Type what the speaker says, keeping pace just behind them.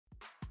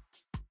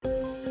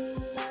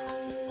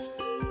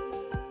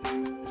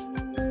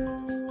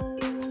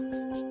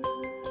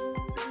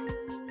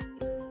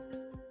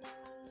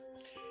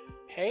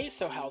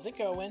so how's it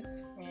going?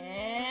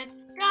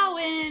 It's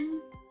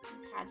going.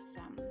 We've had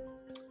some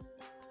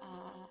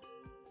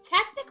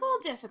technical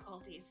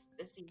difficulties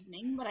this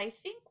evening, but I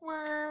think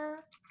we're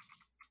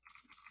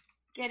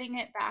getting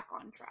it back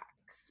on track.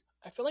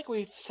 I feel like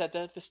we've said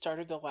that at the start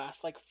of the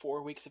last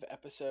 4 weeks of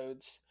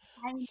episodes,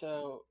 I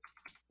so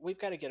we've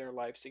got to get our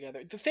lives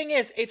together. The thing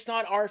is, it's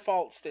not our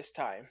faults this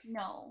time.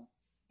 No,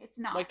 it's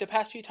Like not. the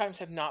past few times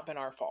have not been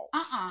our faults.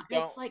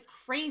 It's like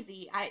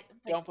crazy.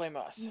 Don't blame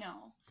us.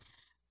 No.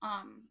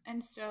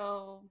 And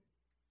so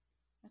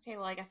okay,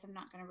 well I guess I'm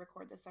not gonna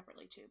record this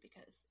separately too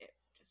because it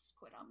just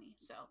quit on me.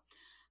 So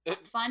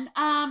that's fun.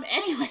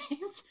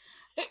 Anyways.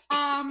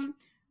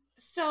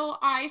 So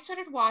I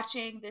started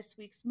watching this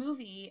week's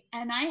movie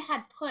and I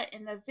had put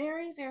in the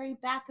very, very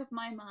back of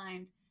my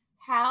mind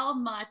how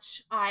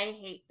much I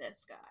hate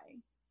this guy.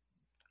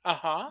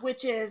 Uh-huh.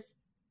 Which is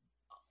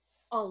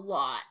a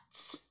lot.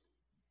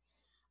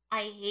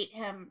 I hate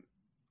him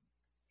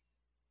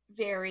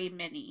very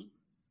many.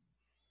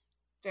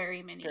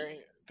 Very many.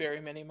 Very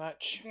many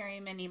much.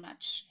 Very many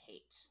much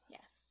hate.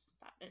 Yes,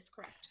 that is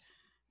correct.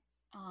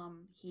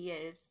 He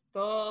is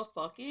the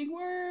fucking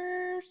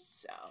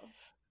worst. So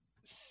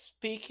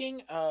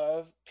speaking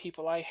of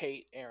people I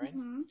hate,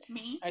 Erin,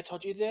 me. I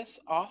told you this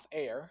off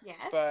air. Yes.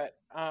 But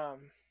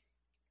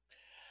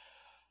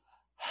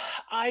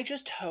I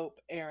just hope,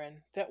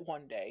 Erin, that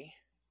one day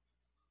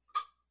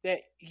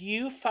that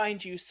you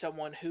find you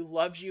someone who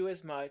loves you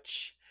as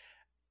much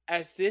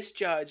as this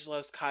judge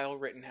loves Kyle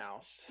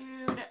Rittenhouse.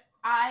 Dude,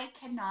 I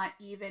cannot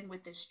even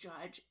with this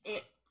judge.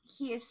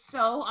 He is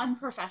so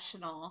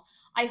unprofessional.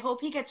 I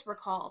hope he gets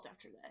recalled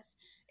after this.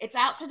 It's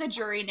out to the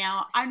jury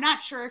now. I'm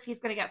not sure if he's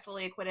going to get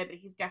fully acquitted, but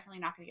he's definitely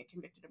not going to get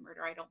convicted of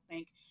murder, I don't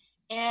think.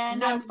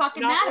 And I'm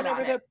fucking mad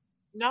about it.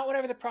 Not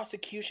whenever the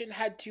prosecution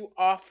had to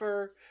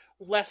offer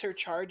lesser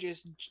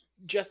charges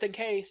just in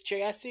case.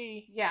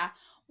 JSC. Yeah.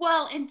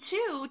 Well, and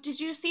two, did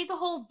you see the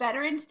whole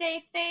Veterans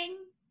Day thing?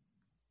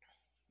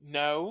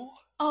 No.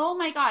 Oh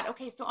my God.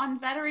 Okay, so on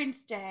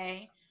Veterans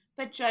Day,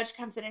 the judge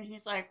comes in and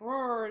he's like,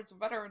 it's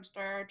Veterans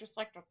Day. I'd just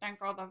like to thank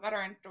all the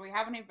veterans. Do we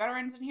have any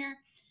veterans in here?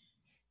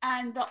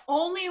 And the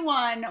only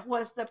one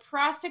was the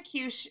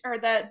prosecution or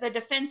the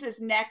defense's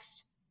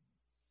next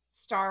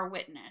star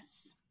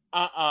witness.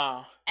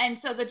 And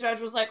so the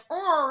judge was like,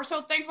 we're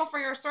so thankful for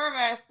your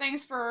service.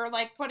 Thanks for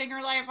putting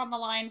your life on the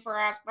line for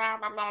us, blah,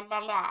 blah, blah,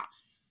 blah, blah.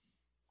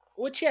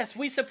 Which, yes,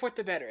 we support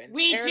the veterans.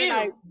 We Erin do. And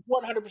I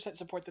 100%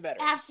 support the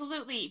veterans.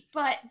 Absolutely.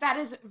 But that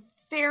is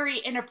very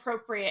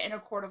inappropriate in a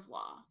court of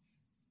law.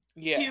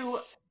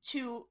 Yes.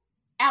 To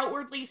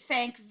outwardly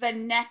thank the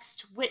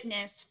next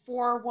witness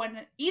for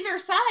either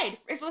side.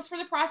 If it was for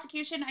the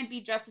prosecution, I'd be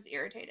just as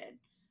irritated.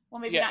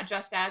 Well, maybe not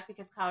just as,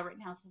 because Kyle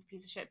Rittenhouse is a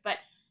piece of shit, but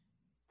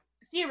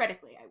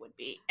theoretically I would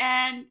be.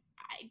 And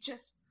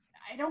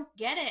I don't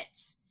get it.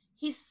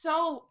 He's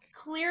so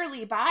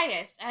clearly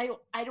biased.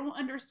 I don't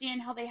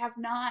understand how they have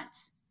not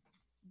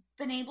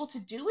been able to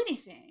do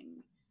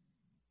anything.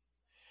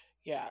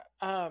 Yeah.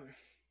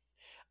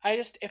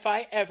 If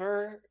I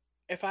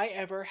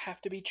ever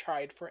have to be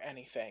tried for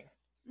anything,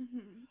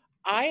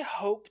 I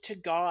hope to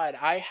God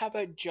I have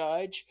a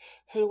judge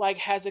who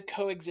has a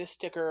coexist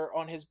sticker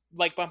on his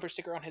bumper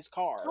sticker on his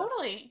car.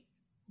 Totally.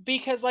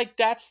 Because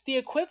that's the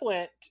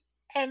equivalent.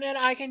 And then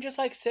I can just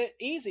sit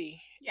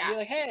easy. Yeah. Be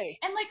like, hey.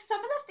 And some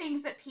of the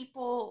things that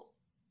people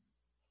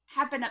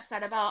have been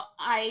upset about,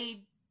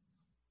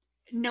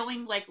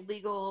 knowing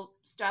legal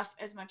stuff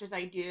as much as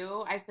I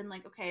do, I've been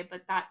okay,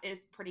 but that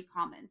is pretty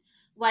common.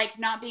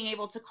 Not being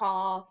able to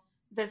call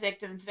the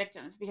victims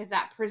because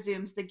that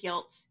presumes the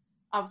guilt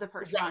of the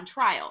person on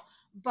trial.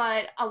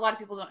 But a lot of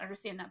people don't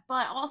understand that.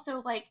 But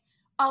also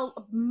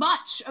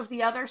much of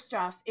the other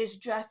stuff is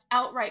just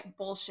outright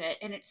bullshit,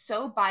 and it's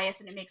so biased,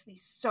 and it makes me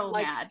so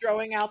mad.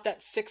 Throwing out that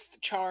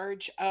 6th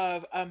charge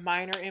of a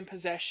minor in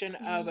possession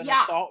of an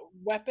assault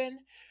weapon.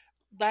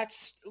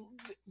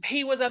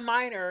 He was a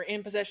minor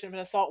in possession of an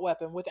assault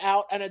weapon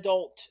without an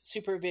adult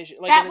supervision.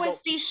 That was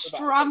the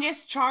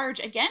strongest charge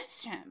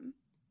against him.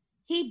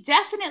 He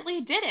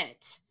definitely did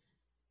it.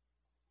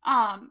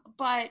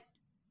 But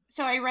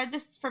so I read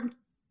this from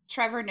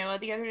Trevor Noah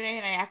the other day,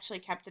 and I actually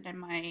kept it in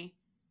my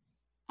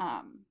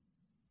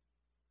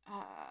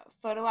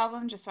photo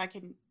album just so I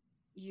can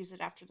use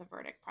it after the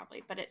verdict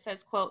probably. But it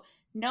says, quote,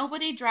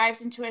 "Nobody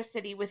drives into a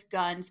city with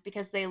guns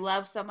because they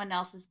love someone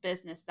else's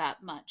business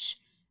that much.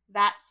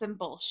 That's some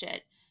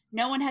bullshit.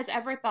 No one has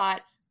ever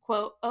thought,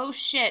 quote, oh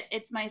shit,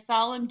 it's my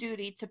solemn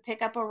duty to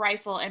pick up a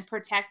rifle and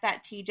protect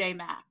that TJ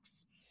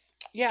Maxx.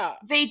 Yeah.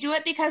 They do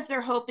it because they're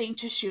hoping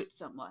to shoot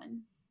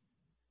someone."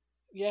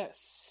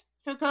 Yes.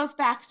 So it goes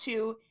back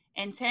to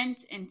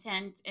intent.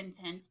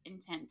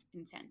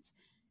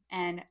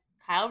 And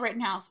Kyle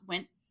Rittenhouse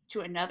went to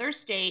another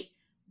state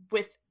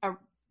with a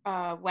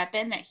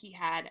weapon that he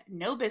had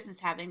no business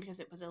having because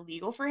it was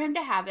illegal for him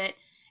to have it,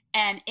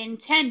 and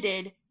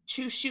intended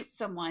to shoot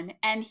someone,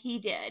 and he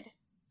did.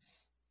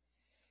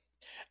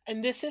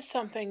 And this is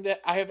something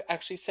that I have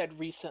actually said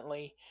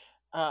recently.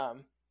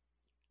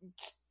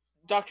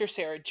 Dr.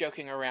 Sarah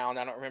joking around,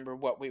 I don't remember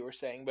what we were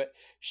saying, but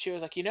she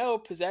was like,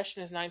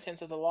 possession is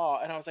 9/10 of the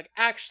law. And I was like,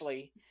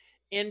 actually,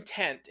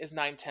 intent is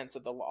 9/10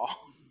 of the law.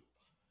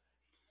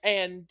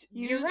 And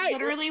you're You right.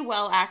 literally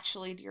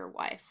actually to your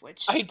wife,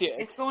 which I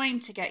did. is going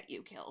to get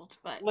you killed.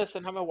 But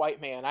listen, I'm a white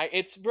man.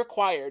 It's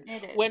required.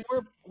 It is.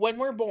 When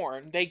we're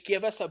born, they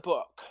give us a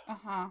book.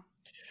 Uh-huh.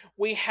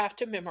 We have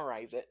to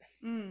memorize it.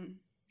 Mm.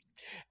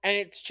 And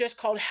it's just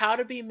called How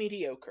to Be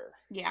Mediocre.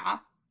 Yeah.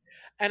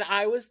 And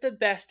I was the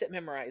best at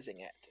memorizing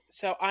it.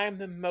 So I am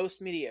the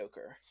most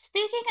mediocre.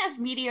 Speaking of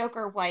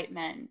mediocre white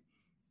men,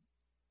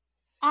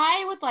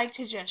 I would like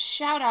to just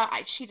shout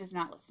out, she does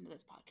not listen to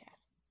this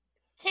podcast,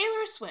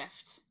 Taylor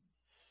Swift.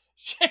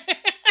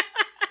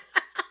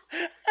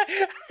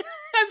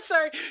 I'm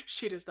sorry.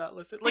 She does not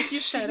listen. Like you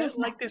said it,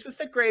 like this is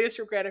the greatest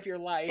regret of your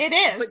life. It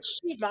is. But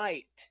she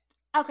might.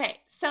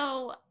 Okay,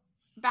 so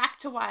back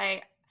to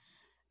why.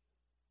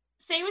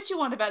 Say what you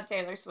want about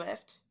Taylor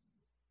Swift.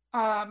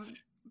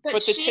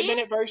 But the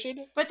 10-minute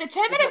version? But the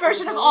 10-minute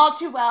version of All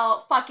Too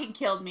Well fucking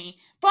killed me.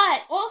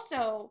 But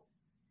also,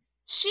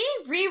 she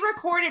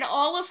re-recorded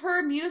all of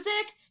her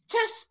music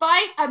to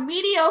spite a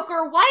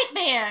mediocre white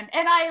man.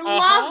 And I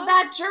love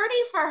that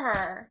journey for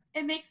her.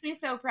 It makes me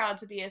so proud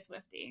to be a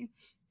Swiftie.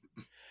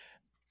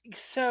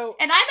 So,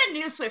 and I'm a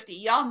new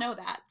Swiftie. Y'all know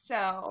that.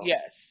 So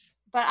yes.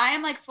 But I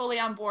am like fully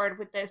on board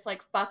with this,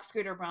 like, fuck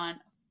Scooter Braun.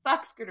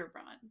 Fuck Scooter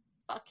Braun.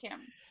 Fuck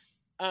him.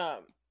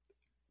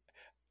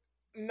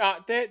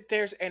 Not that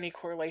there's any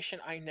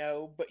correlation, I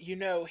know, but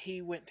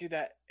he went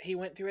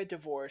through a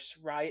divorce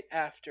right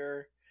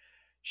after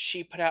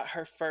she put out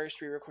her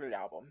first re-recorded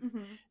album.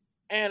 Mm-hmm.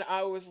 And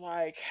I was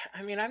like,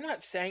 I mean, I'm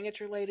not saying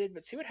it's related,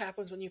 but see what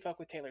happens when you fuck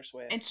with Taylor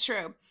Swift. It's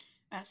true.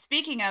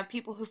 Speaking of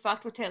people who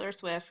fucked with Taylor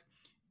Swift,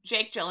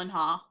 Jake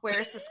Gyllenhaal,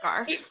 where's the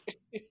scarf?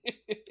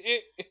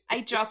 I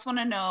just want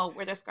to know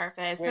where the scarf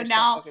is. Where's so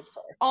now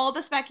all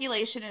the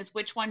speculation is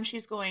which one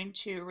she's going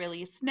to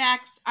release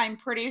next. I'm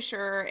pretty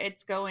sure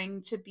it's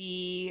going to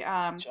be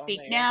Speak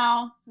Mayer.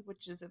 Now,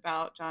 which is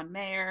about John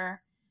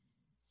Mayer.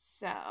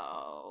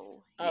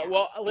 So, yeah.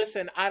 Well,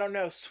 listen, I don't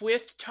know.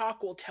 Swift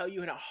Talk will tell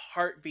you in a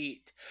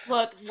heartbeat.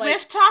 Look,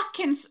 Swift Talk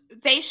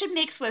they should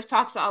make Swift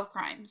Talk solve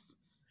crimes.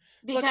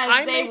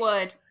 Because they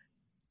would.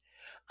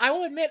 I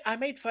will admit, I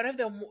made fun of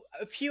them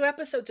a few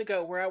episodes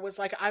ago where I was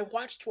like, I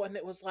watched one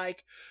that was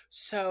like,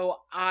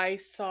 so I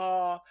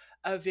saw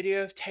a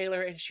video of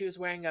Taylor and she was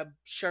wearing a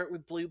shirt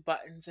with blue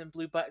buttons, and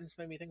blue buttons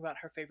made me think about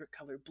her favorite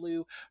color,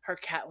 blue. Her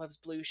cat loves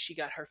blue. She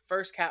got her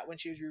first cat when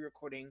she was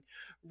re-recording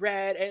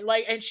Red,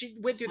 and she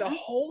went through the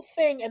whole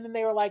thing, and then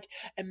they were like,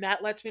 and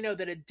that lets me know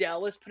that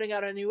Adele is putting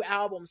out a new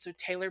album, so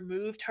Taylor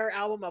moved her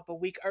album up a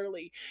week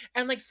early,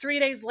 and like 3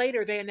 days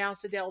later they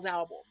announced Adele's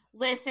album.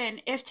 Listen,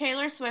 if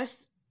Taylor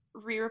Swift's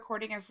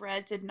re-recording of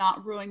Red did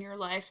not ruin your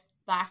life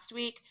last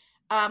week,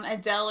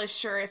 Adele is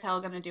sure as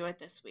hell gonna do it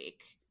this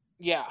week.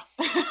 Yeah.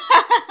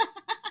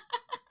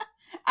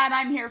 And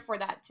I'm here for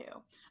that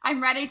too.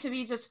 I'm ready to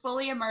be just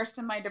fully immersed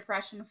in my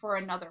depression for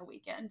another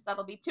weekend.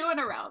 That'll be 2 in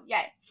a row.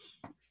 Yay.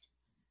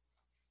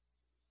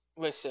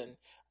 Listen,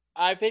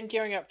 I've been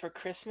gearing up for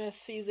Christmas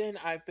season.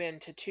 I've been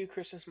to 2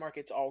 Christmas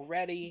markets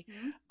already.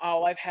 Mm-hmm.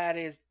 All I've had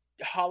is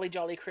Holly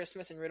Jolly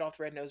Christmas and Rudolph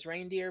the Red-Nosed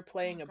Reindeer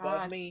playing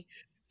above me.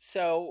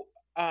 So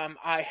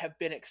I have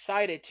been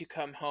excited to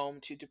come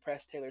home to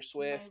depressed Taylor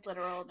Swift. My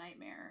literal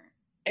nightmare.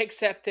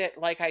 Except that,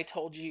 like I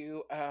told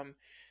you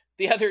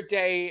the other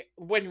day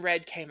when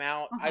Red came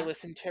out, I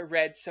listened to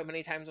Red so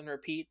many times on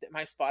repeat that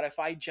my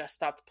Spotify just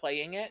stopped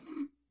playing it.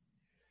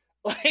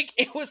 Like,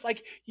 it was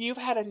like, you've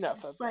had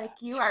enough of like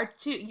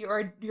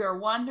that. You're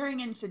wandering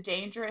into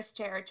dangerous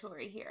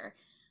territory here.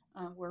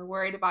 We're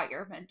worried about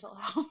your mental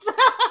health.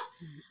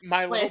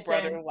 My little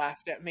brother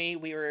laughed at me.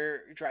 We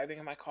were driving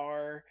in my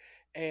car,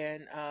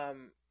 and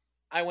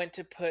I went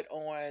to put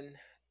on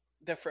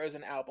the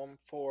Frozen album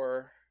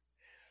for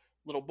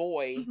little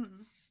boy.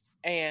 Mm-hmm.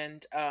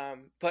 And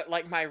but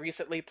like my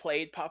recently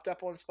played popped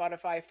up on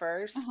Spotify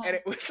first, and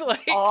it was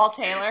like all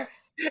Taylor.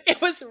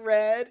 It was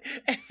Red,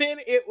 and then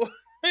it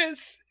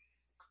was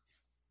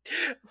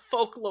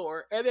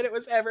Folklore, and then it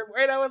was Evermore,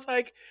 and I was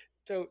like,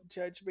 don't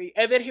judge me.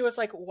 And then he was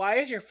like, why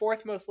is your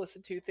 4th most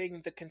listened to thing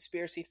the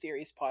Conspiracy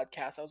Theories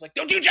podcast? I was like,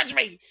 don't you judge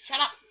me! Shut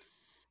up!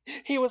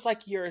 He was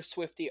like, you're a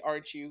Swiftie,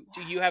 aren't you?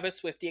 Do you have a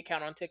Swiftie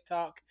account on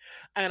TikTok?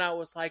 And I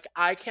was like,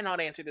 I cannot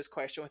answer this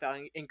question without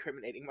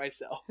incriminating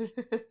myself.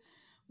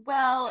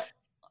 Well,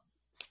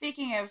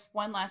 speaking of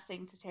one last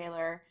thing to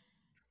Taylor,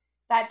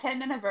 that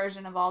 10-minute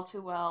version of All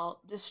Too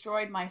Well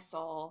destroyed my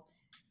soul.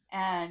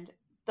 And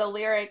the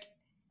lyric,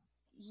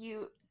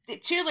 the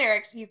 2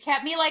 lyrics, you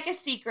kept me like a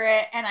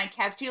secret and I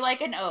kept you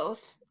like an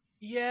oath.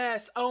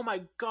 Yes. Oh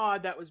my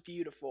God, that was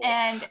beautiful.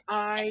 And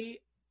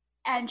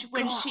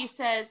when she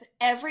says,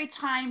 every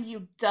time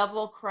you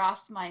double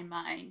cross my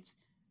mind.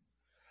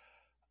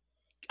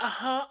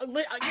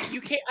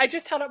 You can't, I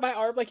just held up my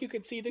arm like you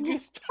could see the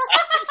goosebumps.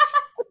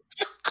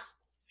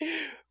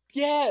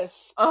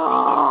 Yes.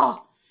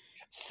 Oh.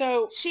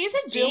 So she's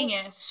a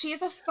genius.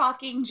 She's a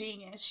fucking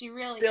genius. She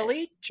really is.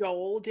 Billy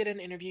Joel did an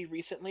interview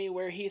recently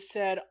where he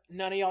said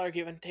none of y'all are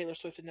giving Taylor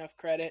Swift enough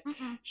credit.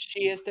 Mm-mm.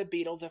 She is the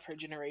Beatles of her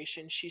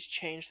generation. She's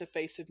changed the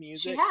face of She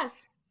music. has.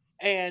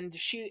 And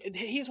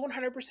he's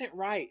 100%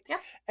 right.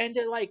 Yep. And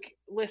they're like,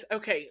 listen,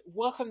 okay,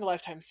 welcome to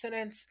Lifetime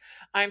Sentence.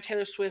 I'm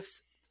Taylor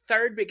Swift's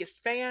third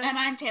biggest fan. And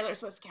I'm Taylor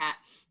Swift's cat.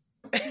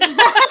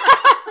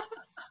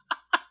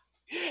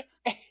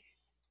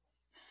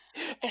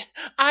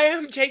 I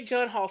am Jake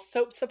Gyllenhaal's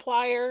soap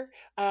supplier.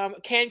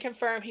 Can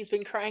confirm he's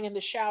been crying in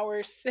the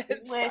shower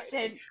since. Listen,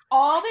 Friday.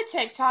 all the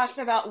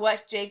TikToks about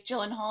what Jake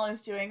Gyllenhaal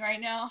is doing right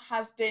now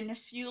have been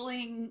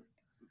fueling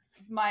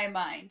my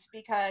mind,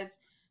 because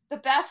the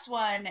best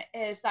one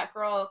is that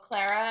girl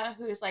Clara,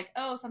 who's like,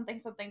 oh, something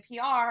something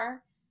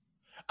PR.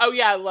 Oh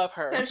yeah, I love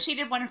her. So she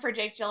did one for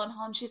Jake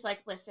Gyllenhaal, and she's like,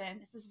 listen,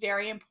 this is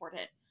very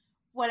important.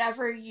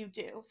 Whatever you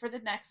do for the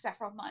next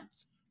several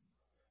months,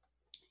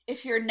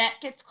 if your neck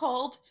gets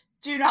cold,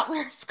 do not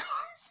wear a scarf.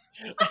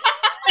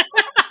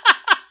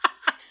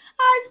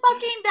 I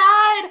fucking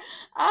died.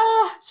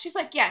 Oh, she's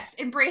like, yes,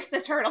 embrace the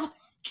turtleneck.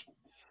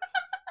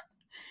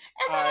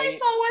 And then I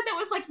saw one that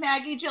was like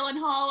Maggie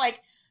Gyllenhaal, like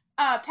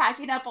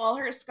packing up all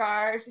her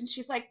scarves, and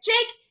she's like, Jake,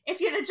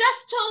 if you'd have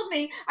just told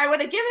me, I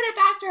would have given it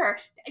back to her.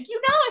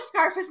 You know, a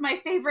scarf is my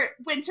favorite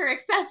winter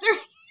accessory.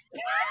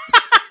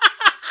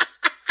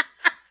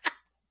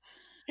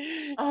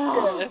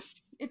 Oh,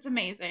 yes. It's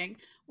amazing.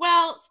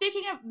 Well,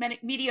 speaking of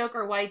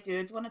mediocre white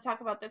dudes, want to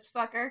talk about this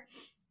fucker?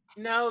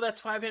 No,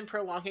 that's why I've been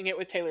prolonging it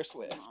with Taylor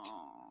Swift.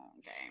 Oh,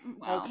 okay.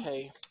 Well,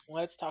 okay,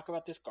 let's talk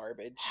about this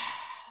garbage.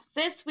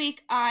 This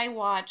week I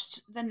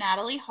watched the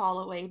Natalie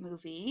Holloway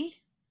movie.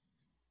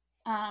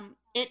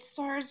 It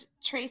stars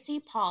Tracy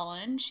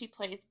Pollan. She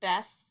plays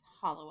Beth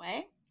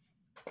Holloway.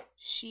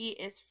 She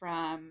is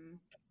from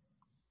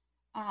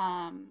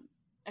A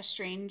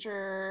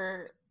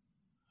Stranger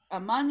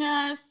Among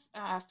Us,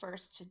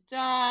 First to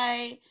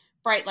Die,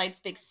 Bright Lights,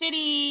 Big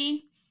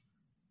City.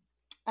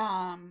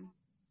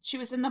 She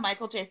was in the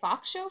Michael J.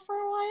 Fox show for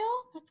a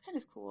while. That's kind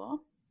of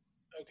cool.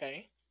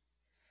 Okay.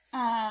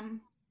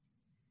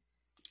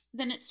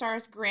 Then it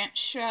stars Grant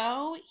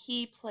Show.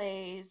 He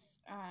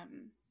plays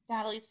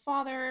Natalie's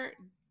father,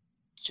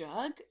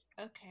 Jug.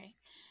 Okay.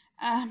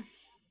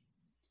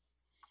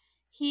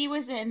 He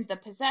was in The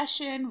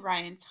Possession,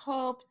 Ryan's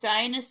Hope,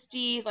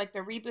 Dynasty, like the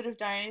reboot of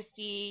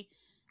Dynasty,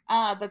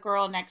 The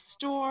Girl Next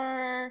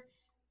Door.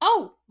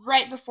 Oh,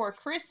 Right Before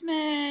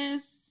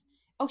Christmas.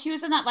 Oh, he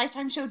was in that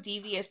Lifetime show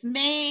Devious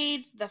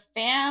Maids, The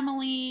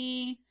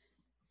Family.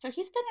 So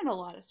he's been in a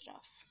lot of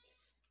stuff.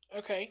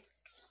 Okay.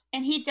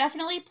 And he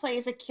definitely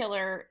plays a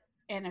killer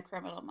in A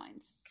Criminal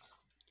Minds.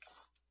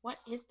 What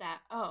is that?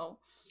 Oh.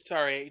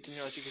 Sorry, I didn't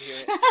realize you could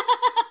hear it.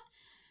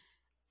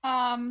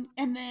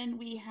 And then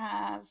we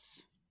have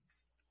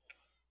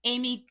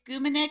Amy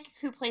Gumanik,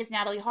 who plays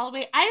Natalie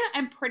Holloway.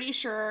 I'm pretty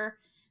sure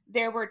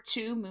there were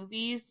 2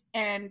 movies,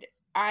 and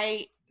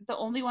the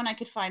only one I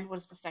could find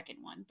was the second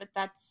one, but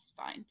that's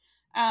fine.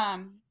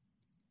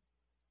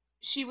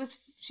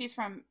 She's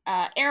from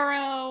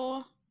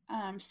Arrow,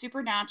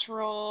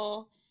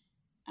 Supernatural,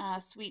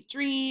 Sweet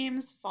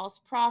Dreams, False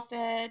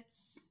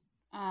Prophets,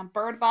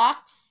 Bird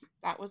Box.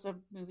 That was a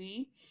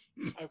movie.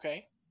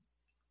 Okay.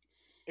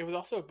 It was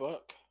also a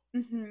book.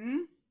 Mm-hmm.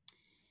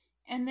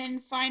 And then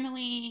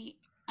finally,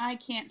 I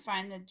can't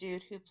find the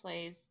dude who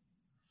plays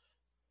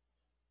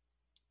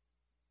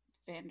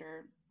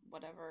Vander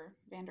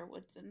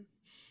Woodson.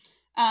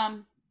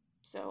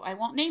 So I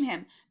won't name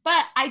him,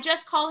 but I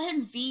just call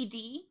him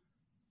VD.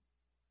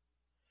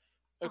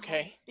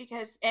 Okay.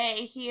 Because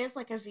A, he is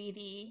like a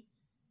VD.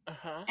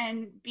 Uh-huh.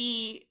 And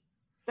B,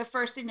 the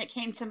first thing that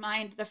came to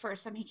mind the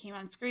first time he came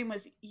on screen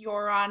was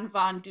Joran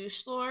von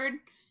Douchlord.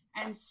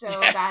 And so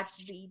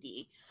that's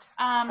VD.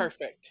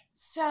 Perfect.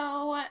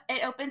 So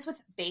it opens with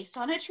based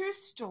on a true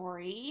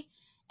story.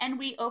 And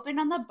we open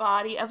on the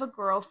body of a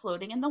girl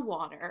floating in the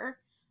water.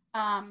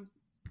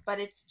 But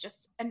it's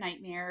just a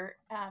nightmare.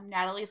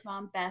 Natalie's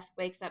mom, Beth,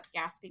 wakes up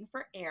gasping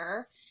for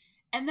air.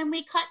 And then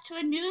we cut to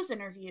a news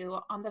interview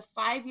on the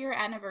 5-year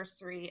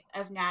anniversary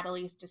of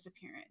Natalie's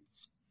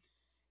disappearance.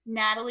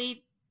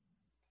 Natalie's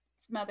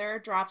mother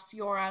drops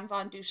Joran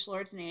von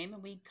Douchlord's name,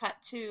 and we cut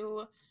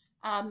to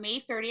May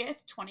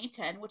 30th,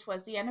 2010, which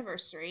was the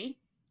anniversary.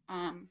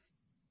 And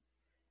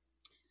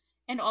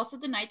also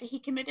the night that he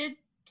committed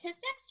his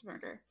next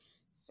murder.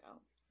 So,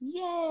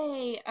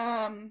 yay.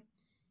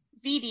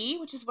 VD,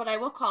 which is what I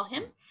will call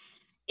him,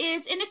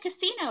 is in a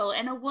casino,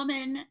 and a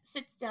woman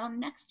sits down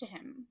next to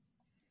him.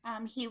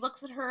 He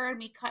looks at her, and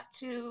we cut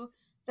to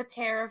the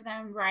pair of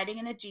them riding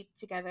in a Jeep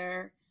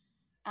together.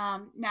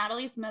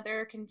 Natalie's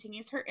mother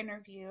continues her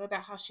interview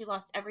about how she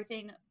lost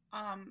everything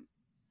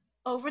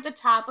over the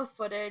top of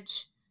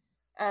footage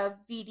of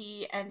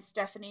VD and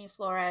Stephanie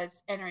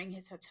Flores entering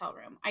his hotel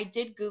room. I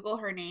did Google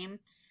her name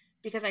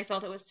because I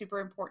felt it was super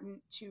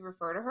important to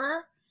refer to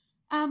her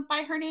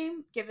by her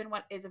name, given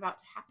what is about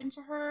to happen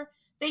to her.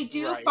 They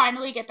do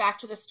finally get back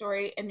to the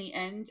story in the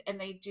end,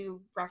 and they do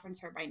reference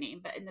her by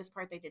name, but in this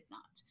part they did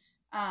not.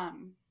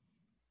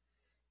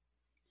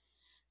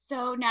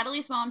 So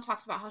Natalie's mom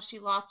talks about how she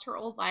lost her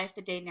old life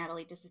the day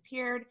Natalie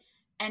disappeared,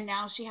 and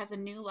now she has a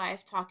new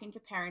life talking to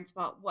parents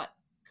about what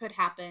could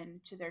happen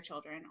to their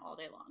children all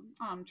day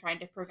long, trying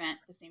to prevent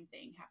the same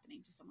thing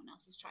happening to someone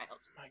else's child.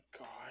 My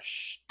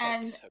gosh,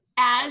 And that's so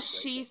as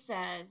she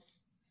heartbreaking.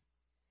 says,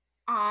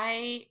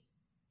 I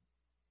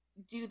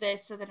do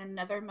this so that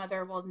another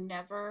mother will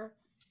never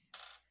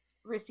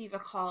receive a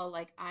call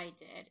like I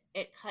did.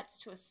 It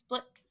cuts to a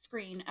split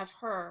screen of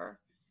her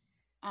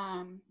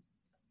um,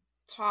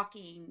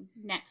 talking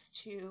next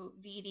to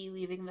Vidi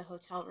leaving the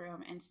hotel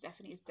room and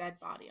Stephanie's dead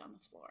body on the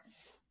floor.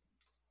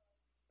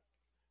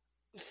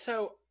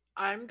 So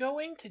I'm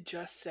going to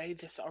just say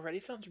this already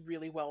sounds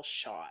really well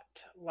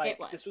shot. It Like,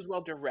 this was. was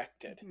well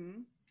directed.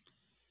 Mm-hmm.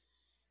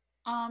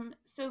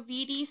 So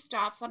Vidi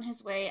stops on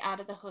his way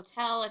out of the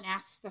hotel and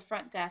asks the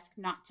front desk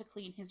not to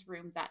clean his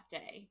room that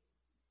day.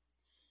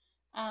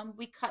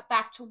 We cut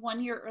back to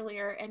 1 year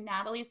earlier, and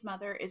Natalie's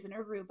mother is in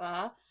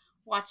Aruba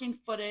watching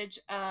footage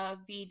of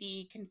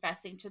Vidi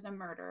confessing to the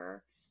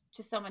murder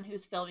to someone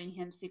who's filming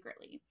him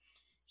secretly.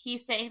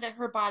 He's saying that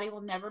her body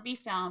will never be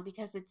found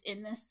because it's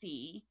in the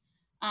sea.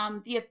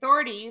 The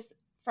authorities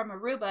from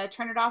Aruba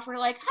turn it off. We're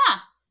like,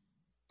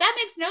 that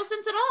makes no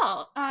sense at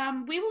all.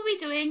 We will be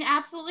doing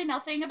absolutely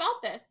nothing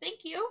about this.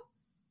 Thank you.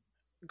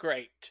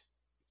 Great.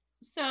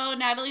 So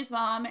Natalie's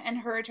mom and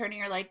her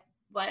attorney are like,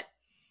 what?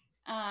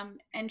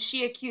 And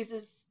she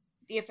accuses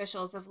the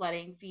officials of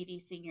letting Vidi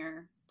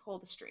Sr. pull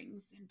the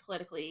strings and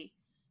politically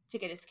to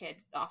get his kid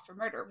off for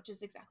murder, which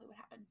is exactly what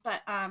happened.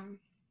 But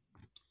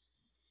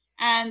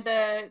and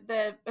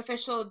the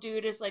official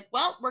dude is like,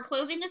 well, we're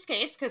closing this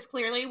case because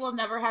clearly we'll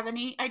never have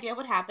any idea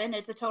what happened.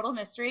 It's a total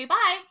mystery.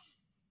 Bye.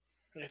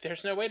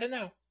 There's no way to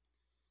know.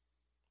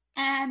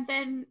 And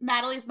then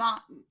Natalie's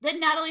mom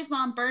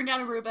burned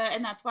down Aruba,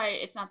 and that's why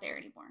it's not there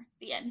anymore.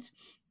 The end.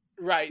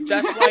 Right.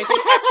 That's why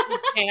they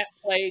actually can't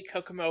play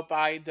Kokomo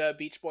by the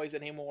Beach Boys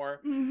anymore,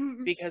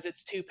 Mm-hmm. because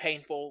it's too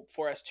painful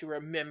for us to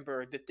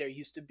remember that there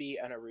used to be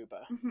an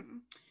Aruba.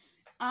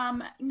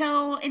 Mm-hmm.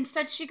 No,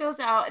 instead she goes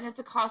out and is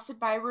accosted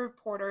by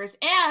reporters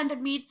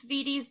and meets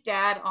Vidi's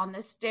dad on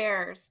the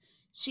stairs.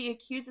 She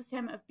accuses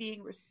him of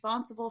being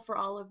responsible for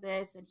all of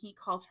this, and he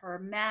calls her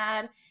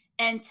mad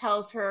and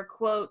tells her,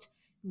 quote,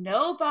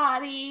 no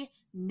body,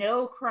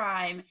 no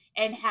crime,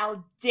 and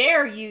how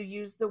dare you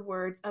use the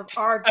words of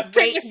our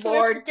great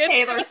Lord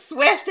Taylor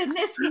Swift in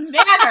this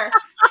manner.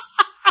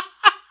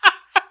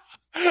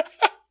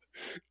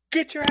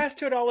 Get your ass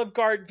to an Olive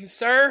Garden,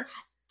 sir.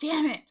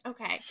 Damn it.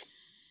 Okay.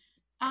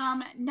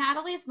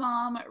 Natalie's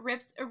mom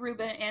rips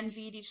Aruba and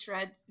Vidi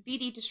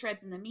to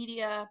shreds in the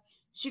media.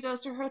 She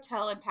goes to her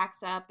hotel and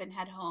packs up and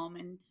head home,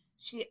 and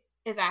she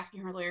is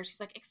asking her lawyer, she's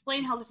like,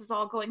 explain how this is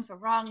all going so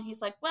wrong. And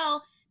he's like,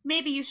 well,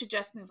 maybe you should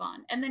just move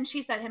on. And then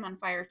she set him on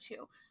fire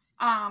too.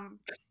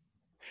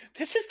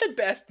 This is the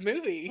best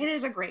movie. It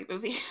is a great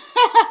movie.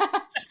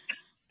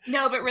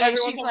 No, but really,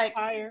 Everyone's she's on like,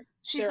 fire.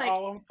 They're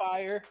all on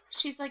fire.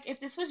 She's like, if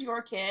this was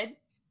your kid,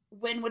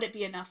 when would it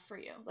be enough for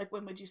you? Like,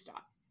 when would you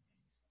stop?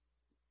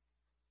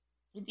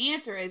 The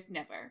answer is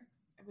never.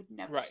 I would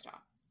never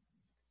stop.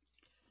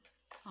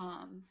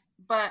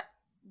 But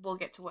we'll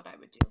get to what I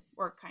would do,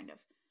 or kind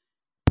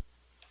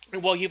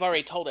of. Well, you've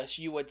already told us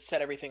you would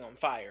set everything on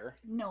fire.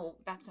 No,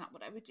 that's not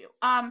what I would do.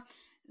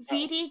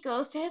 Vidi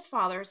goes to his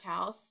father's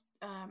house.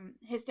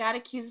 His dad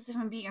accuses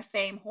him of being a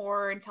fame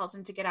whore and tells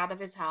him to get out of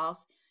his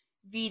house.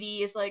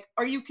 Vidi is like,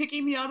 are you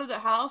kicking me out of the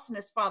house? And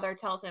his father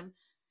tells him,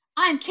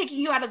 I'm kicking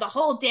you out of the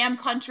whole damn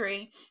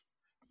country.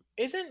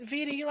 Isn't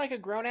Vidi like a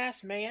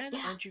grown-ass man?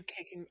 Yeah.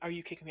 Are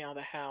you kicking me out of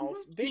the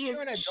house? Mm-hmm. Bitch,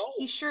 you're an adult.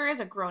 He sure is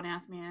a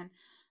grown-ass man.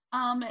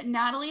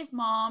 Natalie's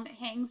mom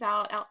hangs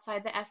out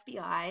outside the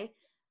FBI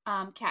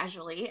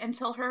casually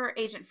until her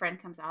agent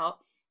friend comes out.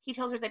 He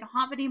tells her they don't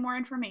have any more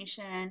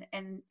information,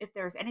 and if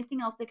there's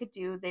anything else they could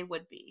do, they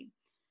would be.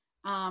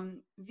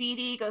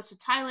 Vidi goes to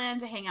Thailand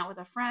to hang out with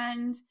a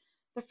friend.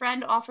 The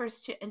friend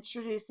offers to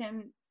introduce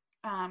him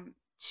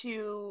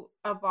to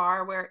a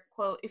bar where,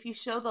 quote, if you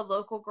show the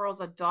local girls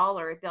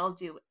 $1, they'll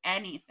do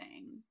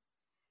anything.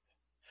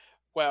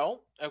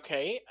 Well,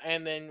 okay,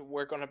 and then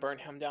we're going to burn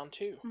him down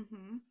too.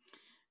 Mm-hmm.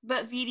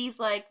 But Vidi's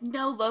like,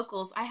 no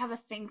locals, I have a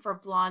thing for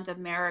blonde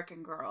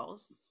American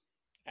girls.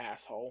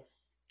 Asshole.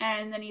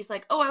 And then he's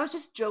like, oh, I was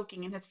just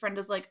joking. And his friend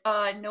is like,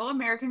 no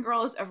American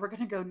girl is ever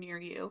going to go near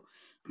you.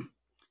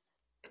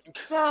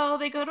 So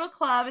they go to a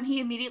club and he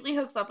immediately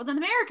hooks up with an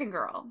American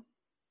girl.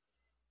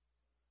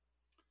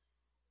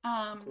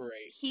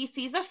 Great. He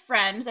sees a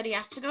friend that he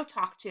has to go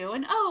talk to,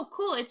 and oh,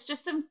 cool, it's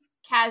just some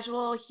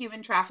casual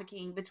human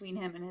trafficking between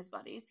him and his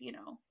buddies, you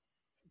know.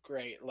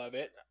 Great, love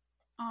it.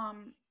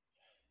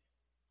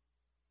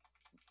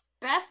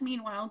 Beth,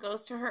 meanwhile,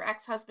 goes to her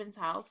ex-husband's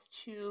house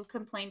to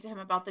complain to him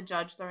about the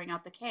judge throwing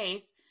out the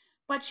case,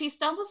 but she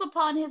stumbles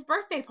upon his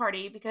birthday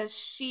party because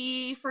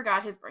she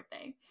forgot his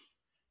birthday.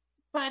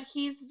 But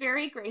he's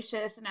very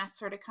gracious and asks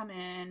her to come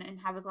in and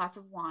have a glass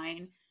of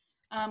wine.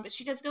 But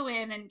she does go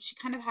in and she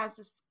kind of has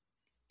this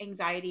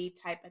anxiety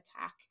type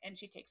attack and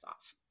she takes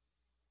off.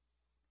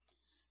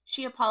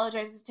 She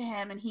apologizes to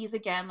him, and he's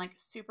again like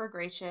super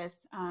gracious.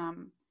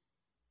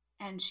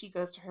 And she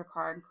goes to her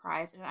car and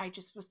cries. And I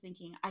just was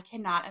thinking, I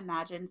cannot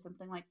imagine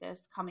something like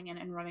this coming in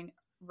and running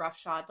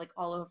roughshod like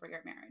all over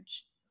your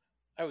marriage.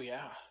 Oh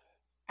yeah.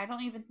 I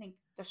don't even think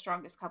the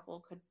strongest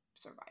couple could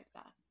survive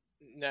that.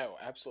 No,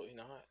 absolutely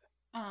not.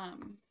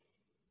 Um,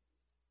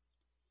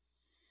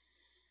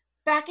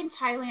 Back in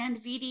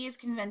Thailand, VD is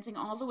convincing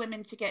all the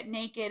women to get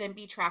naked and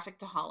be trafficked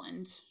to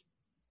Holland.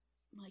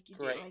 Like you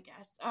do, Great. I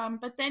guess.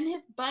 But then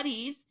his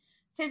buddies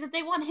say that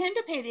they want him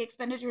to pay the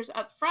expenditures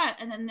up front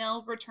and then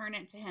they'll return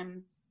it to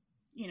him,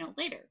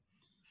 later.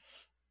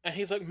 And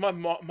he's like,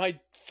 my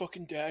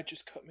fucking dad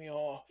just cut me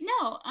off.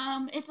 No,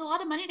 it's a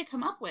lot of money to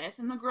come up with,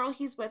 and the girl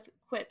he's with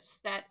quips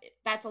that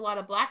that's a lot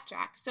of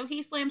blackjack. So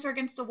he slams her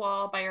against a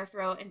wall by her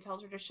throat and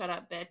tells her to shut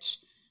up, bitch.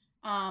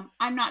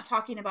 I'm not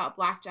talking about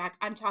blackjack.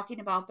 I'm talking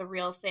about the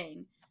real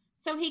thing.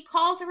 So he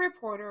calls a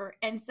reporter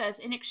and says,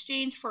 in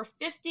exchange for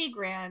 50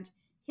 grand,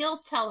 he'll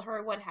tell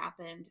her what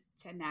happened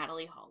to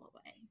Natalee Holloway.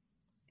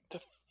 The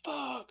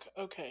fuck?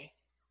 Okay.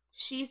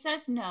 She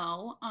says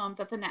no,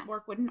 that the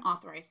network wouldn't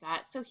authorize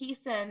that. So he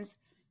sends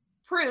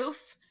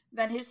proof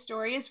that his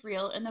story is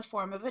real in the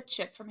form of a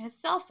chip from his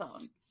cell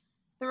phone.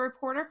 The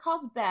reporter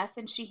calls Beth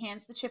and she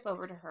hands the chip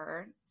over to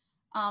her.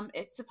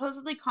 It's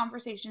supposedly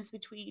conversations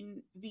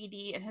between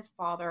VD and his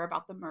father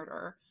about the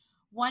murder.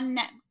 One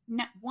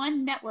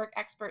network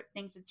expert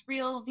thinks it's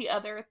real, the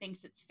other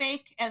thinks it's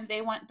fake, and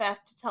they want Beth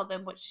to tell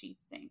them what she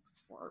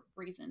thinks for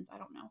reasons I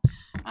don't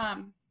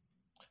know.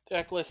 They're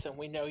like, listen,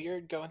 we know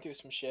you're going through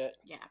some shit.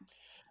 Yeah.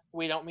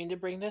 We don't mean to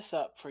bring this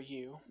up for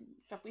you.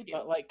 Stuff we do.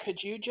 But, like,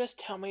 could you just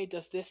tell me,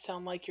 does this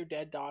sound like your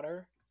dead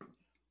daughter?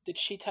 Did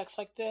she text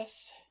like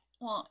this?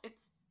 Well,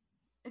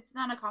 it's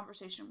not a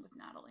conversation with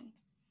Natalee.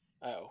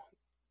 Oh.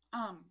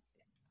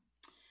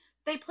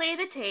 They play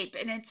the tape,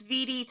 and it's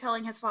VD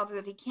telling his father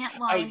that he can't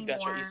lie anymore.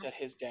 That's right. You said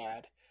his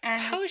dad.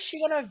 And how is she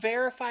going to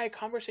verify a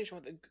conversation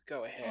with the...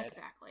 Go ahead.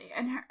 Exactly.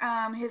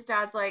 And his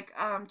dad's like,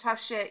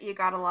 tough shit, you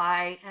gotta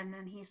lie. And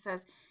then he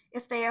says,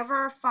 if they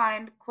ever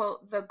find,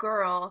 quote, the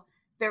girl,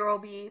 there will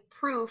be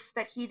proof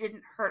that he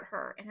didn't hurt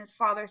her. And his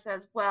father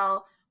says,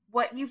 well,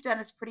 what you've done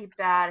is pretty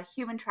bad.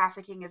 Human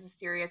trafficking is a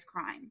serious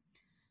crime.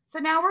 So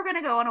now we're going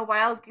to go on a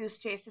wild goose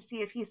chase to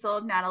see if he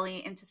sold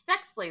Natalee into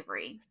sex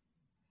slavery.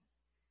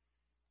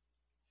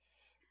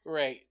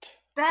 Right.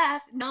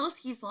 Beth knows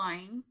he's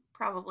lying,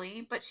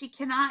 probably, but she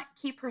cannot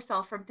keep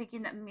herself from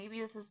thinking that maybe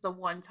this is the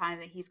one time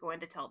that he's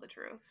going to tell the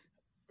truth.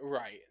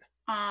 Right.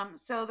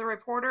 So the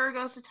reporter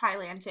goes to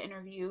Thailand to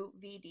interview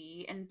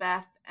VD, and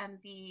Beth and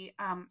the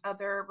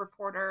other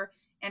reporter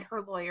and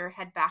her lawyer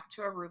head back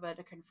to Aruba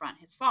to confront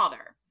his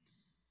father.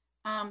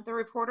 The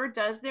reporter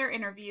does their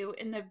interview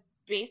in the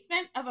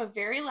basement of a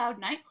very loud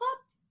nightclub.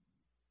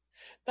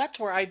 That's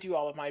where I do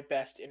all of my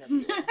best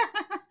interviewing.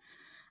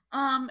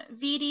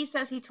 VD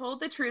says he told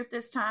the truth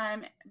this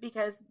time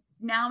because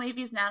now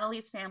maybe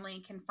Natalee's family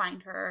can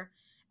find her,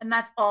 and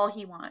that's all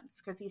he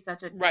wants because he's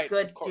such a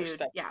good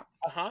dude. Yeah.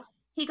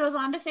 He goes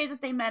on to say that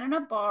they met in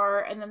a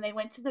bar and then they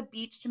went to the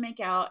beach to make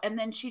out, and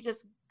then she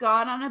just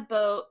got on a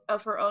boat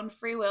of her own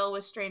free will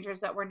with strangers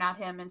that were not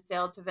him and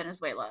sailed to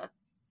Venezuela.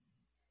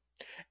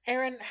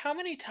 Aaron, how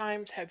many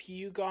times have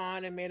you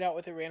gone and made out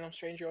with a random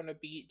stranger on a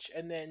beach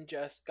and then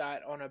just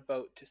got on a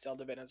boat to sail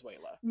to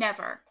Venezuela?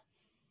 Never.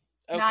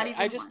 Okay, not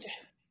even once.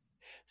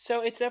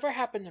 So it's never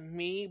happened to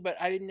me, but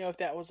I didn't know if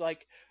that was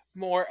like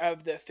more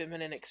of the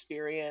feminine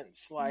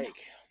experience.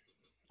 Like,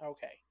 no.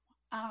 Okay.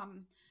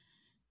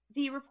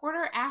 The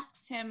reporter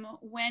asks him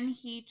when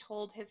he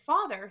told his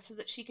father so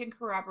that she can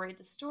corroborate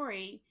the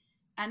story.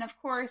 And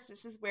of course,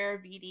 this is where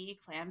VD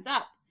clams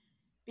up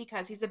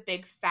because he's a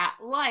big fat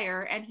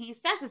liar. And he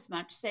says as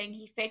much, saying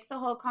he fakes the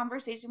whole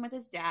conversation with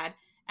his dad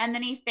and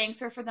then he thanks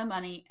her for the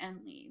money and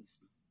leaves.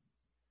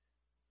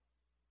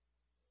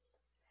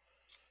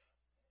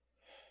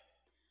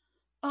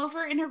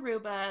 Over in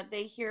Aruba,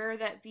 they hear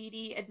that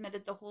VD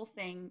admitted the whole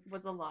thing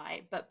was a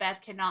lie, but Beth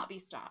cannot be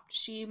stopped.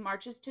 She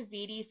marches to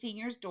VD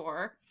Sr.'s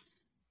door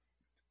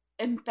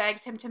and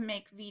begs him to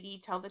make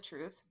VD tell the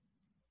truth.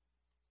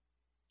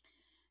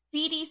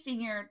 VD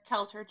Sr.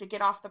 tells her to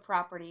get off the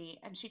property,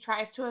 and she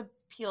tries to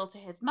appeal to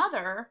his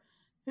mother,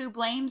 who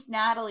blames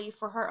Natalee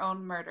for her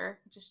own murder,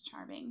 which is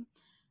charming.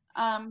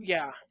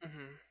 Yeah.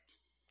 Mm-hmm.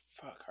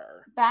 Fuck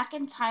her. Back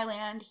in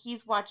Thailand,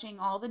 he's watching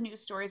all the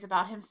news stories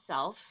about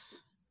himself.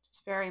 It's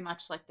very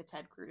much like the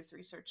Ted Cruz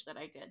research that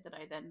I did that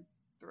I then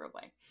threw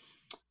away.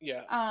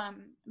 Yeah.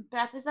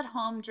 Beth is at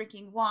home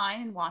drinking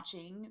wine and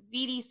watching.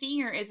 VD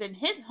Sr. is in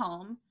his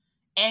home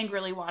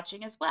angrily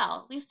watching as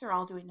well. At least they're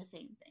all doing the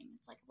same thing.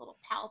 It's like a little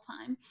pal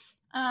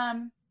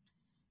time.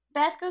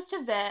 Beth goes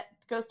to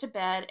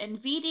bed,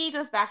 and VD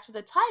goes back to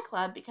the Thai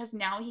club because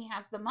now he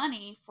has the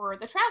money for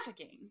the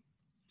trafficking.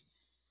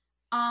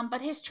 But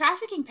his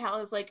trafficking pal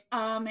is like,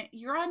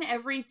 you're on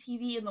every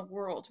TV in the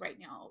world right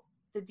now.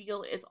 The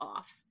deal is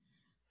off.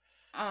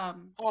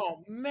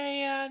 Oh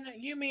man,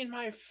 you mean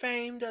my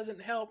fame doesn't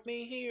help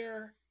me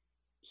here?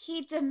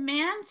 He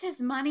demands his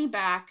money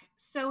back,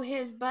 so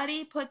his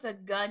buddy puts a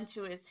gun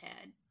to his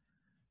head.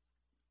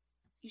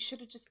 You should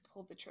have just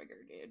pulled the trigger,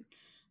 dude.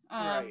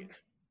 Right.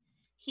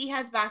 He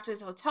heads back to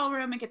his hotel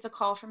room and gets a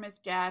call from his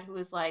dad, who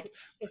is like,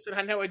 Listen,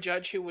 I know a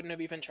judge who wouldn't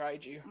have even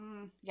tried you.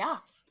 yeah.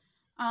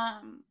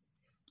 Um,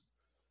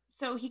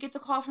 so he gets a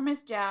call from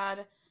his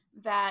dad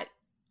that,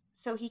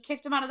 so he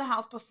kicked him out of the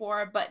house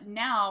before, but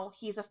now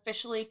he's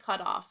officially cut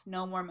off.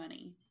 No more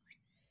money.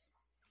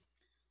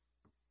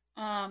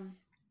 Um,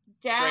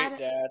 Great, Dad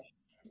Dad.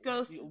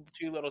 goes,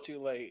 Too little,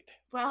 too late.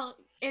 well,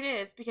 it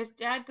is, because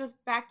Dad goes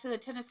back to the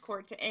tennis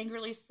court to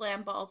angrily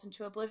slam balls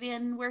into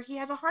oblivion, where he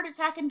has a heart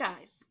attack and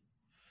dies.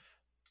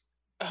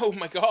 Oh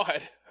my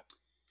God.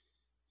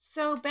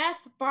 So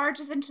Beth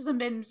barges into the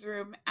men's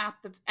room at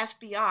the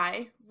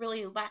FBI,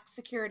 really lacks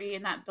security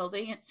in that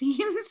building, it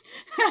seems,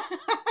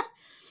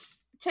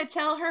 to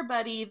tell her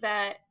buddy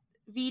that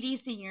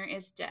VD Sr.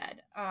 is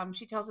dead.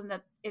 She tells him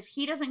that if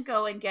he doesn't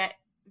go and get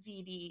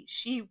VD,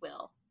 she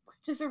will,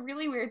 which is a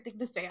really weird thing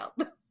to say out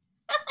loud.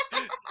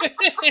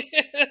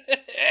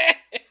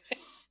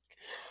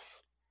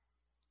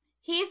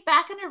 He's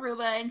back in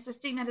Aruba,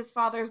 insisting that his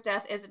father's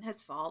death isn't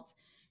his fault.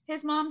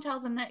 His mom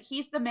tells him that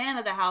he's the man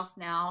of the house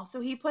now,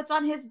 so he puts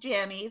on his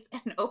jammies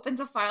and opens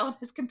a file on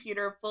his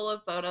computer full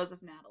of photos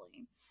of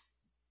Natalie.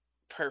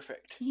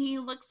 Perfect. He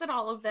looks at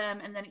all of them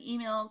and then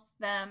emails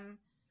them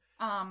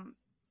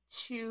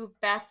to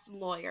Beth's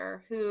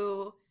lawyer,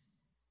 who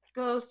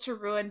goes to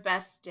ruin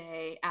Beth's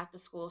day at the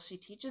school she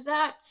teaches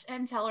at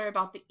and tell her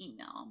about the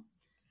email,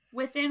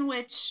 within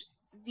which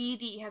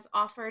VD has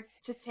offered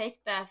to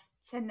take Beth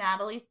to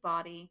Natalie's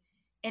body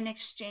in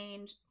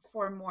exchange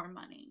for more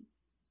money.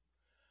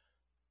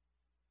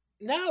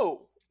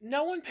 No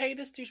one paid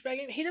this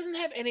douchebag. He doesn't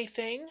have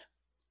anything.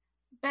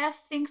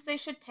 Beth thinks they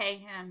should pay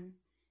him,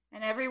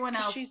 and everyone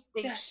else She's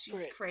thinks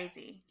desperate. she's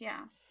crazy.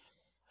 Yeah.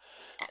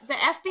 The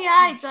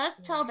FBI does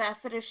tell Beth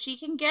that if she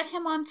can get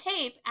him on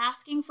tape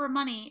asking for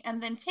money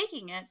and then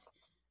taking it,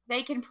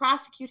 they can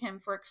prosecute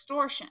him for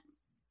extortion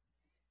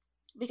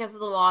because of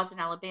the laws in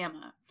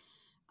Alabama.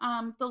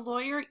 The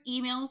lawyer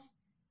emails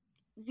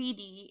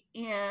VD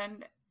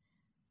and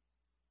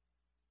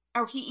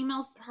he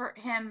emails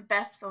him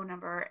Beth's phone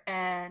number,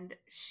 and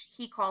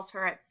he calls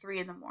her at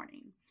 3 a.m.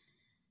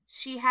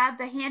 She had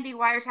the handy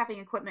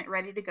wiretapping equipment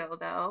ready to go,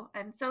 though,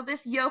 and so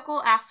this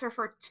yokel asks her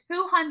for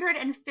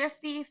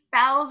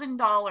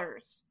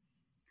 $250,000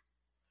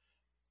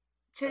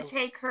 to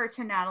take her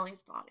to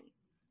Natalie's body.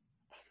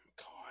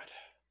 God.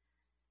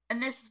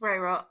 And this is where I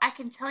wrote, I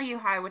can tell you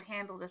how I would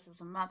handle this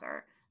as a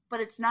mother, but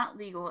it's not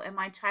legal, and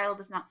my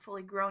child is not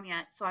fully grown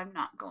yet, so I'm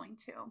not going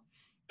to.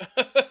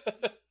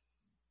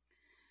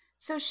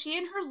 So she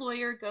and her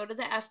lawyer go to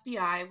the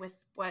FBI with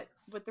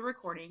the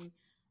recording.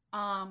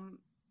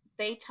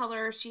 They tell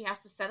her she has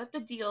to set up a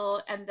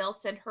deal, and they'll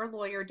send her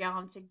lawyer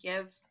down to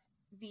give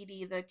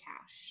VD the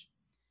cash.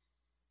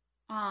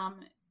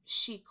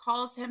 She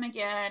calls him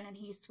again, and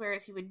he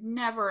swears he would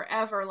never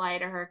ever lie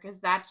to her because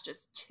that's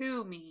just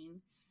too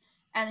mean.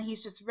 And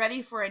he's just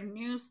ready for a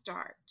new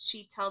start.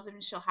 She tells him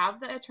she'll have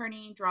the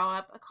attorney draw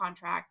up a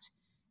contract,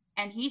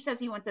 and he says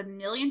he wants $1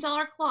 million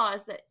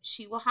clause that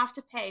she will have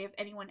to pay if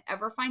anyone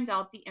ever finds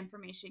out the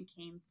information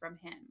came from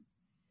him.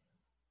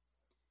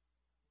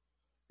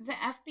 The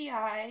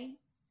FBI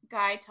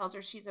guy tells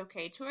her she's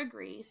okay to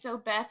agree, so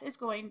Beth is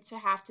going to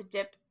have to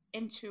dip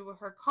into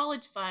her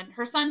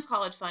son's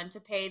college fund, to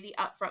pay the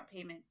upfront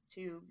payment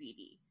to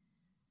VD,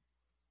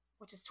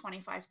 which is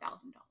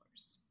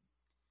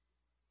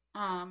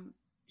 $25,000.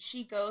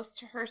 She goes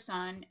to her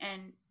son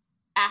and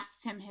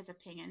asks him his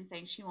opinion,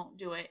 saying she won't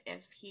do it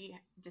if he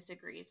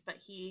disagrees, but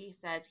he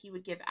says he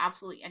would give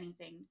absolutely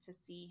anything to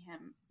see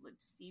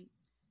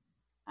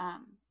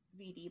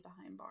VD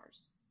behind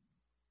bars.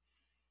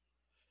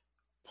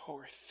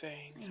 Poor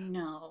thing. I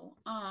know.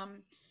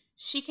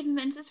 She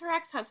convinces her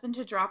ex-husband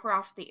to drop her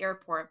off at the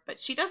airport, but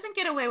she doesn't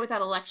get away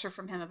without a lecture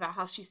from him about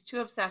how she's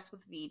too obsessed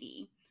with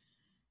VD.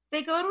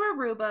 They go to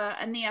Aruba,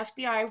 and the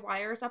FBI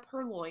wires up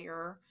her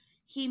lawyer.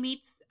 He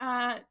meets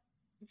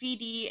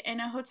VD in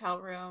a hotel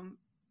room,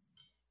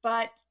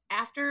 but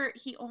after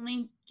the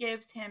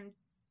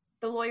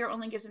lawyer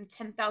only gives him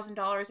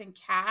 $10,000 in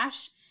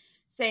cash,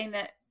 saying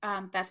that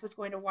Beth was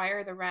going to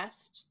wire the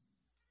rest,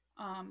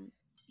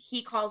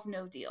 he calls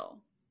no deal.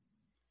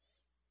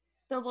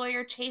 The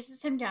lawyer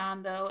chases him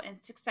down, though,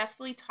 and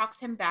successfully talks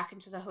him back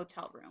into the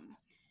hotel room.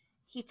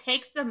 He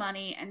takes the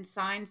money and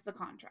signs the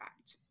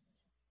contract.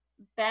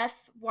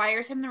 Beth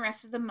wires him the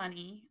rest of the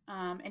money,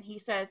 and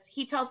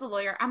he tells the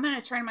lawyer, I'm going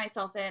to turn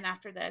myself in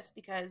after this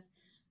because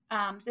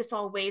this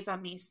all weighs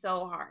on me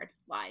so hard.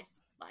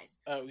 Lies.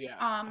 Oh,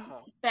 yeah.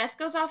 Beth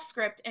goes off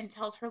script and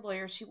tells her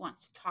lawyer she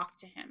wants to talk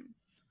to him.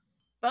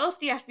 Both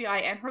the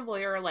FBI and her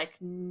lawyer are like,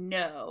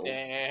 no.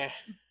 Nah.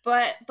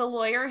 But the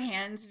lawyer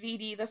hands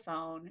VD the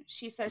phone.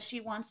 She says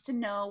she wants to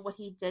know what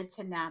he did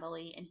to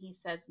Natalie, and he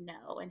says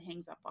no and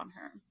hangs up on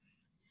her.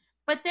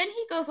 But then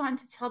he goes on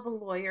to tell the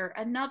lawyer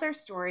another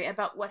story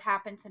about what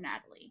happened to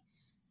Natalie,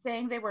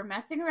 saying they were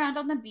messing around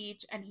on the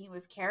beach and he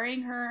was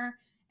carrying her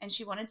and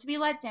she wanted to be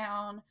let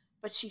down,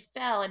 but she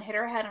fell and hit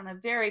her head on a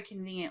very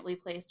conveniently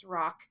placed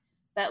rock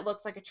that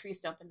looks like a tree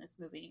stump in this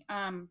movie.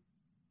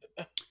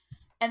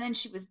 And then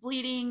she was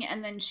bleeding,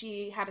 and then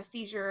she had a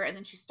seizure, and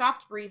then she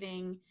stopped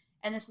breathing.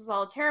 And this was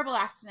all a terrible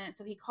accident.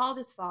 So he called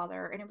his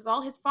father, and it was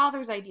all his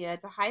father's idea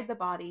to hide the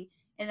body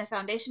in the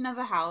foundation of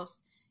the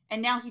house.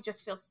 And now he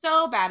just feels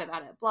so bad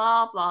about it.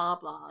 Blah, blah,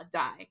 blah,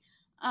 die.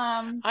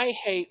 I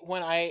hate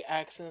when I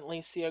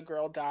accidentally see a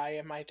girl die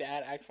and my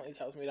dad accidentally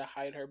tells me to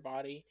hide her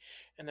body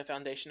in the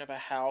foundation of a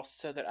house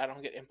so that I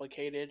don't get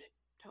implicated.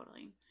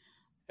 Totally.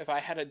 If I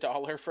had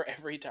 $1 for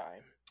every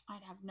time.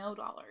 I'd have no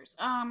dollars.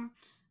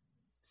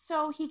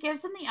 So he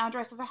gives them the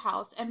address of a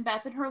house, and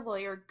Beth and her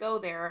lawyer go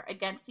there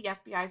against the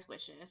FBI's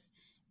wishes.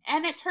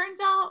 And it turns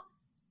out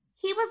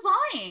he was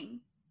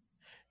lying.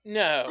 I'm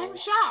No.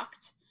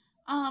 shocked.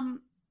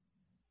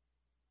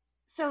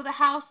 So the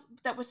house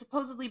that was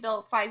supposedly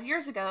built 5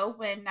 years ago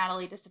when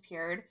Natalie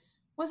disappeared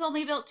was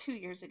only built 2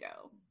 years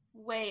ago,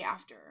 way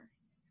after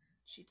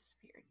she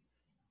disappeared.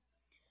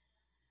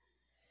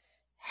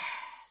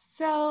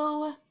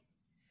 So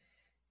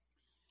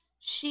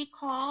she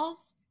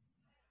calls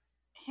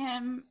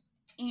him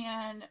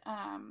and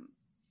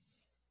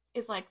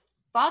is like,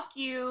 fuck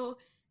you.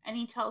 And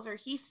he tells her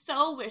he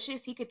so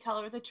wishes he could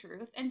tell her the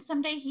truth. And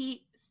someday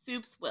he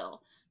soups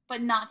will,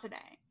 but not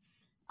today.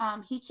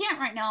 He can't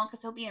right now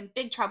because he'll be in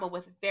big trouble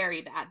with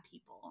very bad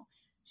people.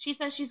 She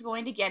says she's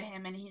going to get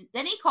him, and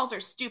then he calls her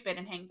stupid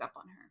and hangs up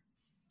on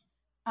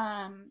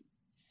her.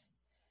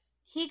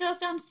 He goes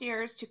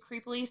downstairs to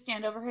creepily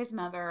stand over his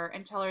mother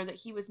and tell her that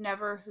he was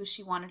never who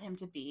she wanted him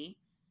to be.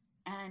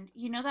 And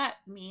you know that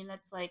meme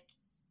that's like,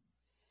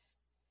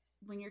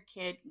 when you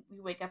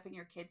wake up and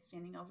your kid's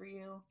standing over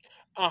you,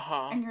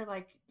 Uh-huh. and you're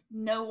like,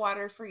 no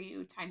water for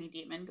you, tiny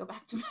demon, go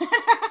back to bed.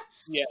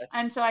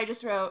 And so Yes. I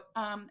just wrote,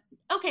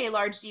 okay,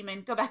 large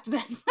demon, go back to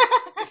bed.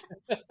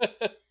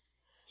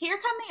 Here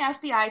come the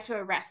FBI to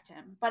arrest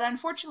him, but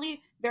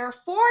unfortunately, they're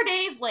 4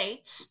 days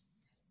late.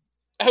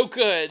 Oh,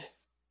 good.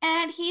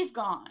 And he's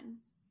gone.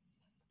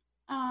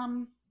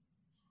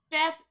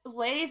 Beth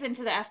lays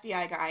into the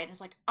FBI guy and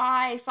is like,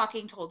 I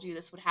fucking told you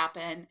this would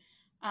happen.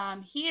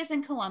 He is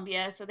in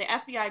Colombia, so the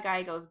FBI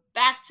guy goes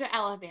back to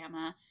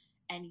Alabama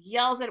and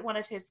yells at one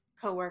of his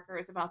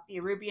coworkers about the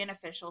Arubian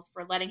officials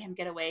for letting him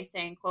get away,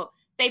 saying, quote,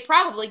 they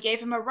probably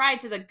gave him a ride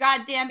to the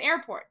goddamn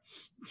airport.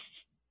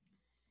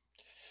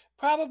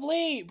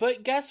 Probably,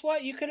 but guess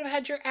what? You could have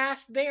had your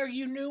ass there.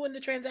 You knew when the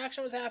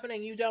transaction was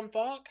happening, you dumb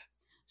fuck.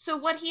 So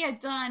what he had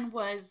done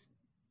was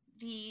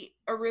the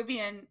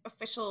Arubian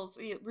officials,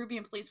 the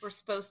Arubian police were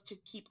supposed to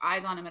keep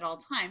eyes on him at all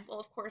time. Well,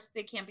 of course,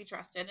 they can't be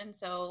trusted, and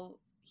so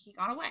he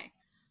got away.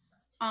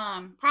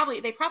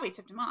 They probably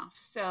tipped him off.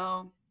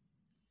 So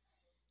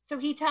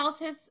he tells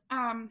his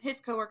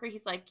coworker,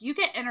 he's like, "You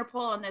get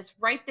Interpol on this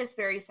right this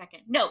very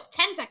second. No,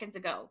 10 seconds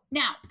ago.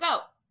 Now, go,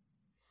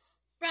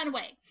 run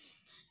away."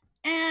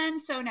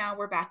 And so now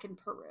we're back in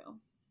Peru.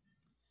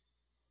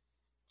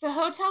 The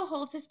hotel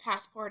holds his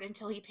passport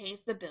until he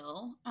pays the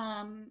bill.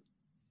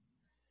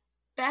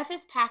 Beth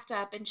is packed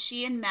up, and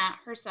she and Matt,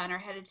 her son, are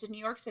headed to New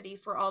York City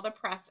for all the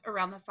press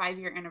around the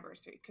 5-year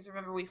anniversary. Because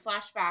remember, we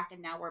flashed back,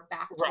 and now we're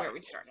back to where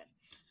we started.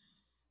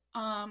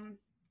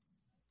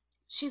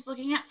 She's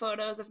looking at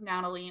photos of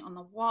Natalie on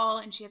the wall,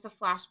 and she has a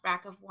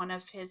flashback of one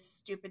of his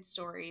stupid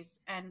stories,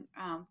 and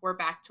we're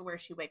back to where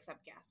she wakes up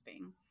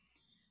gasping.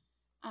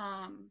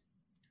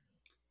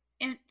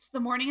 It's the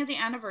morning of the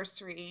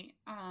anniversary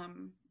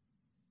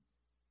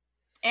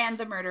and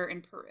the murder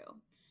in Peru.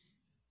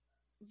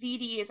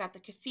 VD is at the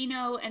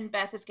casino, and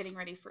Beth is getting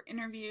ready for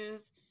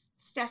interviews.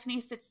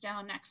 Stephanie sits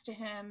down next to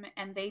him,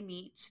 and they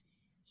meet.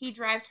 He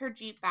drives her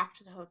Jeep back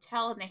to the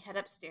hotel, and they head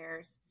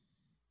upstairs.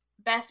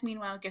 Beth,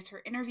 meanwhile, gives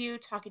her interview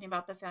talking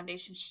about the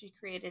foundation she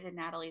created in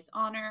Natalie's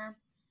honor.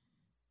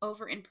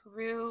 Over in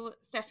Peru,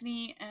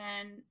 Stephanie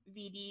and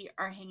VD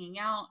are hanging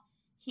out.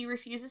 He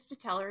refuses to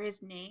tell her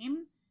his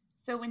name,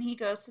 so when he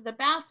goes to the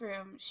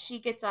bathroom, she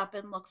gets up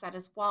and looks at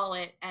his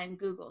wallet and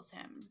Googles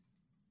him.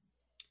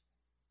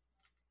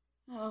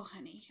 Oh,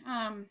 honey.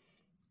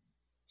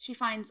 She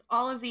finds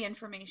all of the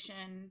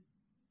information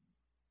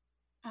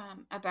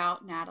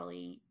about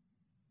Natalie,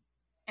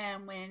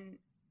 and when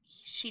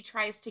she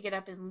tries to get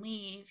up and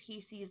leave, he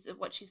sees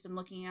what she's been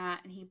looking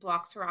at, and he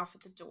blocks her off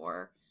at the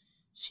door.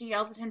 She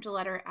yells at him to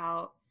let her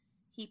out.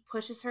 He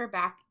pushes her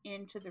back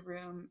into the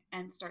room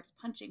and starts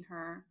punching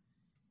her.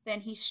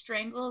 Then he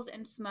strangles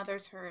and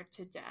smothers her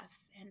to death.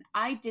 And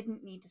I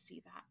didn't need to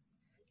see that.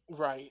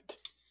 Right.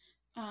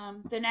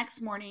 The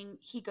next morning,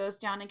 he goes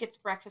down and gets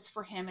breakfast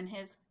for him and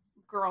his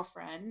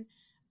girlfriend.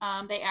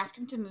 They ask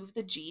him to move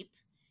the Jeep.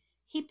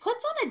 He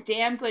puts on a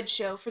damn good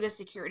show for the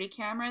security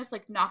cameras,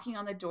 like knocking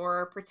on the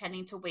door,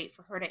 pretending to wait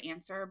for her to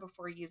answer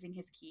before using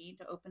his key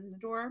to open the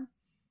door.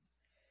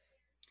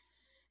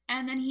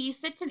 And then he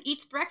sits and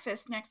eats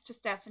breakfast next to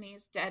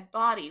Stephanie's dead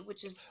body,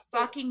 which is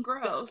fucking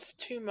gross. That's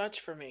too much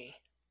for me.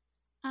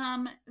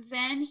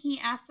 Then he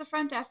asks the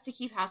front desk to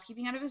keep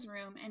housekeeping out of his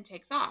room and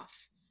takes off.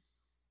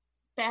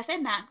 Beth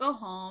and Matt go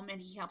home, and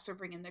he helps her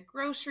bring in the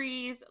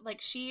groceries. Like,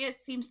 she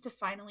seems to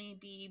finally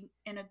be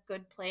in a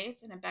good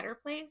place, in a better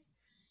place.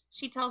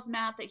 She tells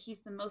Matt that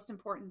he's the most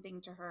important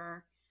thing to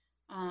her.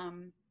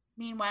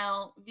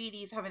 Meanwhile,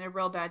 VD's having a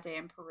real bad day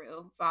in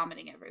Peru,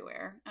 vomiting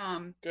everywhere.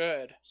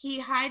 Good. He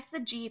hides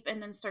the Jeep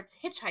and then starts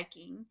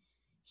hitchhiking.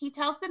 He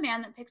tells the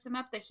man that picks him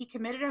up that he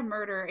committed a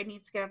murder and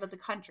needs to get out of the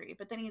country.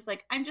 But then he's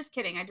like, I'm just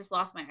kidding. I just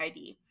lost my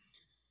ID.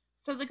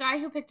 So the guy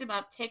who picked him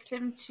up takes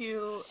him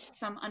to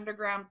some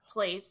underground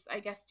place, I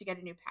guess, to get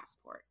a new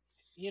passport.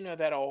 You know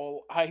that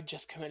old, I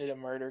just committed a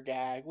murder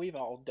gag. We've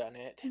all done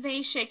it.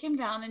 They shake him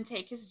down and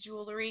take his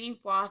jewelry,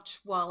 watch,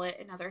 wallet,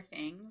 and other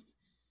things.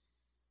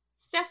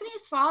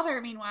 Stephanie's father,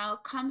 meanwhile,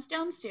 comes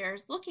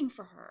downstairs looking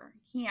for her.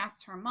 He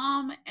asks her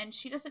mom, and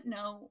she doesn't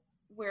know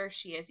where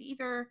she is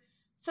either,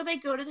 so they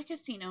go to the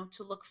casino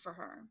to look for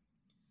her.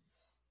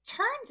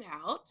 Turns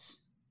out,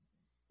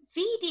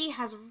 VD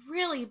has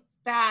really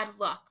bad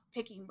luck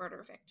picking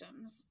murder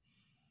victims.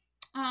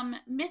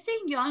 Missing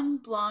young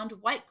blonde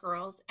white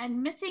girls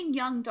and missing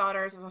young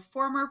daughters of a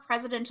former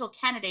presidential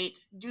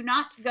candidate do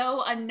not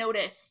go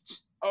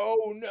unnoticed.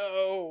 Oh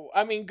no.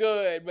 I mean,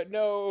 good, but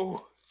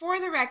no. For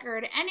the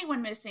record,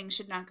 anyone missing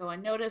should not go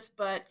unnoticed,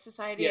 but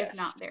society is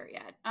not there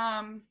yet.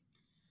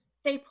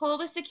 They pull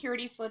the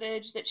security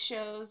footage that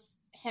shows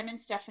him and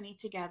Stephanie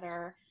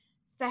together.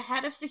 The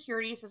head of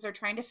security says they're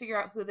trying to figure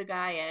out who the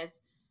guy is,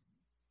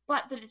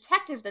 but the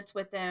detective that's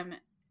with them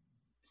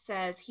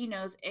says he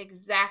knows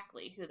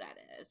exactly who that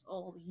is.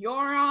 Old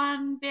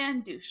Joran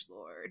Van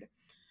Douchelord.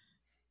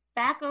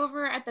 Back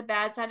over at the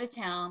bad side of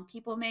town,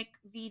 people make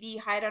VD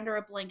hide under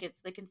a blanket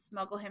so they can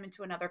smuggle him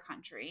into another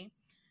country.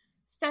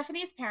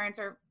 Stephanie's parents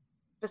are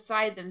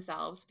beside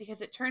themselves because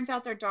it turns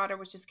out their daughter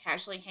was just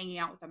casually hanging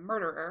out with a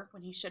murderer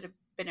when he should have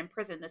been in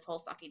prison this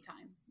whole fucking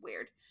time.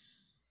 Weird.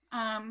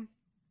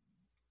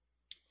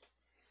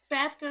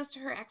 Beth goes to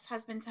her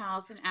ex-husband's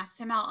house and asks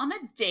him out on a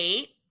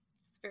date.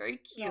 It's very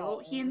cute.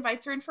 Aww. He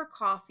invites her in for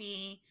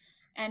coffee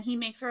and he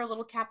makes her a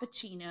little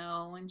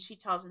cappuccino and she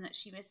tells him that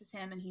she misses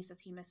him and he says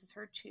he misses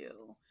her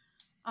too.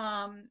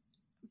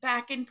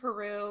 Back in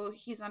Peru,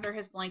 he's under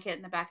his blanket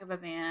in the back of a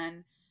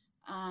van.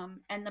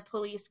 And the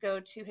police go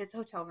to his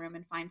hotel room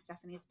and find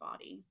Stephanie's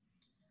body.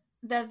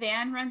 The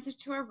van runs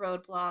into a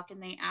roadblock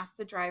and they ask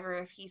the driver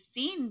if he's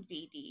seen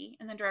VD.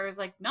 And the driver's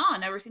like, nah,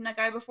 never seen that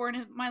guy before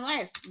in my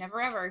life.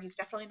 Never ever. He's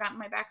definitely not in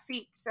my back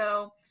seat.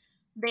 So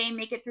they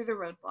make it through the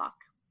roadblock.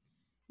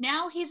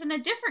 Now he's in a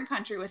different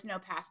country with no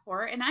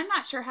passport, and I'm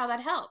not sure how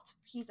that helped.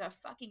 He's a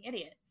fucking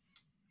idiot.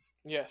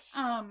 Yes.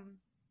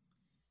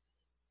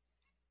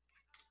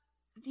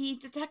 The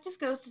detective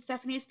goes to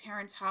Stephanie's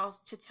parents' house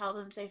to tell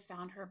them that they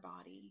found her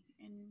body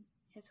in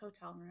his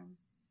hotel room.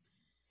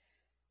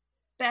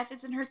 Beth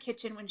is in her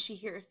kitchen when she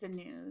hears the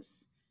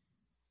news.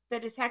 The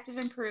detective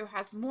in Peru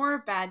has more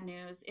bad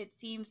news. It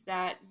seems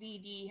that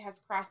VD has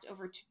crossed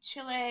over to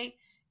Chile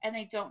and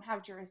they don't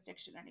have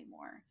jurisdiction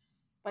anymore.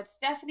 But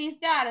Stephanie's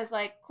dad is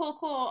like,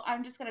 cool,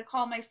 I'm just going to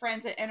call my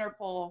friends at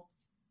Interpol.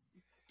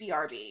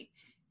 BRB.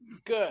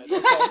 Good.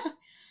 Okay.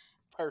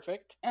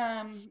 Perfect.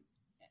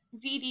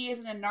 VD is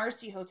in a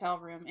nasty hotel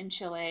room in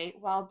Chile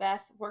while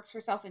Beth works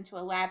herself into a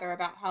lather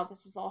about how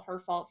this is all her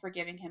fault for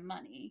giving him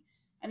money.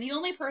 And the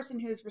only person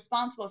who's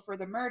responsible for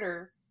the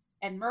murder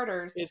and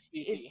murders is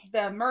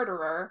the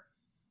murderer.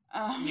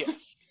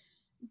 Yes.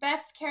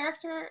 Beth's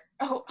character...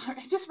 Oh,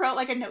 I just wrote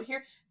like a note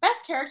here.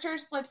 Beth's character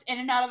slips in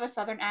and out of a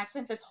southern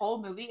accent this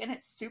whole movie, and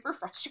it's super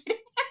frustrating.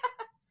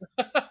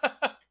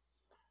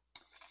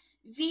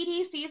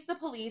 VD sees the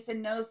police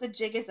and knows the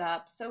jig is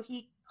up, so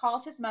he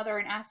calls his mother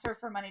and asks her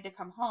for money to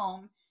come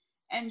home.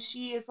 And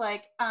she is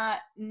like,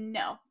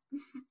 no.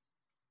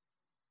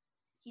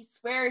 He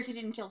swears he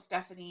didn't kill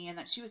Stephanie and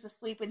that she was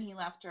asleep when he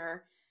left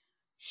her.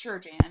 Sure,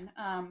 Jan.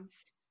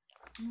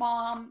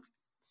 Mom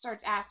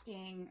starts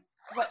asking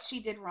what she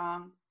did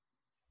wrong.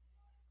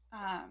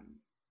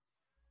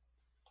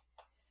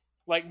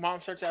 Like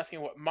mom starts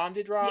asking what mom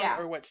did wrong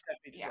or what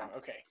Stephanie did wrong?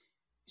 Okay.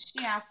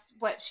 She asks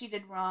what she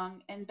did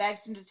wrong and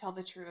begs him to tell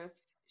the truth.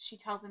 She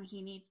tells him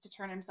he needs to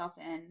turn himself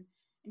in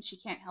and she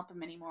can't help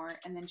him anymore.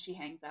 And then she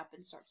hangs up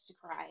and starts to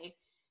cry.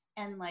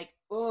 And like,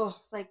 oh,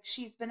 like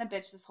she's been a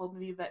bitch this whole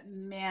movie, but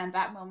man,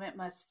 that moment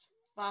must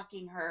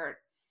fucking hurt.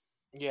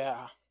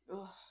 Yeah.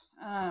 Ugh.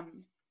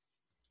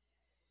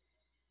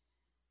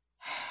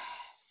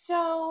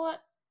 So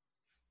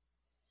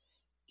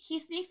he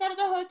sneaks out of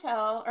the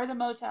hotel or the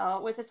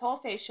motel with his whole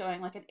face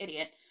showing like an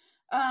idiot.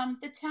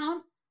 The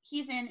town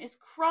he's in is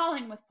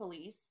crawling with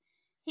police.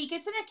 He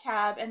gets in a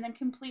cab and then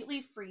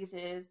completely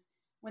freezes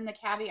when the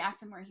cabbie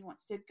asks him where he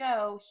wants to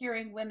go,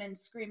 hearing women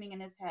screaming in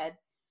his head.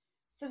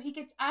 So he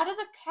gets out of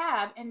the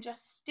cab and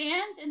just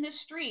stands in the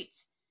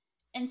street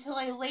until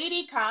a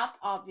lady cop,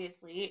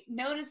 obviously,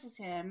 notices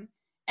him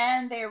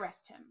and they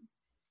arrest him.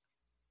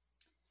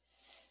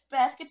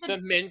 Beth gets the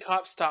men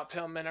cops stop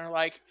him and are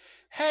like,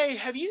 hey,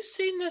 have you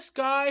seen this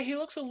guy? He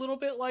looks a little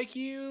bit like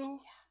you.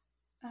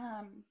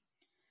 Yeah.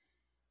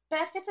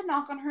 Beth gets a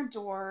knock on her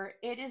door.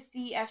 It is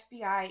the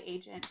FBI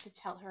agent to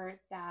tell her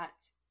that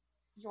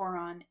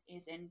Joran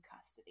is in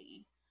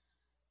custody.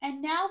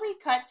 And now we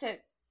cut to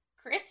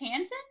Chris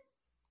Hansen?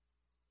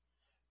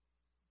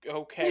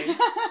 Okay.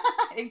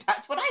 I think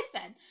that's what I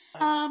said.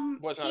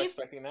 Was not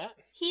expecting that.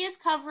 He is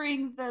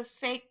covering the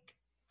fake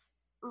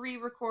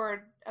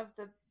re-record of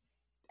the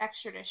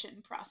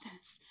extradition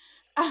process.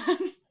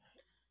 Um,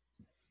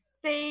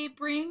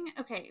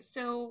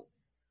 so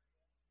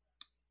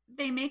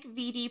they make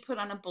VD put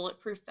on a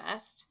bulletproof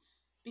vest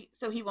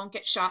so he won't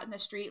get shot in the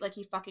street like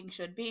he fucking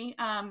should be.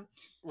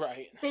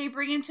 Right. They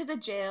bring him to the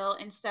jail,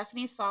 and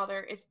Stephanie's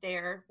father is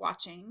there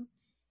watching.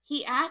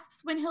 He asks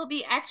when he'll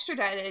be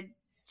extradited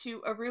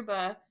to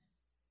Aruba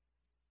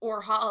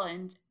or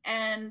Holland,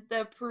 and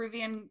the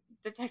Peruvian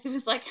detective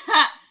is like,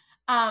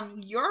 ha,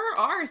 you're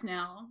ours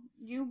now.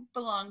 You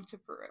belong to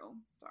Peru.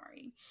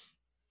 Sorry.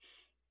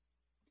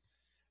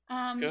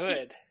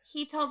 Good.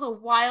 He tells a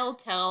wild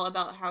tale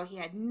about how he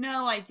had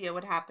no idea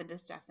what happened to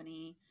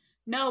Stephanie.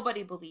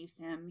 Nobody believes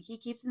him. He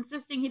keeps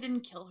insisting he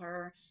didn't kill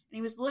her, and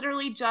he was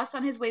literally just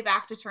on his way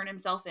back to turn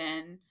himself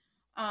in.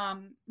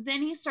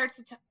 Then he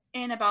starts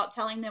in about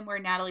telling them where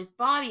Natalie's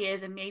body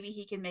is, and maybe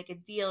he can make a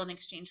deal in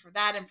exchange for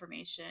that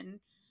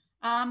information.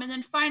 And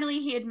then finally,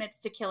 he admits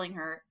to killing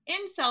her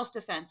in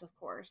self-defense, of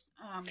course.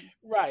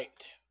 Right.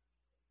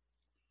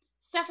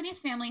 Stephanie's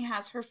family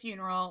has her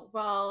funeral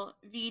while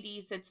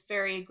VD sits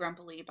very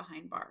grumpily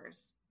behind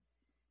bars.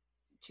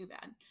 Too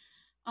bad.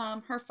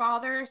 Her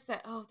father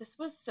said, "Oh, this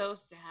was so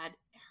sad."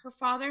 Her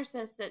father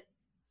says that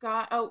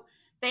God. Oh,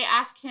 they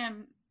ask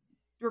him.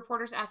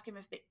 Reporters ask him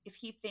if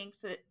he thinks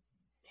that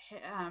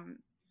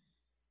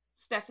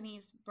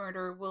Stephanie's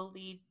murder will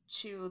lead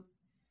to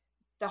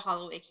the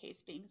Holloway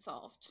case being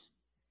solved.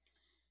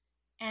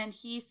 And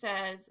he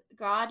says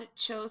God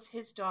chose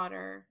his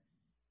daughter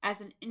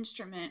as an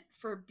instrument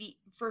for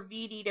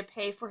VD to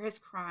pay for his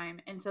crime,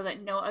 and so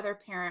that no other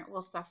parent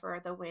will suffer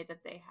the way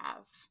that they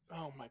have.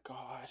 Oh my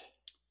God.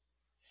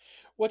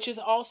 Which is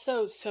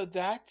also, so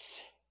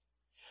that's,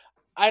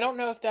 I don't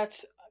know if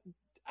that's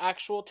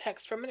actual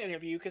text from an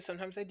interview, because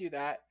sometimes I do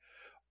that,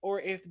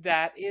 or if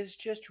that is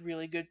just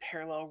really good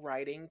parallel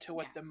writing to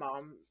what the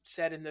mom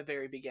said in the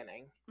very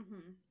beginning.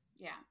 Mm-hmm.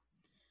 Yeah.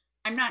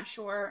 I'm not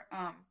sure.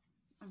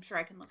 I'm sure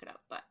I can look it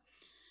up, but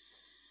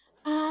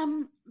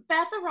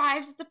Beth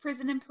arrives at the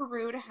prison in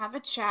Peru to have a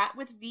chat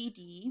with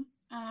VD.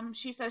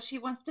 She says she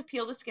wants to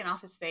peel the skin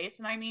off his face,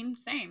 and I mean,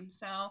 same.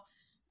 So,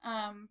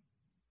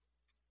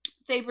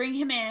 they bring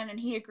him in, and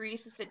he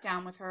agrees to sit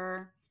down with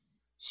her.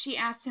 She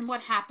asks him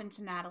what happened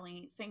to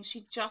Natalie, saying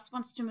she just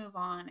wants to move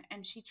on,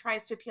 and she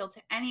tries to appeal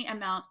to any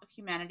amount of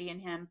humanity in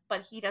him,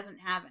 but he doesn't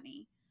have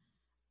any.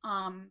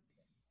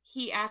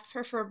 He asks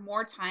her for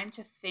more time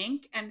to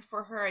think and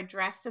for her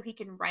address so he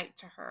can write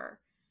to her.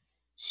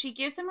 She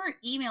gives him her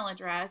email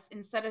address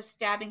instead of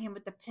stabbing him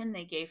with the pin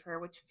they gave her,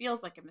 which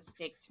feels like a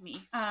mistake to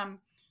me.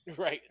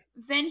 Right.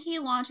 Then he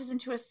launches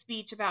into a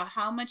speech about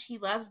how much he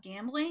loves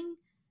gambling,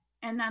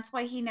 and that's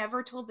why he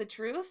never told the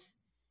truth.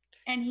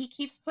 And he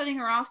keeps putting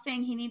her off,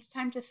 saying he needs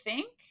time to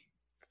think.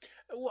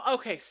 Well,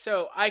 okay,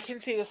 so I can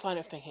see this line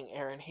of thinking,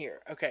 Aaron,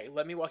 here. Okay,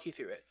 let me walk you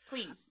through it.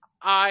 Please.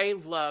 I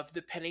love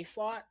the penny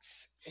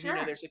slots. Sure. You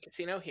know, there's a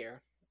casino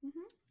here. Mm-hmm.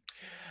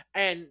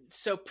 And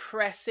so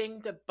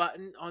pressing the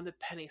button on the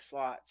penny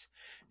slots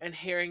and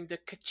hearing the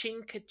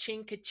ka-ching,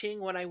 ka-ching,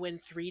 ka-ching when I win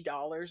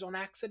 $3 on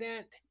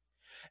accident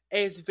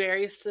is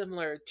very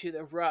similar to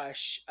the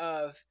rush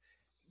of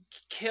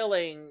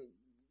killing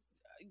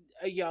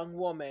a young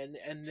woman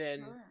and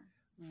then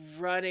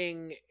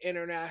running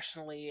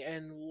internationally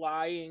and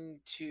lying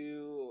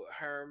to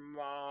her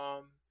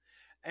mom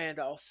and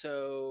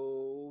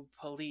also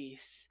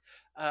police,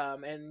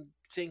 and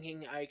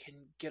thinking I can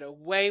get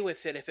away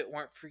with it if it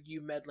weren't for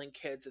you meddling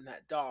kids and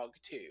that dog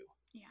too.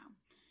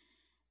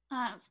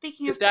 Yeah.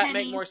 Speaking Did of that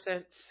pennies, make more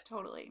sense?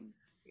 Totally.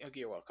 Okay,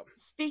 you're welcome.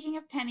 Speaking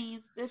of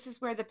pennies, this is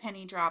where the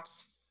penny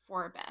drops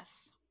for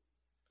Beth.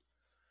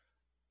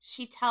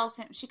 She tells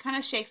him, she kind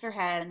of shakes her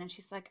head, and then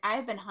she's like,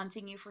 "I've been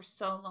hunting you for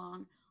so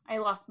long. I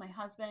lost my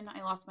husband.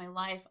 I lost my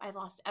life. I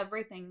lost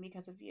everything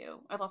because of you.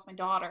 I lost my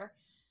daughter.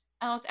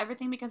 I lost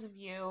everything because of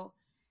you.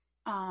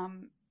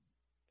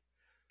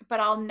 But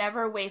I'll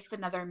never waste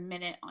another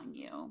minute on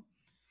you."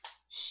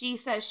 She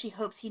says she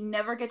hopes he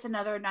never gets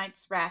another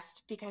night's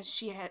rest because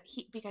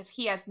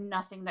he has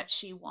nothing that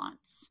she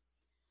wants.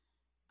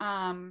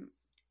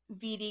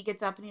 VD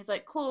gets up and he's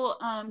like, "Cool,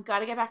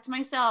 gotta get back to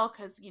my cell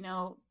because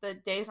the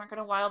days aren't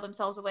gonna while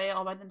themselves away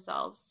all by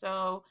themselves."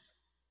 So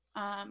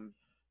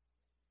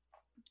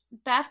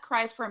Beth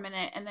cries for a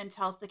minute and then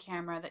tells the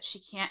camera that she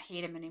can't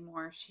hate him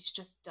anymore. She's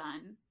just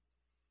done.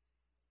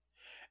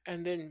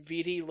 And then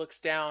VD looks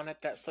down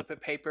at that slip of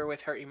paper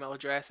with her email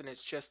address, and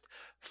it's just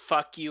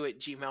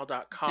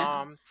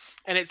fuckyou@gmail.com.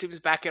 And it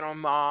zooms back in on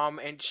mom,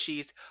 and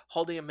she's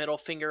holding a middle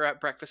finger up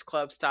Breakfast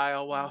Club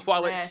style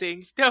while it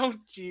sings,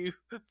 "Don't you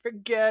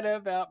forget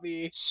about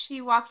me."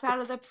 She walks out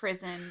of the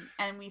prison,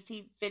 and we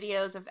see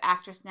videos of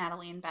actress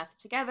Natalie and Beth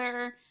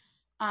together.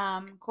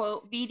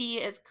 Quote, "VD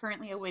is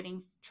currently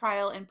awaiting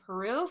trial in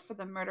Peru for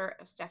the murder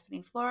of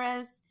Stephanie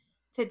Flores.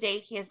 To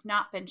date, he has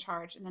not been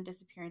charged in the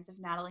disappearance of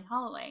Natalie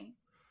Holloway."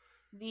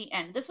 The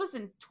end. This was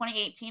in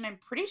 2018. I'm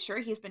pretty sure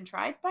he's been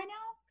tried by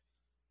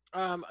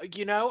now.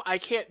 I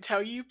can't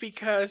tell you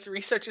because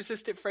research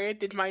assistant Fran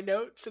did my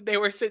notes and they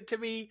were sent to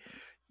me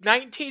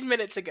 19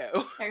 minutes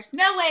ago. There's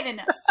no way to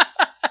know.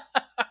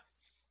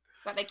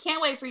 But I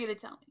can't wait for you to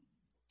tell me.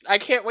 I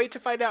can't wait to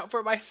find out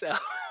for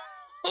myself.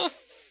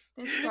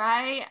 This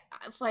guy,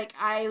 like,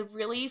 I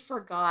really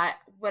forgot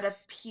what a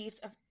piece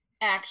of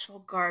actual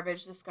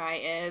garbage this guy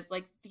is.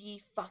 Like,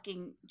 the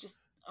fucking, just,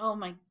 oh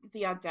my,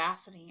 the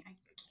audacity. I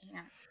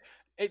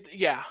can't.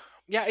 Yeah.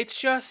 It's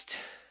just,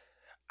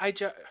 I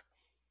just.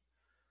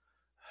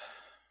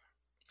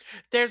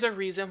 There's a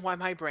reason why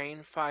my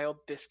brain filed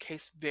this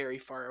case very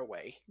far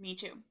away. Me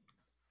too.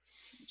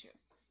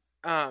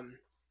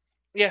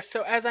 Yeah,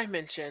 so as I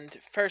mentioned,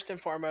 first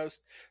and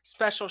foremost,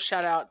 special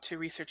shout out to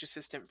research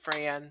assistant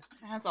Fran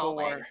As for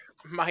always.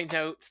 my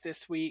notes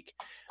this week.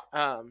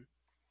 I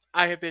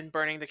have been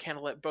burning the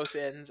candle at both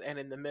ends and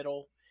in the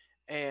middle,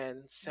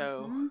 and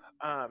so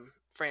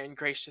Fran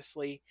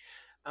graciously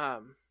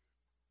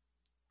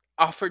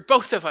offered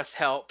both of us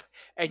help,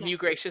 and you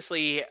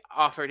graciously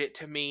offered it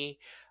to me.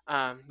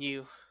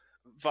 You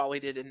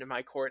volleyed it into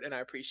my court, and I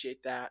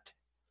appreciate that.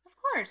 Of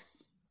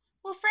course.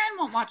 Well, Fran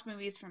won't watch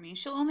movies for me.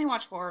 She'll only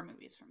watch horror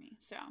movies for me.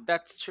 So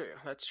that's true.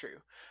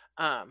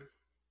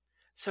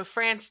 So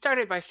Fran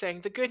started by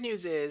saying the good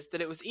news is that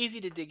it was easy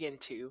to dig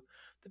into.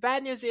 The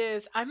bad news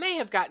is I may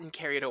have gotten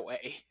carried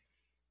away.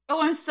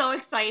 Oh, I'm so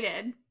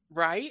excited.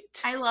 Right?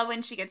 I love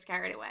when she gets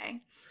carried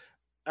away.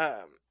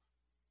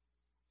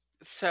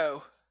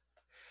 So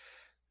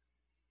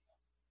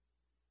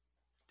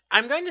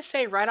I'm going to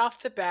say right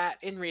off the bat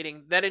in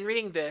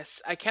reading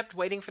this, I kept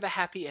waiting for the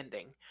happy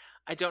ending.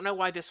 I don't know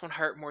why this one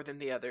hurt more than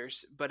the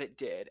others, but it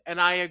did. And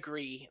I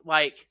agree.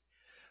 Like,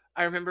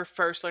 I remember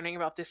first learning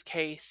about this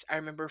case. I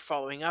remember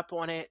following up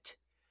on it.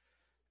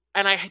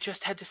 And I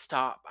just had to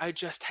stop. I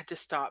just had to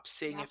stop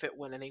seeing if it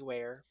went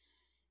anywhere.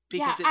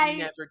 Because it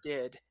never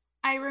did.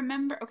 I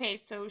remember, okay,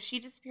 so she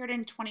disappeared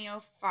in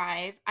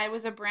 2005. I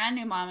was a brand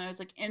new mom. I was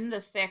like in the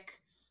thick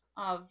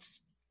of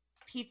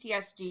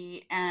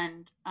PTSD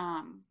and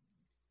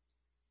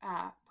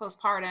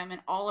postpartum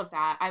and all of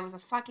that. I was a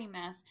fucking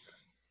mess.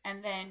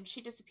 And then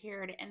she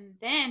disappeared. And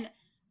then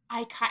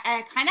I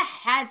kind of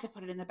had to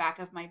put it in the back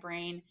of my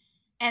brain.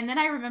 And then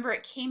I remember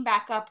it came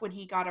back up when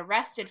he got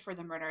arrested for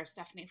the murder of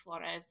Stephanie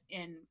Flores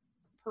in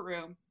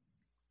Peru.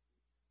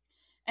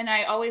 And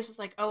I always was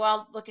like, oh,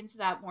 I'll look into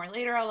that more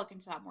later.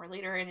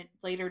 And it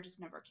later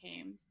just never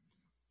came.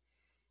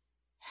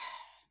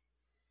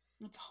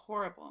 It's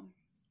horrible.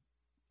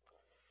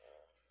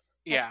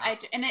 Yeah.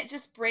 And it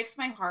just breaks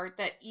my heart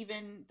that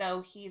even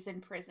though he's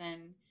in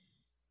prison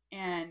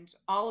and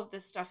all of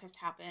this stuff has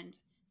happened,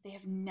 they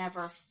have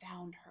never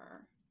found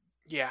her.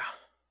 Yeah.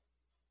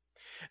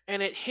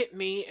 And it hit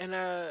me in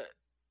a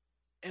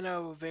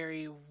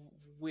very,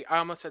 I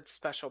almost said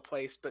special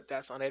place, but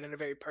that's not it, in a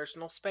very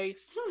personal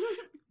space.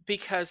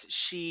 Because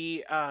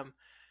she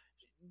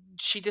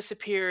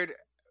disappeared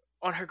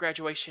on her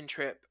graduation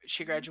trip.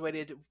 She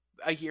graduated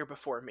a year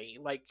before me.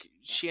 Like,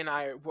 she and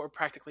I were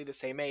practically the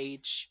same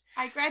age.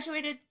 I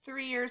graduated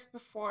 3 years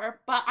before,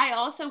 but I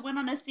also went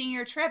on a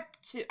senior trip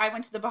I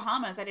went to the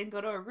Bahamas. I didn't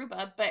go to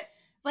Aruba, but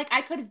like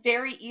I could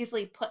very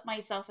easily put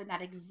myself in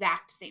that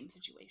exact same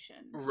situation.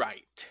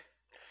 Right.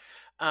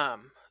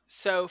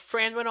 So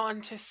Fran went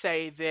on to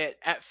say that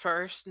at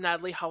first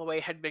Natalee Holloway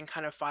had been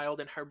kind of filed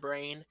in her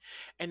brain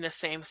in the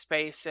same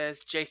space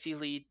as J.C.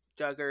 Lee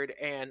Duggard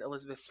and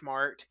Elizabeth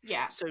Smart.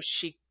 Yeah. So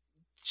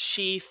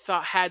she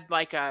thought had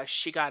like a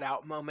she got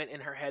out moment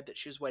in her head that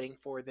she was waiting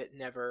for that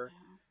never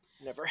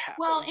happened.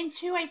 Well, and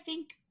two, I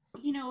think,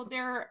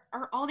 there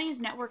are all these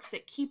networks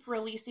that keep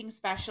releasing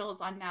specials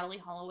on Natalee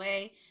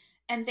Holloway,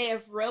 and they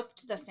have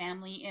roped the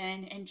family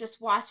in, and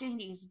just watching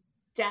these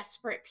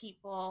desperate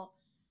people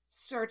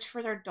search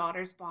for their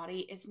daughter's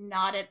body is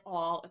not at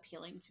all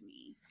appealing to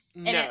me.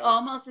 No. And it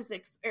almost is,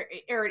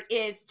 or it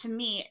is to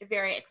me,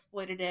 very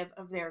exploitative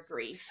of their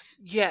grief.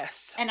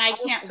 Yes. And I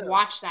can't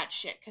watch that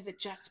shit because it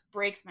just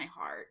breaks my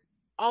heart.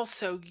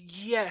 Also,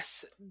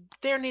 yes,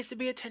 there needs to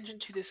be attention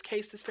to this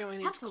case. This family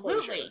needs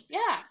closure.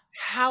 Yeah.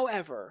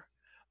 However,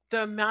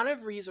 the amount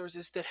of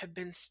resources that have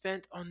been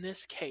spent on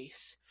this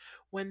case,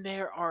 when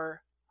there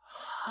are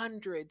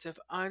hundreds of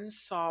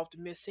unsolved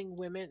missing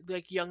women,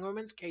 like young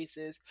women's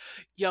cases,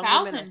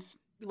 Thousands.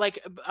 Women,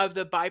 like of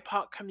the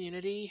BIPOC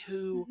community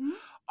who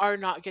are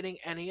not getting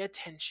any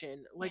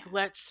attention. Like,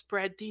 let's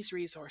spread these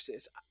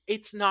resources.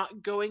 It's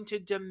not going to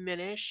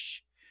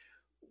diminish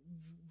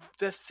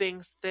the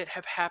things that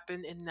have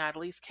happened in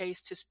Natalee's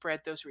case to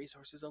spread those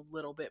resources a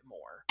little bit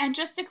more. And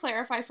just to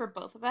clarify for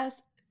both of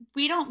us,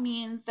 we don't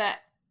mean that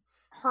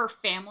her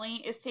family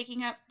is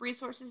taking up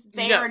resources.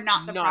 They are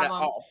not the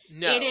problem. At all.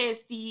 No. It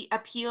is the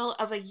appeal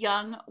of a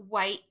young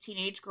white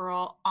teenage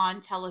girl on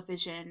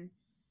television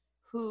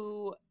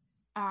who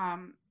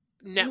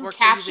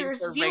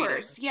captures viewers.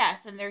 Ratings.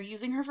 Yes, and they're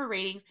using her for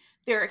ratings.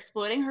 They're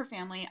exploiting her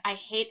family. I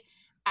hate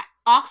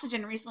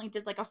Oxygen recently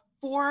did like a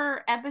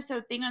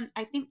 4-episode thing on,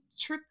 I think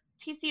True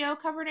TCO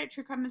covered it,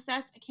 True Crime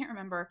Obsessed. I can't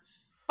remember.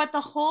 But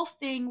the whole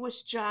thing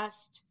was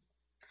just,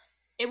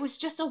 it was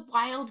just a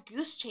wild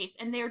goose chase.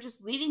 And they were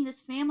just leading this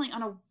family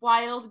on a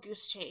wild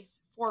goose chase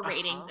for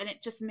ratings. And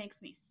it just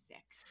makes me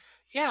sick.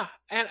 Yeah.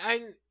 And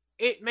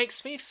it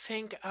makes me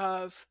think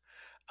of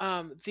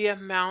The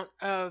amount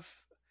of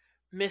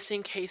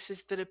missing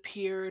cases that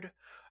appeared.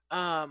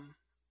 Um,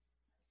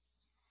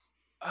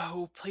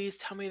 oh, please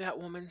tell me that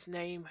woman's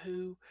name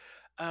who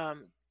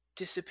um,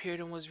 disappeared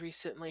and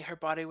her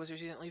body was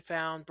recently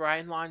found.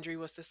 Brian Laundrie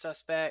was the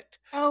suspect.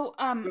 Oh,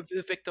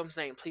 The victim's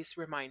name, please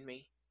remind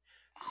me,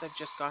 because I've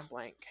just gone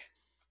blank.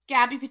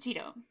 Gabby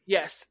Petito.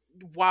 Yes,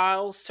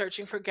 while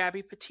searching for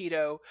Gabby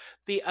Petito,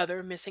 the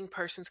other missing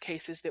persons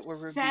cases that were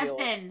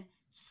revealed.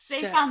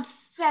 They found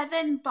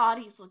 7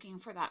 bodies looking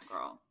for that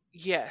girl.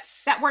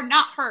 Yes. That were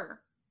not her.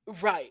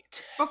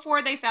 Right.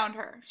 Before they found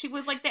her. She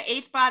was like the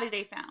 8th body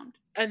they found.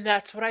 And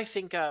that's what I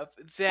think of.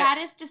 That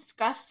is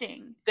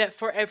disgusting. That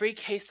for every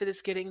case that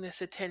is getting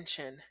this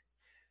attention,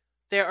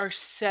 there are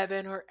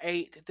 7 or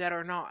 8 that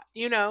are not,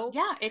 you know?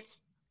 Yeah, it's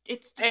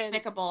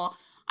despicable.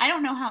 I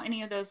don't know how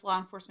any of those law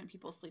enforcement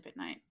people sleep at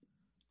night.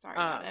 Sorry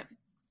about it.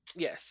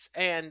 Yes,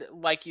 and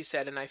like you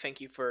said, and I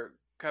thank you for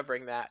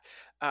covering that,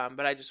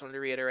 but I just wanted to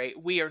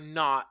reiterate, we are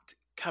not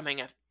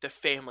coming at the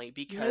family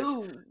because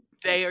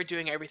they are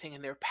doing everything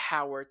in their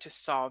power to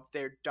solve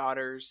their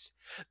daughters.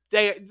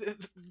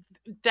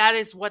 That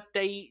is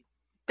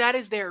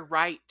their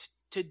right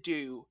to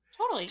do.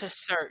 Totally. To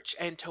search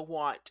and to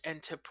want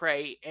and to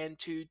pray and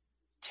to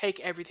take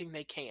everything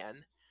they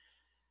can.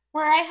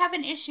 Where I have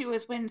an issue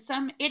is when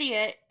some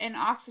idiot in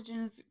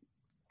Oxygen's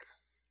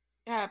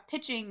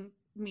pitching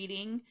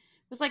meeting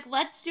was like,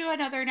 let's do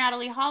another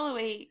Natalee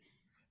Holloway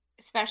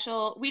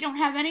special. We don't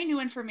have any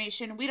new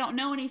information. We don't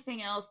know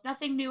anything else.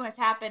 Nothing new has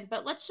happened,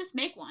 but let's just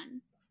make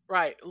one.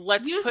 Right.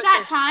 Let's use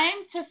that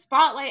time to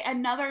spotlight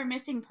another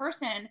missing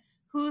person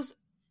whose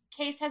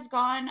case has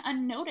gone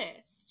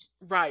unnoticed.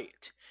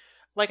 Right.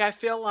 Like, I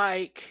feel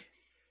like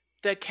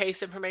the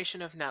case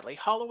information of Natalee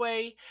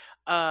Holloway,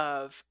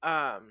 of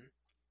Madeleine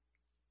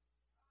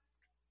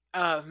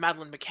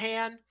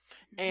McCann,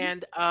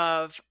 and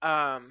of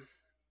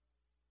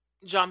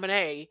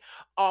JonBenét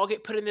all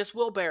get put in this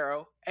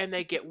wheelbarrow and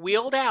they get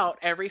wheeled out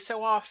every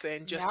so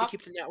often just to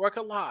keep the network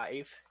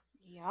alive.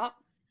 Yep.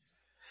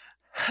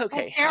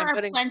 Okay. But there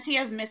are plenty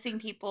of missing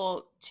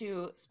people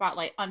to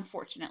spotlight,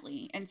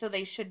 unfortunately, and so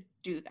they should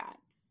do that.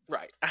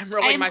 Right. I'm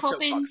rolling my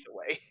soapbox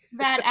away.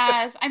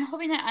 I'm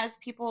hoping that as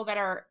people that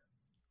are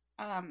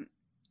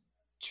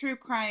true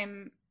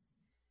crime,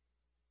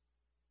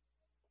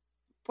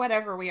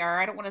 whatever we are,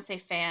 I don't want to say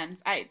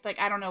fans. I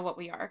don't know what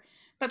we are.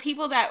 But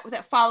people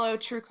that follow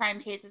true crime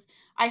cases,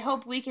 I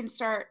hope we can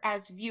start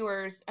as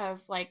viewers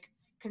of, like,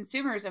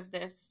 consumers of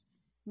this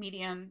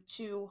medium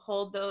to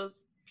hold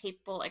those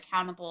people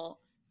accountable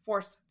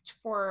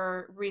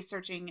for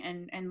researching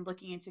and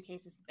looking into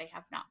cases that they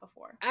have not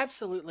before.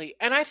 Absolutely.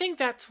 And I think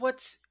that's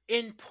what's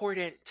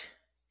important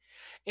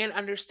in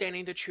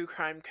understanding the true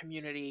crime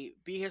community,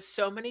 because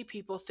so many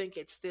people think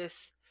it's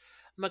this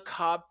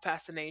macabre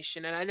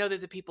fascination. And I know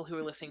that the people who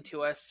are listening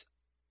to us,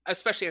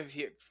 especially if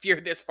you're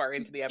this far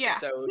into the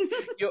episode,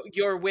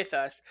 you're with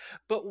us.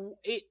 But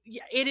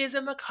it is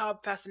a macabre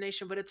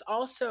fascination, but it's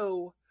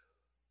also,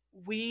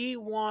 we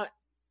want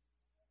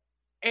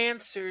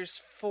answers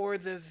for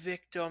the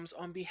victims,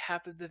 on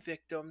behalf of the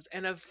victims,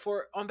 and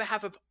on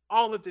behalf of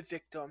all of the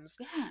victims.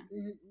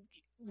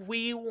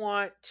 We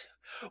want,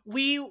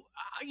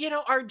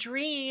 our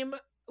dream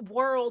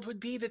world would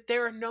be that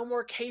there are no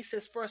more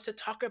cases for us to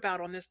talk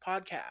about on this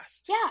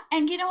podcast. Yeah,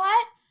 and you know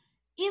what?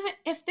 Even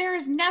if there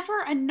is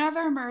never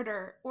another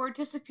murder or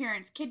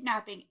disappearance,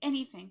 kidnapping,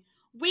 anything,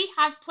 we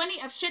have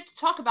plenty of shit to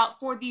talk about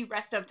for the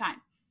rest of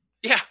time.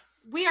 Yeah.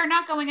 We are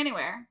not going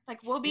anywhere.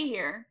 Like, we'll be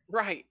here.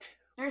 Right.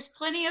 There's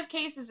plenty of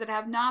cases that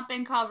have not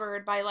been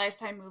covered by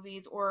Lifetime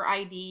Movies or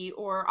ID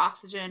or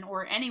Oxygen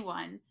or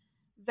anyone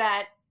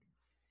that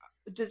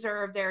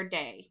deserve their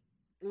day.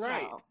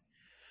 Right. So,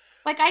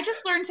 like, I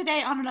just learned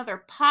today on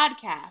another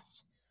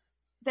podcast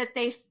that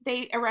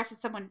they arrested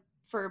someone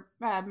for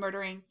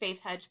murdering Faith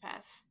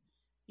Hedgepeth,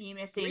 the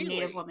missing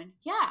Native woman.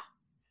 Yeah.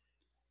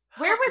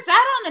 Where was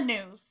that on the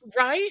news?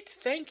 Right?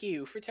 Thank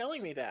you for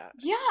telling me that.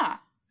 Yeah.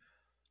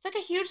 It's like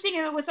a huge thing.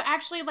 It was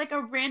actually like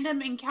a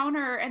random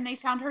encounter, and they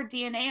found her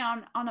DNA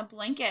on a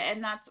blanket,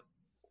 and that's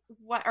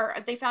what, or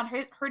they found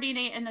her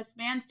DNA and this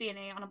man's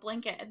DNA on a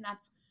blanket, and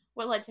that's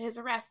what led to his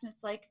arrest. And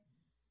it's like,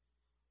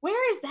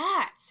 where is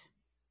that?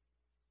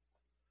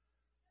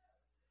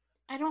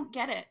 I don't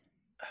get it.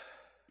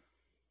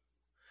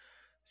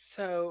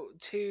 So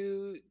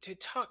to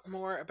talk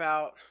more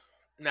about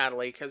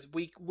Natalee, because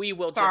we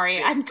will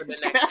just for the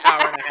next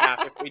hour and a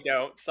half if we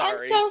don't.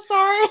 Sorry. I'm so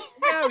sorry.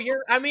 No,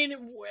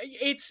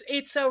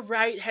 it's a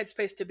right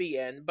headspace to be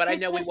in, but I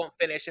know we won't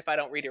finish if I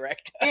don't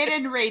redirect us.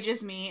 It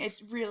enrages me.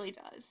 It really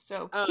does.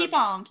 So keep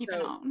on.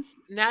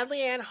 Natalee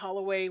Ann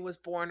Holloway was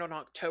born on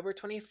October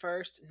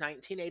 21st,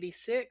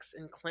 1986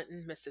 in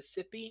Clinton,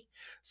 Mississippi.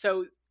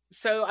 So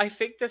I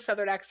think the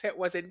Southern accent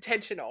was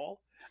intentional.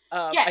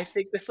 Yes. I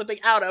think the slipping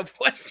out of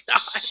was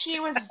not. She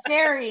was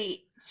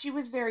very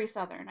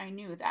Southern. I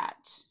knew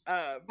that.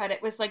 But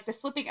it was like the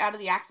slipping out of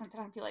the accent that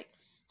I'd be like,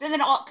 so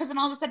then all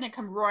of a sudden it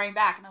come roaring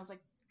back, and I was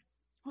like,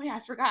 oh yeah, I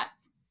forgot.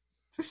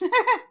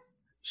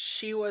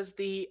 She was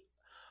the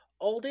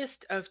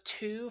oldest of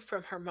two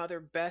from her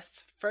mother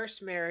Beth's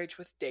first marriage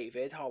with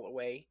David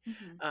Holloway.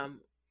 Mm-hmm.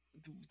 Um,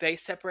 they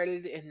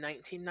separated in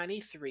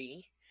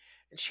 1993,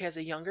 and she has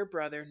a younger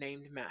brother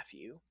named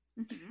Matthew.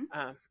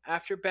 Mm-hmm.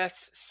 After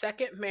Beth's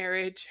second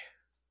marriage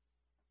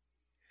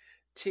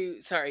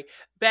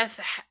Beth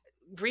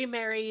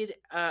remarried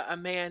a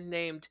man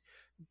named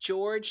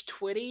George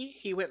Twitty.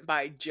 He went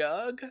by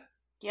Jug.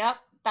 Yep,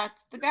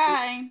 that's the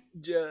guy.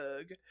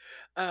 Jug.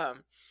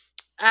 Um,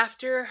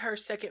 After her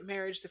second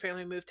marriage, the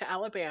family moved to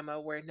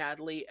Alabama, where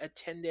Natalie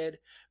attended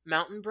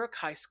Mountain Brook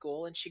High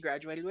School, and she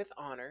graduated with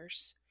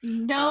honors.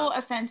 No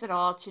offense at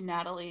all to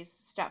Natalie's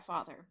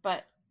stepfather,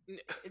 but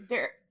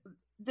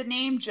the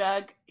name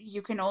Jug,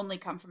 you can only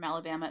come from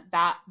Alabama.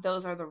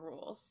 Those are the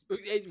rules.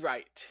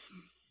 Right.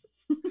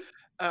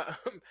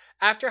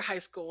 After high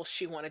school,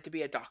 she wanted to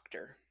be a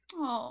doctor.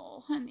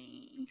 Oh,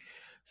 honey.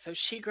 So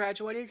she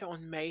graduated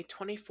on May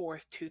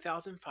 24th,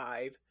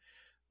 2005,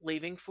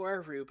 leaving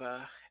for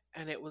Aruba,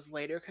 and it was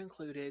later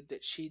concluded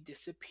that she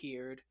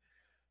disappeared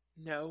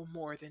no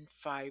more than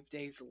 5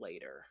 days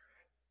later.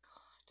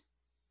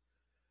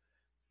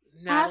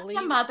 God. Natalie,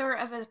 as the mother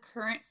of a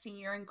current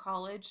senior in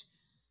college,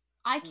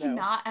 I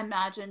cannot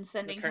imagine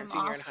sending him off. Current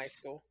senior in high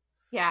school.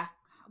 Yeah,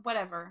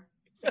 whatever.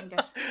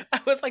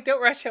 I was like,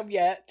 don't rush him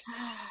yet.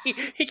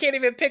 He can't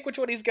even pick which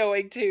one he's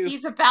going to.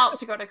 He's about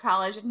to go to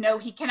college. No,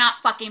 he cannot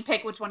fucking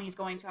pick which one he's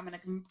going to. I'm going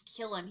to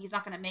kill him. He's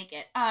not going to make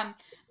it.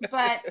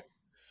 But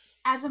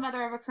as a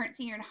mother of a current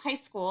senior in high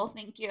school,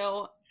 thank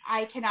you,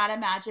 I cannot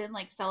imagine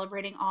like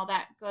celebrating all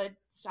that good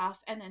stuff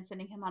and then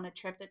sending him on a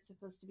trip that's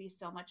supposed to be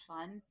so much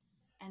fun,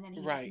 and then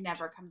he just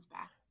never comes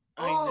back.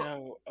 I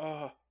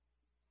know.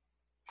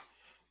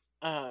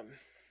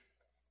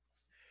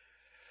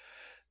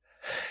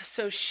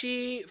 So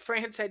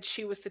Fran said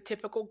she was the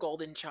typical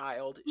golden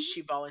child. Mm-hmm.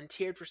 She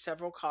volunteered for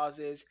several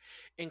causes,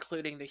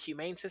 including the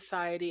Humane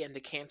Society and the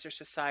Cancer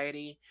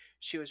Society.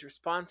 She was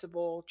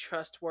responsible,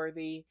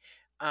 trustworthy,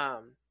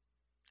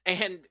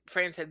 and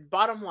Fran said,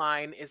 bottom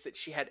line is that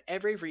she had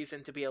every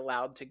reason to be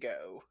allowed to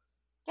go.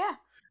 Yeah.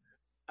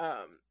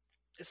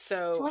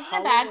 So she wasn't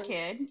a bad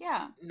kid.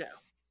 Yeah. No.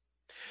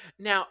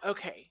 Now,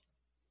 okay.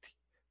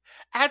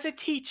 As a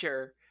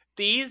teacher,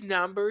 these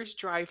numbers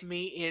drive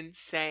me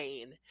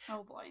insane.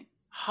 Oh boy.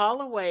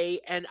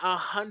 Holloway and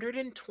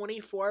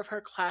 124 of her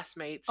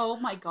classmates. Oh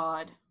my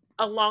God.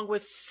 Along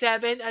with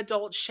 7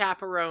 adult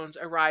chaperones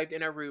arrived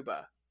in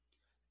Aruba.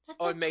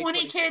 That's like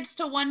 20 kids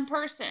to one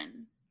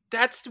person.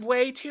 That's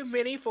way too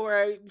many for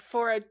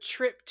a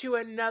trip to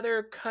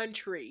another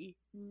country.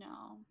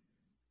 No.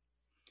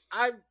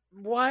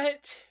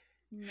 What?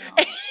 No.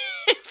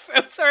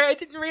 I'm sorry, I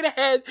didn't read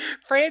ahead.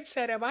 Fran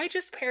said, am I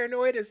just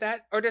paranoid? Does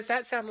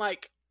that sound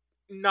like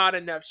not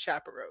enough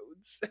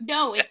chaperones?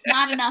 No, it's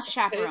not enough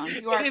chaperones.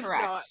 You are correct.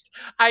 Not.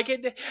 I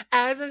can,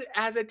 as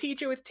a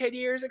teacher with 10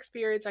 years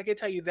experience, I can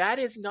tell you that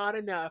is not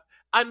enough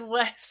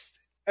unless,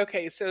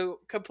 okay, so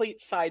complete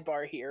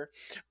sidebar here.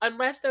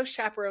 Unless those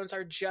chaperones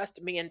are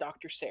just me and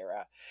Dr.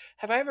 Sarah.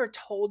 Have I ever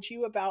told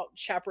you about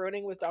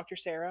chaperoning with Dr.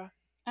 Sarah?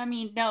 I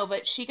mean, no,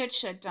 but she got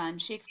shit done.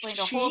 She explained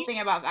a whole thing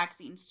about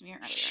vaccines to me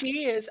earlier.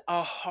 She is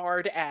a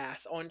hard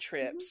ass on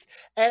trips.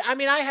 Mm-hmm. And I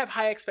mean, I have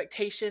high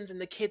expectations,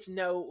 and the kids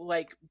know,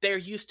 like, they're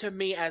used to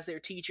me as their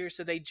teacher,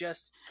 so they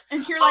just...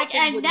 And you're like,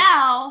 and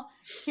now,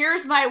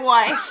 here's my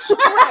wife.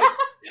 Right.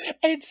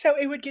 And so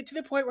it would get to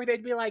the point where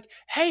they'd be like,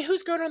 hey,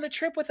 who's going on the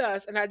trip with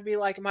us? And I'd be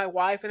like, my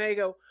wife, and they'd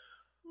go,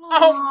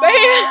 oh,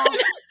 man!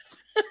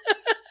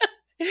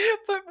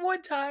 But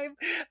one time,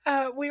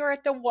 we were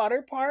at the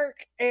water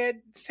park,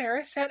 and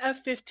Sarah set a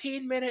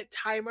 15-minute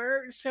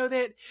timer so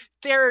that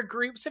there are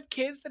groups of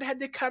kids that had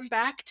to come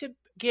back to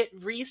get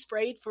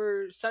re-sprayed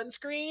for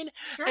sunscreen.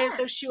 Sure. And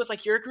so she was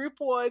like, you're group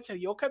 1, so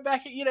you'll come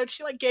back.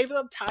 She like gave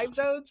them time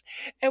zones.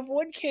 And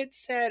one kid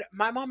said,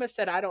 my mama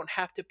said I don't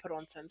have to put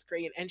on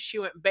sunscreen. And she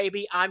went,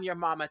 baby, I'm your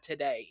mama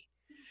today.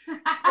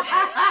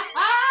 I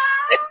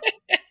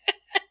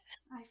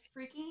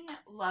freaking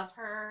love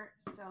her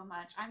so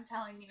much. I'm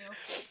telling you,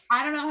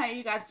 I don't know how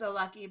you got so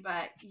lucky,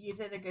 but you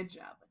did a good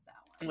job with that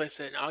one.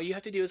 Listen, all you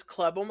have to do is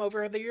club them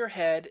over their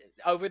head,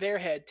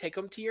 take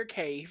them to your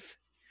cave,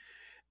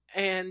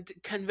 and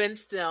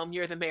convince them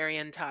you're the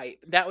Marion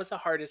type. That was the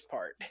hardest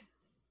part.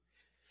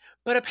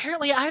 But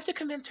apparently I have to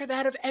convince her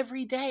that of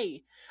every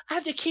day. I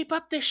have to keep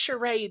up this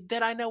charade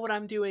that I know what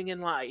I'm doing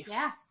in life.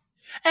 Yeah.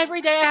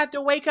 Every day I have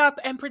to wake up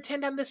and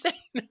pretend I'm the same.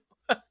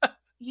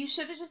 You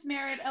should have just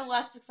married a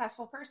less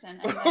successful person,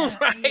 and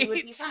then you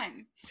would be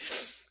fine.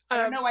 I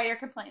don't know why you're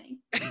complaining.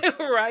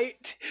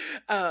 Right.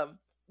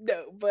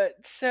 No,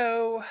 but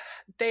so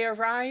they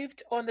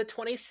arrived on the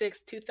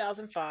 26th,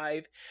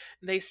 2005.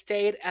 They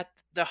stayed at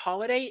the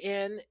Holiday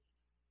Inn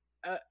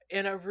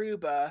in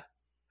Aruba.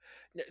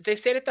 They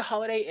stayed at the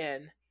Holiday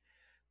Inn.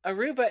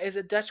 Aruba is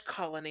a Dutch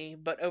colony,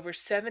 but over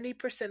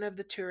 70% of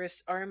the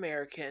tourists are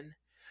American,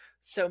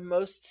 so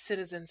most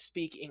citizens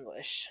speak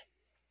English.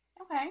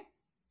 Okay.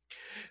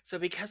 So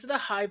because of the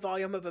high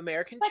volume of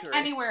American tourists... Like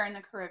anywhere in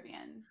the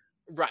Caribbean.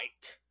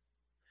 Right.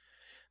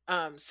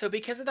 So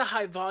because of the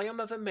high volume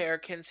of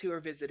Americans who are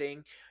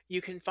visiting,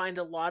 you can find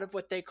a lot of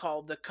what they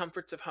call the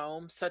comforts of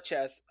home, such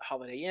as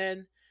Holiday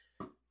Inn,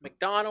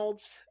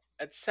 McDonald's,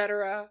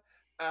 etc.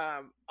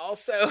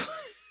 Also,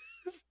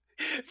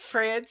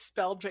 Fran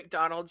spelled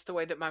McDonald's the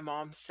way that my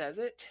mom says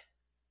it.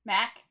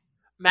 Mac.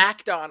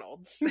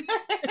 McDonald's.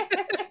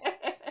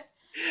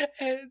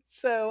 And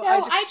so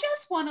I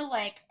just want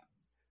to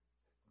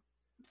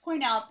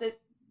point out that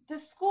the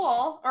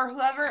school or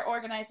whoever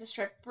organized this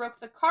trip broke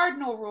the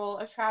cardinal rule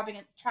of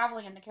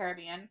traveling in the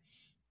Caribbean,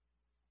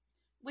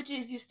 which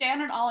is you stay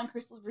on an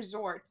all-inclusive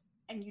resort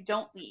and you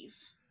don't leave.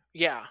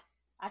 Yeah.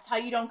 That's how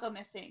you don't go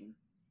missing.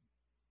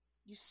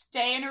 You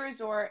stay in a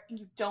resort and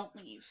you don't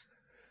leave.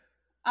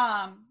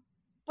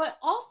 But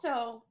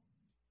also,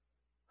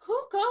 who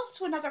goes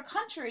to another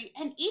country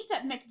and eats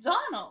at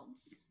McDonald's?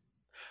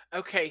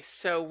 Okay,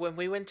 so when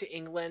we went to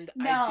England,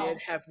 No. I did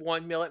have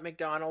one meal at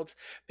McDonald's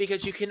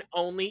because you can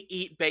only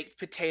eat baked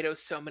potatoes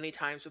so many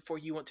times before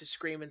you want to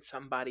scream in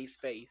somebody's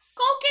face.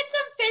 Go get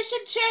some fish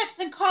and chips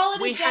and call it a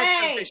day. We had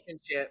some fish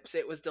and chips.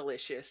 It was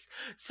delicious.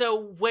 So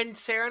when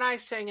Sarah and I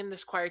sang in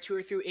this choir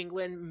tour through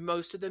England,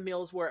 most of the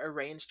meals were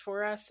arranged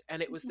for us,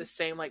 and it was the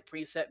same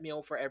preset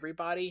meal for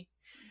everybody.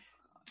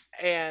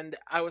 And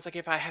I was like,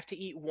 if I have to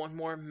eat one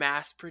more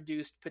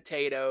mass-produced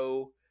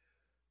potato,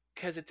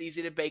 because it's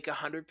easy to bake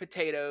 100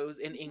 potatoes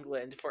in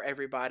England for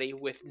everybody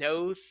with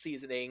no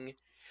seasoning.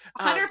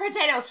 100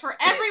 potatoes for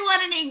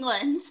everyone in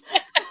England.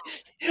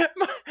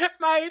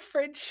 My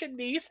friend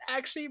Shanice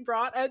actually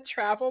brought a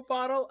travel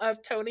bottle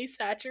of Tony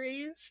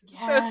Chachere's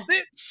so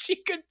that she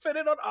could put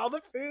it on all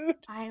the food.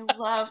 I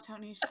love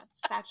Tony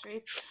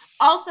Chachere's.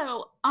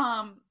 Also,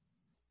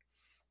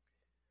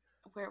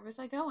 where was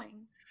I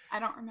going? I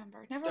don't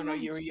remember. Never mind. I don't know.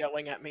 You were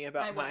yelling at me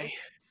about my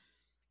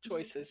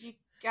choices. You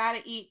gotta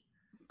eat.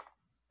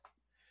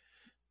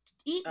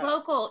 Eat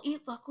local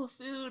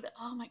food.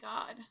 Oh my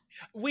god.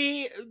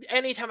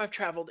 Anytime I've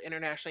traveled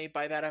internationally,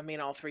 by that I mean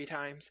all 3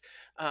 times.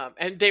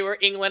 And they were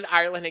England,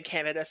 Ireland, and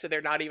Canada, so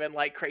they're not even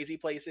crazy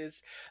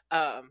places.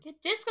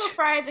 Get disco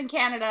fries in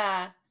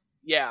Canada.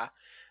 Yeah.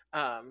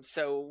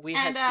 So we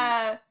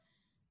had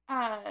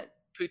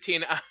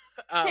poutine.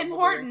 Tim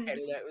Hortons.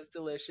 Canada. It was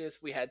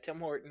delicious. We had Tim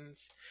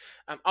Hortons.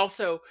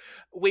 Also,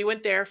 we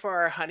went there for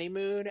our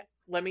honeymoon.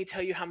 Let me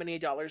tell you how many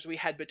dollars we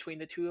had between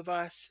the two of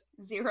us.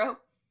 0.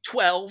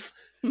 12.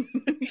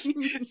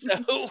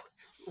 So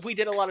we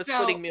did a lot of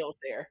splitting meals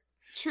there.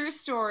 True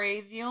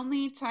story. The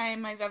only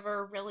time I've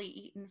ever really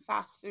eaten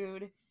fast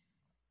food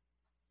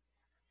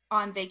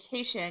on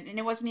vacation, and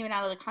it wasn't even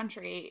out of the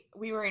country,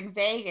 we were in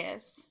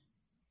Vegas.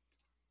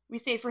 We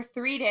stayed for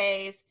 3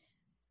 days.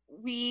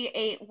 We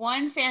ate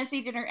one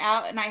fancy dinner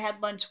out, and I had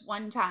lunch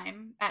one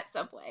time at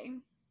Subway.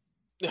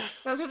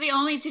 Those were the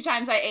only 2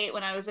 times I ate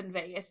when I was in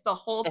Vegas, the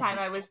whole time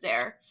I was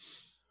there.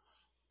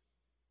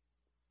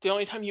 The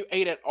only time you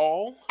ate at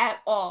all?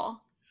 At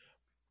all.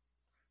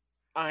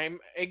 I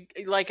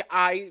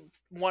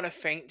want to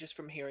faint just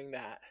from hearing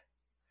that.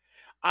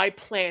 I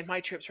plan my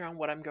trips around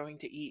what I'm going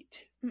to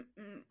eat.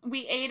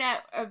 We ate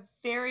at a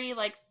very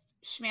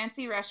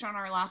schmancy restaurant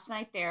our last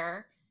night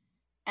there,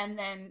 and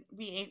then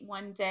we ate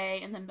one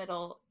day in the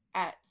middle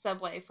at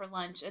Subway for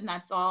lunch, and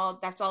that's all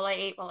I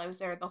ate while I was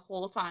there the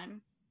whole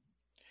time.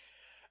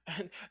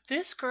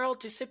 This girl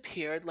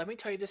disappeared. Let me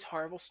tell you this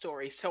horrible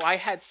story. So I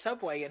had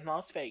Subway in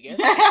Las Vegas.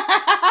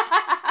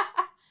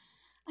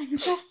 I'm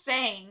just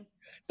saying.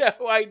 No,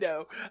 I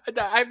know.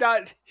 I'm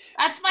not.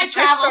 That's my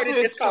travel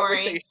food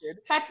story.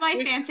 That's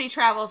my fancy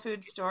travel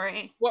food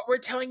story. What we're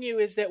telling you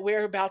is that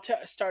we're about to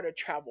start a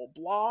travel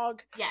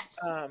blog. Yes.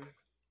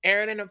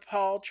 Aaron and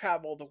Paul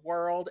travel the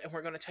world, and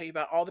we're going to tell you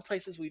about all the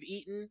places we've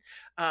eaten.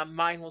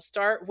 Mine will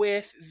start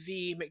with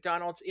the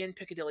McDonald's in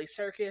Piccadilly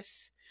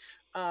Circus.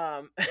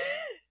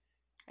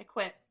 I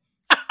quit.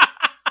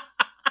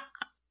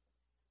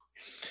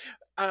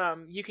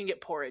 You can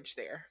get porridge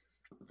there,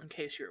 in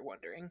case you were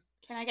wondering.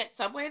 Can I get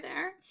Subway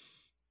there?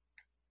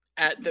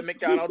 At the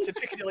McDonald's in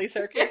Piccadilly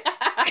Circus?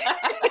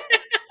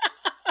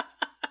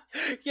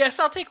 Yes,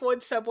 I'll take one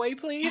Subway,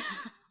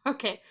 please.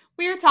 Okay,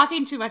 we are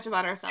talking too much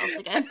about ourselves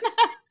again.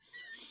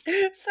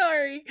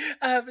 Sorry.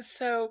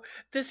 So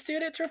the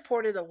students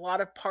reported a lot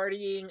of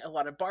partying, a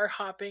lot of bar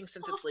hopping,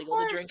 since it's legal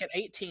to drink at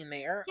 18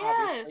 there,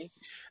 obviously.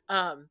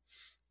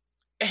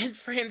 And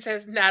Fran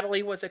says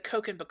Natalie was a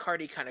Coke and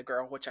Bacardi kind of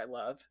girl, which I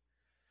love.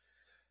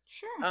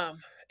 Sure.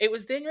 It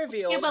was then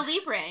revealed. Cuba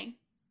Libre.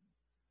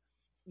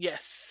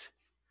 Yes.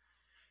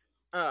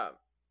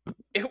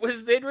 It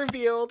was then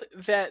revealed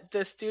that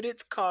the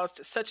students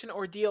caused such an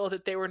ordeal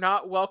that they were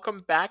not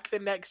welcome back the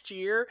next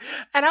year.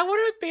 And I want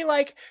to be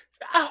like,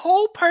 a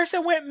whole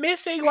person went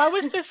missing. Why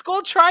was the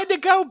school trying to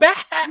go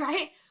back?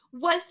 Right?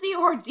 Was the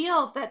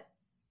ordeal that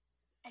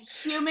a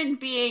human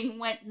being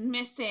went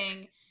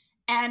missing,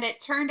 and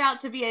it turned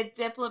out to be a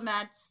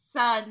diplomat's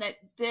son that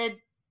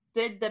did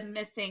the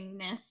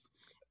missingness.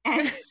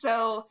 And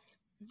so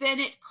then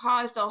it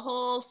caused a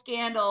whole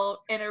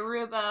scandal in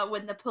Aruba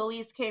when the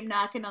police came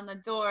knocking on the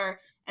door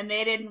and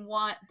they didn't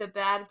want the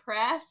bad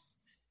press.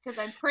 Because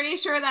I'm pretty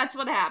sure that's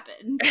what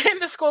happened.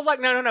 And the school's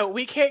like, no,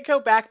 we can't go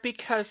back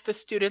because the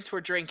students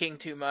were drinking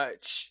too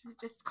much. It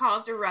just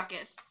caused a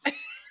ruckus.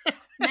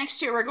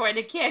 Next year we're going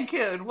to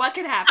Cancun. What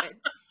could happen?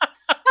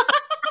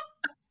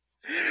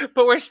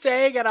 But we're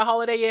staying at a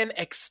Holiday Inn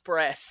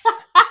Express.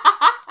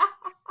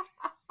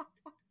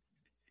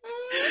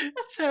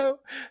 So,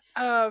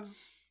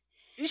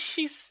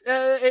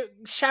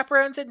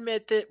 chaperones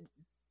admit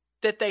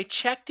that they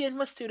checked in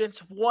with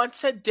students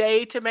once a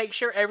day to make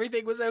sure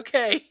everything was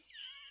okay.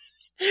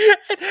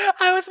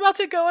 I was about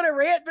to go on a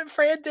rant, but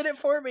Fran did it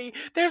for me.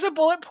 There's a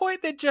bullet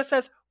point that just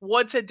says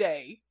once a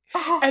day.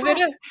 And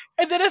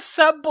then a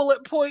sub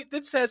bullet point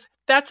that says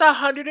that's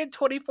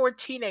 124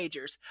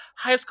 teenagers,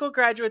 high school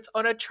graduates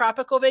on a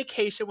tropical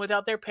vacation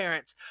without their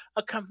parents,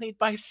 accompanied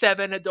by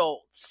 7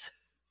 adults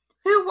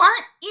who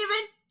weren't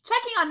even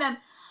checking on them.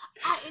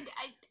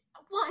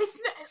 Well, it's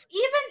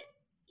even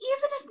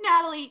if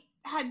Natalie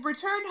had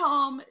returned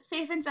home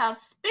safe and sound,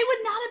 they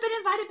would not have been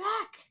invited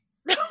back.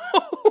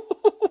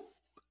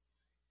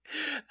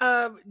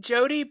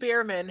 Jody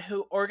Bierman,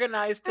 who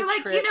organized the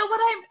trip. You know what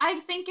I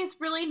think is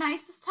really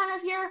nice this time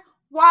of year?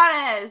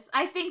 Juarez.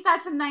 I think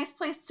that's a nice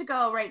place to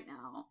go right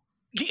now.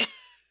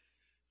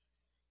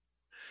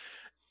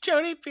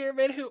 Jody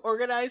Bierman, who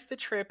organized the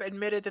trip,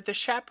 admitted that the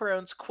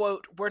chaperones,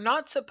 quote, were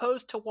not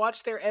supposed to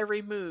watch their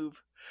every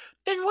move.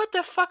 Then what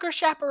the fuck are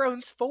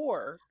chaperones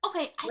for?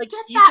 Okay, I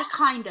get that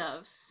kind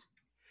of.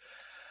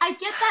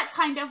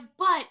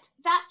 But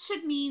that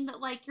should mean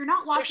that, like, you're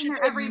not watching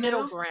their every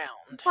middle move.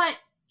 Ground. But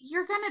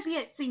you're going to be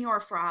at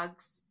Senor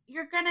Frogs.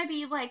 You're going to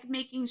be, like,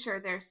 making sure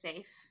they're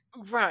safe.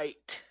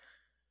 Right.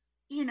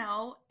 You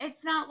know,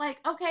 it's not like,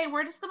 okay,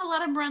 we're just going to let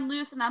them run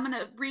loose and I'm going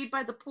to read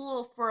by the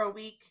pool for a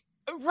week.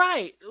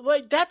 Right.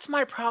 Like, that's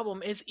my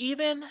problem is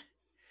even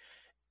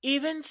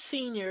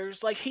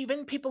seniors, like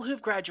even people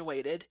who've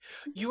graduated,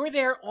 you are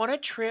there on a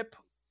trip.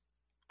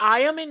 I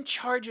am in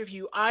charge of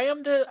you. I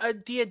am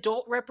the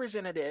adult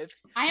representative.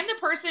 I am the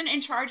person in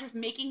charge of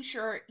making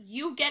sure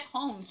you get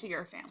home to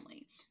your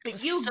family.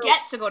 That you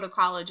get to go to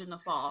college in the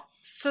fall.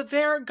 So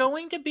there are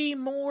going to be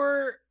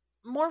more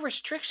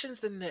restrictions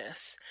than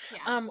this.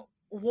 Yeah.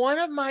 One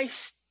of my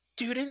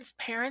students'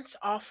 parents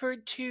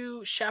offered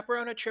to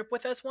chaperone a trip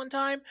with us one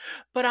time,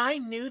 but I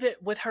knew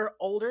that with her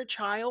older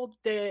child,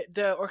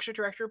 the orchestra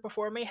director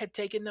before me had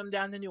taken them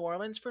down to New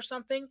Orleans for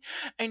something,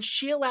 and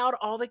she allowed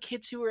all the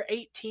kids who were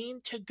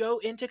 18 to go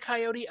into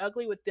Coyote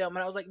Ugly with them.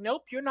 And I was like,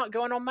 nope, you're not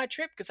going on my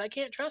trip because I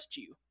can't trust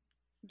you.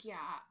 Yeah,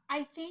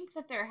 I think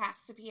that there has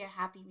to be a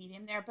happy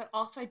medium there, but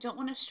also I don't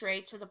want to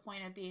stray to the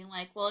point of being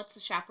like, well, it's the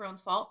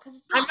chaperone's fault, because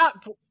it's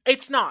not.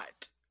 It's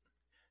not.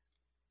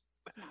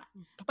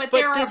 But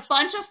there are a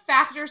bunch of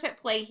factors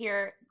at play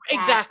here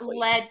that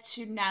led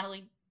to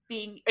Natalie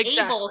being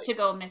able to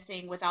go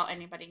missing without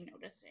anybody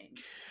noticing.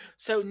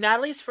 So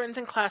Natalie's friends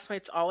and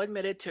classmates all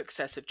admitted to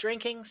excessive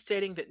drinking,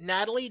 stating that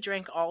Natalie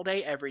drank all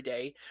day, every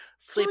day.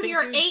 When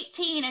you're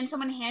 18 and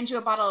someone hands you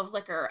a bottle of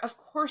liquor, of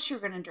course you're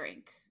going to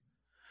drink.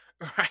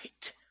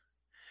 Right.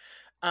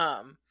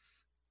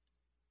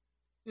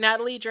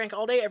 Natalie drank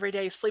all day, every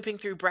day, sleeping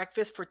through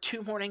breakfast for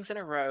 2 mornings in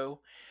a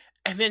row.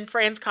 And then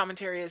Fran's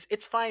commentary is,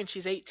 it's fine,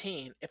 she's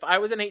 18. If I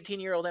was an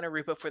 18-year-old in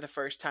Aruba for the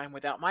first time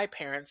without my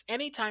parents,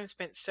 any time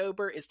spent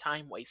sober is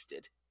time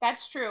wasted.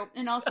 That's true.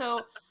 And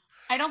also,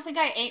 I don't think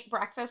I ate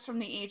breakfast from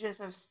the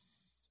ages of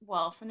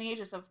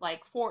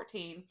like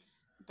 14,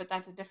 but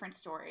that's a different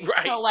story.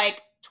 Right. So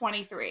like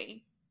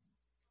 23.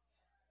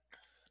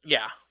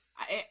 Yeah.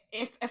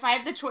 If I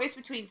have the choice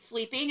between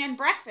sleeping and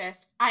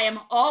breakfast, I am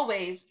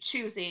always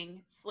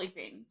choosing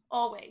sleeping.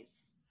 Always.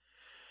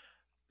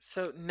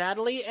 So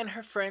Natalie and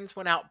her friends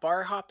went out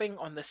bar hopping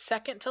on the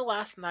second to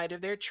last night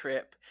of their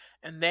trip,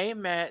 and they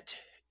met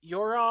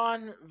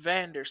Joran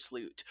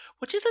Vandersloot,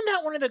 which isn't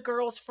that one of the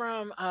girls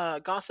from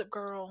Gossip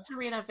Girl?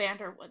 Serena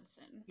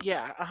Vanderwoodson.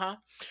 Yeah, uh-huh.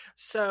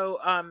 So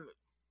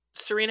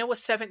Serena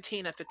was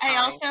 17 at the time. I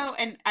also,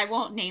 and I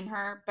won't name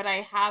her, but I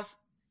have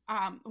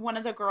one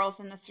of the girls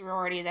in the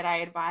sorority that I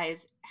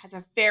advise has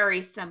a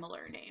very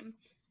similar name.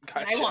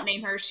 Gotcha. I won't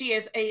name her. She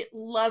is a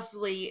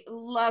lovely,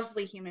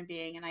 lovely human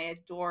being, and I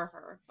adore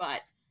her.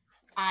 But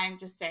I'm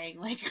just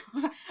saying, like,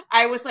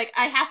 I was like,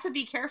 I have to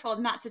be careful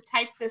not to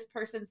type this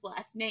person's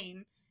last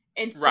name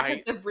instead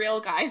of the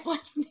real guy's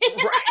last name.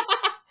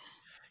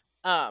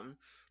 Right.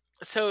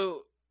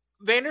 So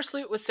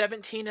Vandersloot was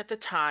 17 at the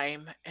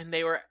time, and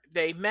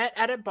they met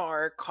at a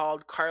bar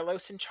called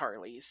Carlos and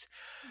Charlie's.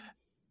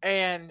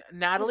 And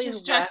Natalie, which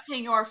is just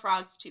Senor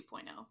Frogs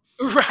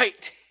 2.0.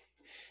 Right.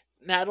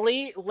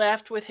 Natalie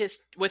left with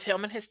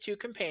him and his 2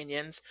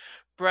 companions,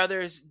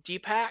 brothers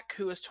Deepak,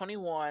 who was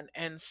 21,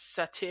 and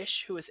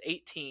Satish, who was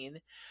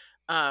 18.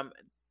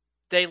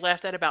 They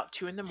left at about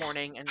 2 a.m,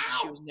 and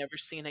she was never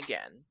seen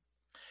again.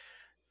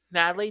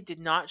 Natalie did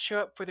not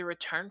show up for the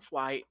return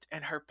flight,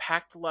 and her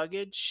packed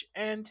luggage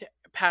and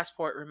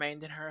passport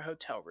remained in her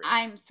hotel room.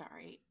 I'm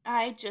sorry.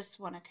 I just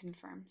want to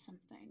confirm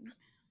something.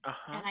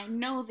 And I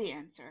know the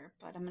answer,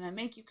 but I'm going to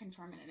make you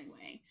confirm it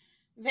anyway.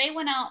 They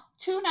went out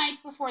 2 nights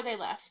before they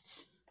left.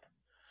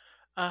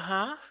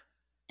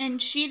 And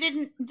she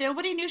didn't,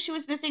 nobody knew she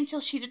was missing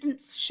till she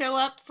didn't show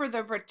up for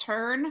the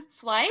return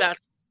flight.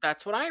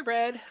 That's what I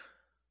read.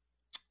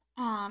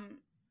 Um,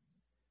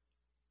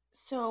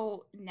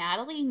 so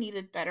Natalie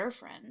needed better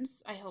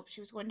friends. I hope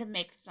she was going to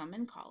make some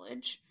in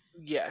college.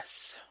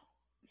 Yes.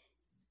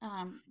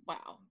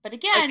 Wow. But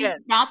again,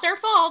 Again, not their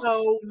fault.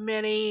 so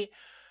many,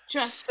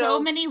 Just so so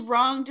many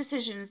wrong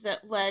decisions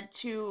that led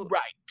to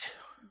right.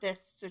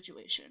 this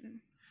situation.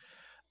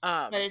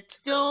 Um, But it's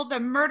so still the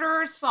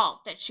murderer's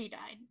fault that she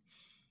died.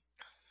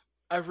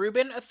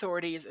 Aruban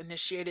authorities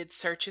initiated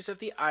searches of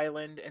the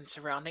island and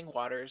surrounding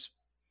waters,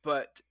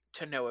 but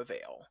to no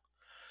avail.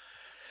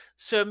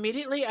 So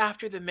immediately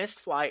after the missed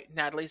flight,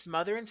 Natalie's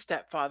mother and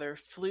stepfather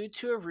flew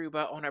to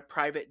Aruba on a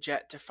private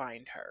jet to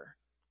find her.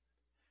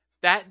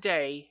 That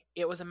day,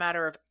 it was a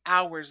matter of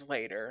hours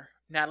later,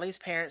 Natalie's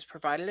parents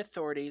provided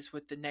authorities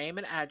with the name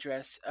and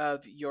address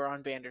of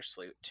Joran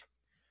Vandersloot.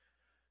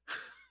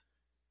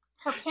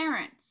 Her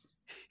parents.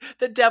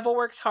 The devil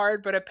works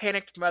hard, but a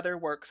panicked mother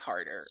works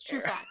harder. It's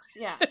true facts,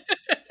 yeah.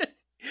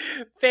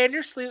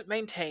 Vandersloot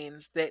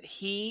maintains that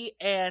he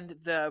and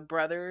the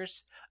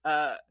brothers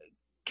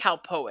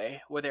Kalpoe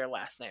were their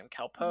last name.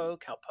 Kalpoe.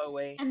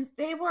 And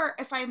they were,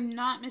 if I'm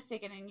not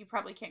mistaken, and you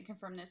probably can't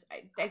confirm this,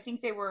 I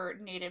think they were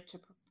native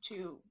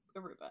to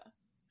Aruba.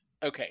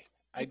 Okay,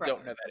 I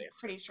don't know that answer.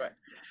 Pretty sure.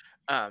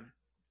 But,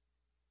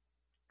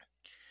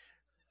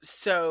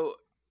 so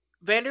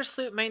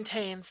Vandersloot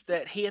maintains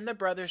that he and the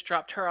brothers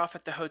dropped her off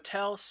at the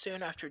hotel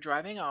soon after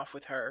driving off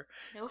with her,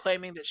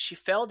 claiming that she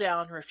fell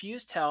down,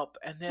 refused help,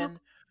 and then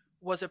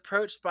was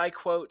approached by,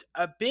 quote,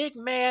 a big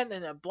man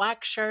in a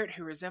black shirt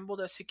who resembled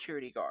a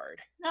security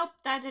guard. Nope,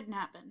 that didn't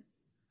happen.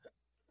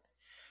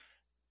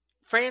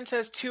 Fran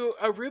says, to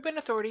Aruban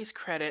authorities'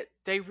 credit,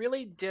 they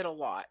really did a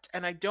lot,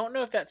 and I don't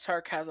know if that's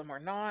sarcasm or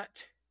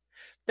not.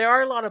 There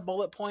are a lot of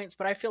bullet points,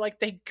 but I feel like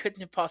they couldn't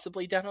have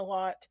possibly done a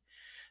lot.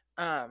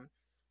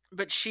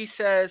 But she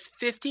says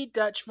 50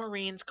 Dutch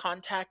Marines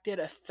conducted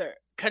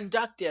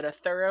a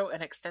thorough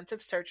and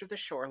extensive search of the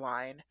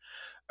shoreline.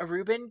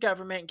 Aruban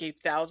government gave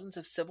thousands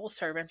of civil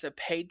servants a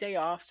paid day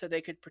off so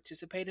they could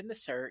participate in the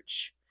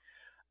search.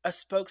 A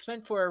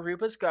spokesman for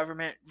Aruba's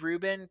government,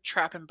 Ruben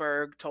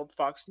Trappenberg, told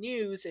Fox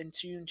News in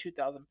June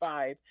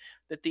 2005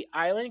 that the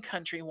island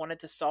country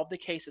wanted to solve the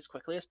case as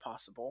quickly as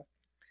possible.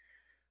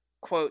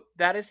 Quote,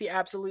 that is the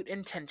absolute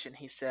intention,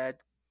 he said.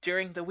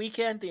 During the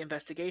weekend, the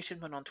investigation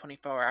went on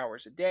 24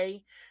 hours a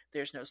day.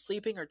 There's no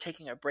sleeping or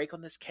taking a break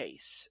on this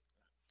case.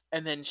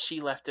 And then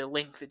she left a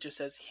link that just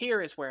says,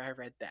 here is where I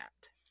read that.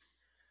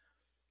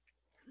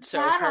 So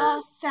that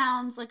all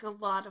sounds like a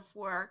lot of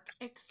work,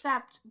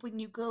 except when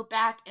you go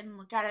back and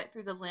look at it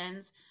through the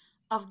lens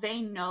of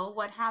they know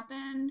what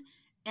happened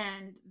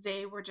and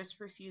they were just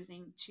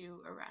refusing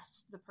to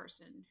arrest the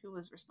person who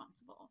was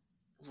responsible.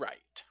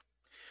 Right.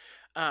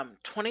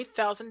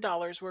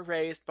 $20,000 were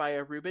raised by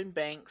Aruban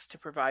banks to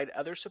provide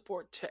other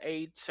support to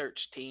aid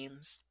search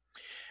teams.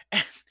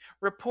 And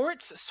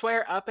reports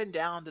swear up and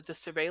down that the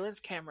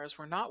surveillance cameras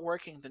were not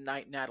working the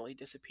night Natalie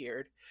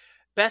disappeared.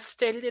 Beth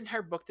stated in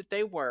her book that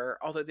they were,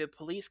 although the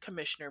police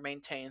commissioner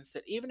maintains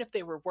that even if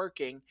they were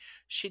working,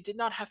 she did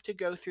not have to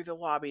go through the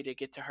lobby to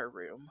get to her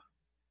room.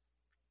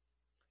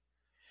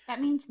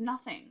 That means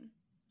nothing.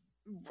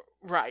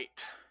 Right.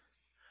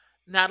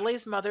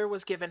 Natalie's mother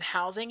was given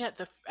housing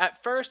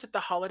at first at the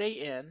Holiday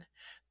Inn.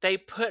 They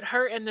put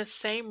her in the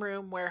same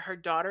room where her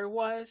daughter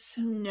was.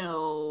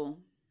 No.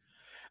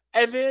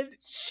 And then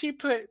she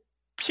put,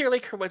 purely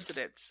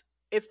coincidence.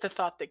 It's the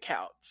thought that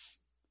counts.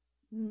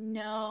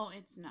 No,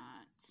 it's not.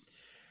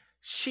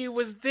 She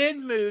was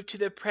then moved to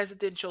the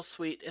presidential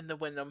suite in the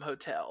Wyndham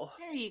Hotel.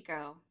 There you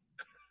go.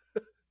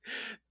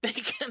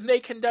 They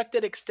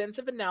conducted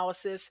extensive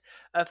analysis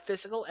of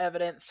physical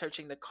evidence,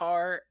 searching the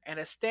car, and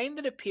a stain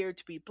that appeared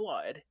to be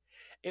blood.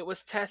 It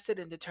was tested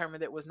and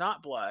determined it was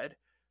not blood.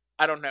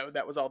 I don't know,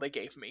 that was all they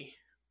gave me.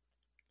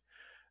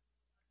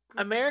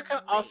 Great.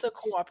 America also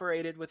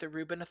cooperated with the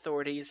Aruban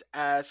authorities,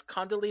 as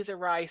Condoleezza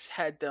Rice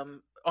had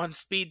them on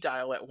speed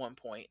dial at one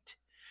point.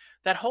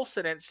 That whole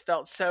sentence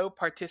felt so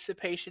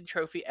participation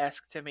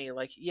trophy-esque to me,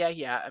 like,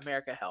 yeah,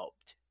 America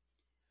helped.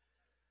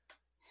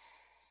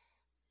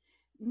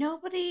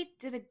 Nobody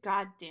did a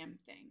goddamn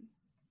thing.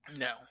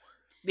 No.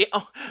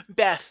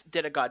 Beth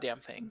did a goddamn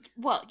thing.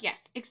 Well, yes,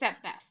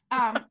 except Beth.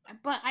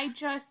 But I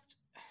just,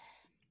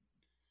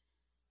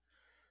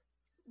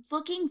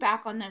 looking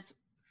back on this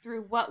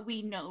through what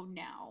we know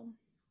now,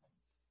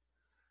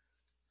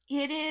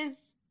 it is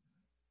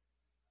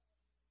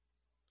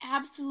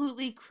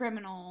absolutely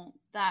criminal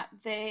that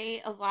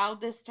they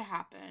allowed this to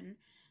happen,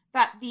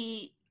 that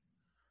the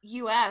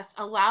U.S.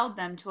 allowed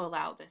them to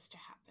allow this to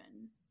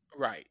happen.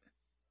 Right.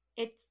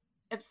 It's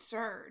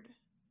absurd.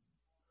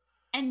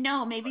 And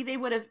no, maybe they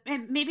would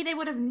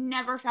have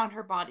never found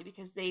her body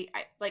because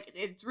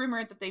it's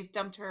rumored that they've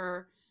dumped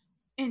her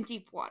in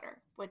deep water,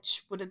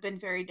 which would have been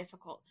very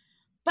difficult.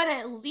 But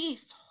at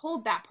least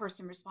hold that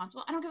person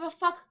responsible. I don't give a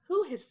fuck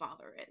who his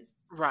father is.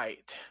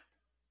 Right.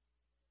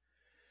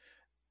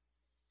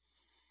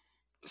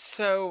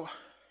 So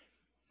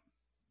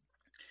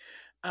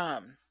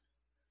Um,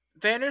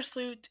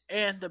 Vandersloot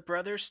and the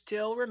brothers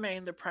still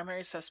remain the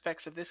primary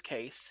suspects of this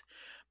case,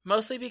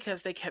 mostly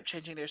because they kept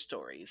changing their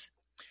stories.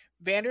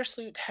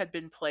 Vandersloot had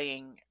been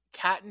playing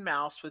cat and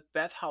mouse with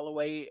Beth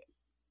Holloway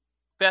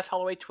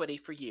Twitty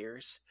for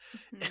years.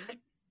 Mm-hmm.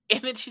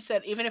 And then she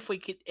said, even if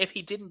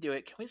he didn't do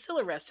it, can we still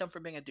arrest him for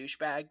being a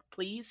douchebag,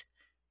 please?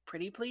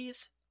 Pretty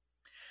please?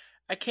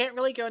 I can't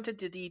really go into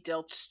the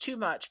details too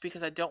much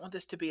because I don't want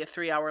this to be a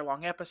 3 hour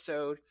long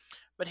episode,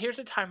 but here's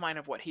a timeline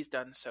of what he's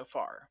done so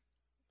far.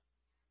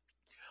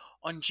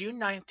 On June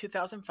 9th,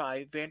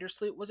 2005,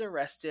 Vandersloot was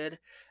arrested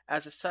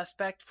as a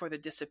suspect for the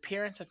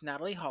disappearance of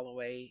Natalee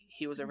Holloway.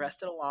 He was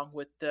arrested along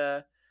with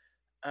the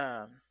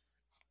um,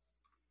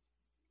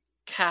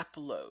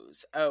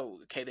 Caplos. Oh,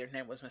 okay, their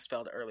name was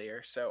misspelled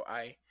earlier, so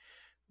I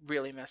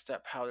really messed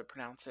up how to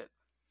pronounce it.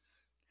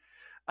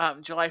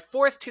 July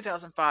 4th,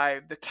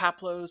 2005, the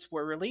Caplos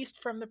were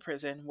released from the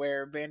prison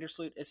where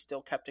Vandersloot is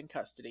still kept in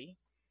custody.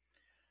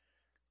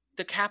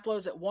 The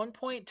Caplos at one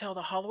point tell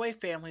the Holloway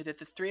family that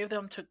the three of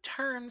them took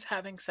turns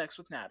having sex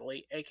with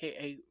Natalee,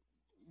 aka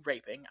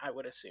raping, I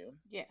would assume.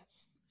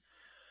 Yes.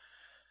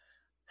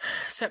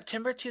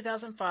 September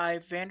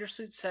 2005,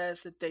 Vandersloot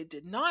says that they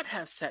did not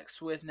have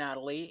sex with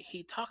Natalee.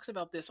 He talks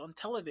about this on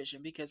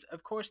television because,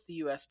 of course, the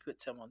U.S.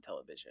 puts him on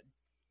television.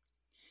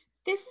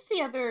 This is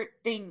the other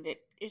thing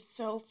that is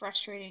so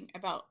frustrating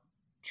about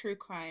true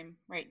crime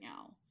right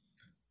now.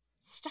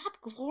 Stop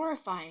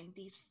glorifying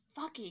these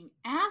fucking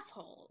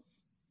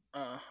assholes.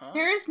 Uh-huh.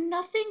 There is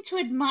nothing to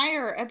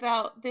admire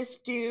about this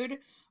dude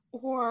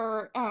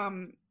or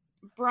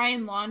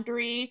Brian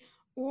Laundrie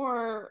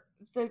or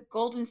the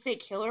Golden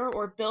State Killer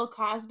or Bill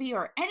Cosby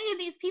or any of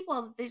these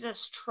people that they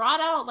just trot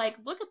out like,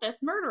 look at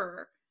this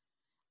murderer.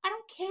 I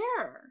don't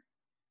care.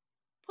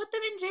 Put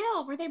them in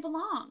jail where they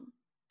belong.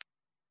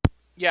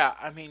 Yeah,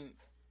 I mean,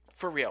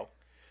 for real.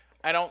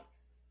 I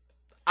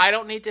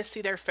don't need to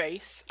see their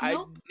face. I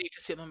Nope. need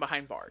to see them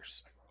behind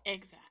bars.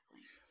 Exactly.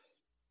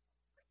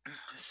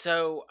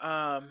 So,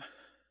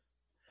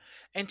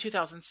 in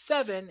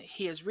 2007,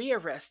 he is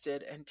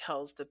rearrested and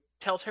tells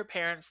her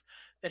parents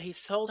that he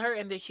sold her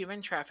into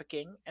human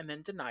trafficking and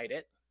then denied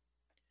it.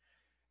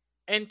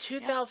 In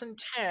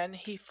 2010,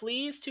 he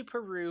flees to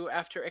Peru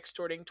after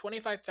extorting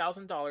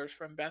 $25,000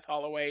 from Beth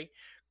Holloway.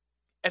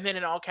 And then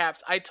in all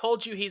caps, I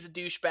told you he's a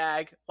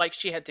douchebag, like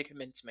she had to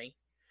convince me.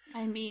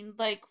 I mean,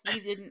 like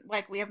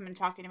we haven't been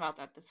talking about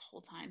that this whole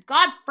time.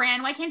 God,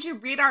 Fran, why can't you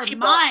read our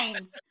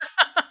minds?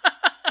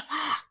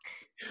 Fuck.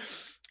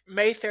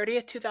 May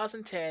 30th,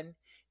 2010,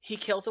 he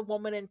kills a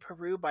woman in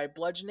Peru by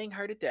bludgeoning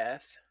her to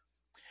death.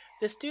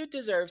 This dude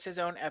deserves his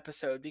own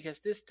episode because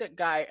this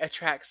guy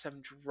attracts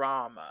some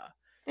drama.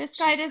 This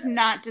guy does said.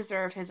 not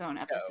deserve his own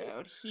No.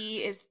 episode.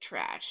 He is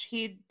trash.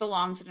 He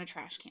belongs in a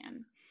trash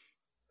can.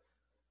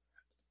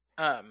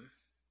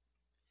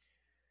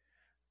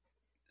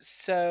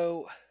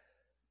 So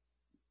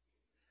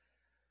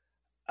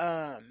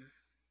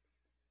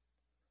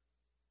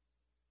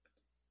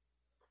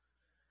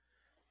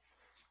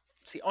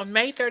see, on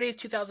May 30th,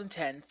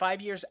 2010,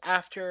 5 years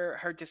after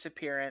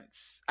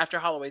after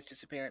Holloway's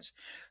disappearance,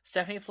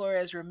 Stephanie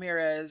Flores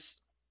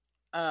Ramirez,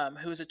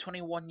 who is a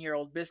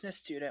 21-year-old business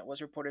student,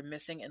 was reported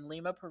missing in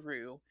Lima,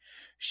 Peru.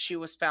 She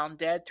was found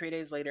dead 3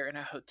 days later in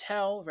a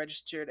hotel room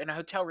registered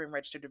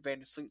to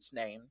Vandersloot's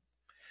name.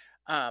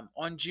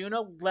 On June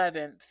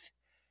 11th,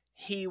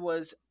 he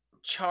was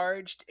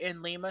charged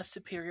in Lima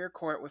Superior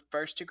Court with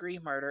first-degree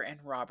murder and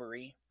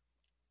robbery.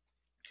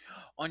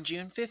 On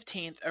June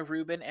 15th,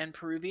 Aruban and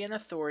Peruvian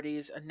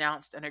authorities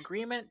announced an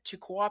agreement to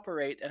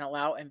cooperate and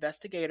allow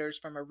investigators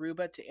from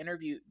Aruba to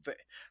interview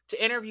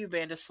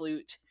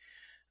Vandersloot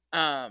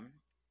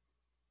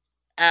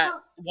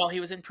while he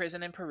was in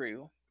prison in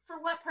Peru. For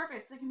what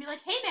purpose? They can be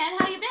like, "Hey man,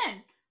 how you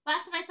been?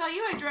 Last time I saw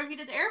you, I drove you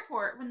to the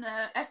airport when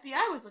the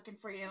FBI was looking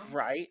for you."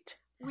 Right.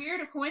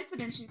 Weird a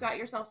coincidence you got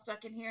yourself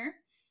stuck in here.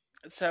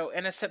 So,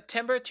 in a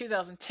September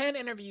 2010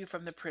 interview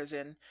from the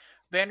prison,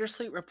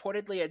 Vandersloot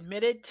reportedly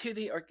admitted to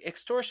the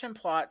extortion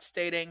plot,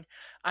 stating,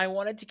 "I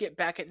wanted to get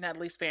back at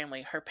Natalee's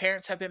family. Her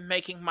parents have been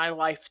making my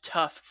life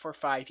tough for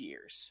 5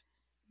 years."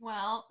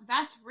 Well,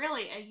 that's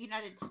really a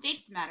United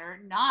States matter,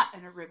 not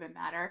an Aruba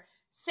matter.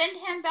 Send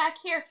him back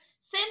here.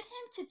 Send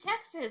him to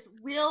Texas.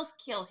 We'll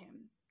kill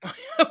him.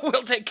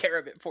 We'll take care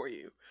of it for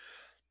you.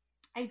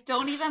 I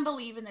don't even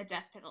believe in the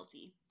death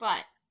penalty,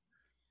 but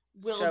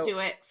we'll do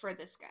it for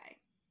this guy.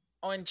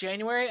 On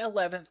January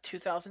 11th,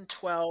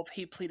 2012,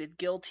 he pleaded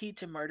guilty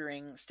to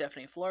murdering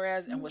Stephanie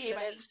Flores and was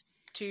sentenced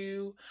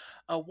to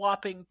a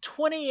whopping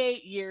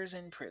 28 years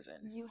in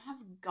prison. You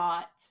have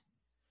got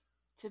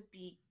to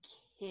be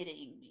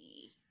kidding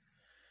me.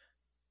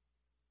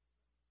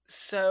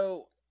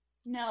 So...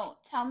 No,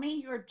 tell me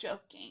you're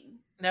joking.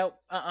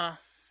 Nope,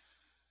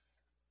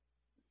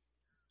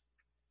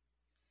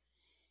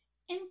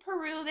 In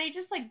Peru, they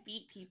just like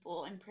beat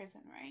people in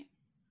prison, right?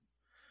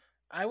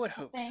 I would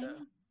hope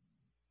so.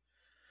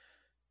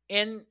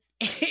 In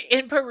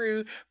in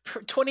Peru,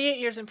 28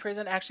 years in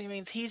prison actually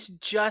means he's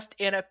just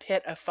in a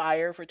pit of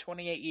fire for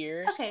 28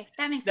 years. Okay,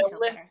 that makes me feel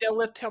better. They'll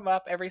lift him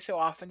up every so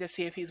often to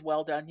see if he's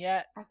well done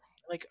yet. Okay.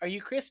 Like, are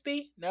you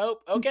crispy?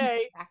 Nope.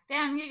 Okay. Back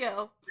down you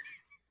go.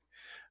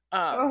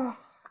 Um, Oh,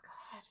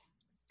 God.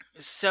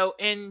 so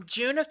in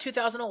June of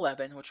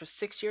 2011, which was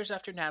 6 years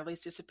after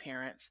Natalie's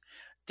disappearance,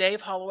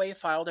 Dave Holloway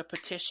filed a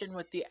petition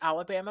with the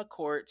Alabama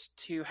courts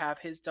to have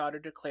his daughter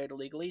declared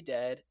legally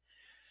dead.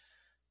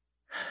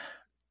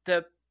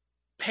 The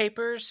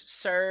papers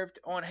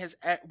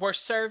were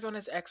served on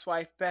his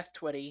ex-wife Beth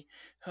Twitty,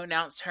 who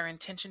announced her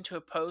intention to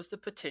oppose the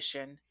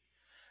petition.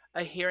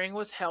 A hearing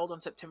was held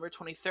on September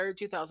 23rd,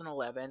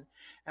 2011,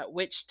 at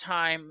which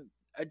time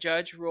a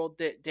judge ruled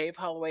that Dave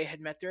Holloway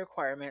had met the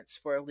requirements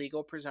for a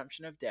legal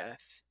presumption of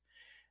death.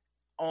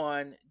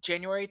 On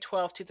January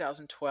 12,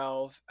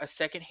 2012, a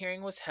second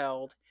hearing was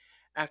held,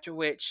 after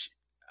which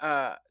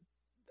a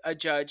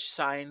judge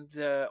signed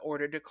the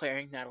order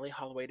declaring Natalee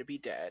Holloway to be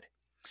dead.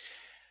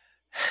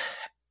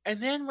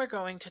 And then we're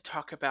going to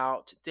talk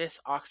about this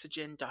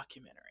Oxygen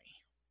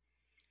documentary.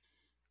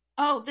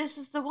 Oh, this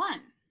is the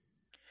one.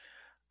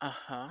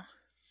 Uh-huh.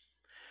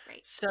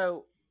 Great.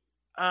 So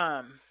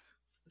a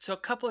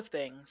couple of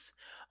things.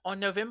 On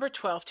November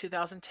 12,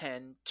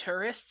 2010,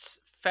 tourists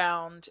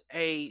found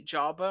a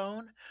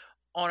jawbone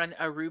on an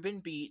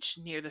Aruban beach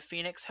near the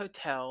Phoenix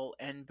Hotel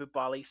in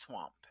Bubali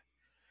Swamp.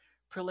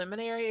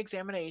 Preliminary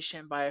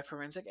examination by a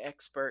forensic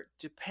expert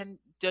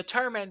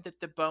determined that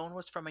the bone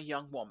was from a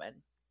young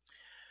woman.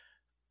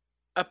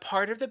 A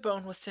part of the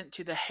bone was sent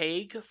to The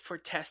Hague for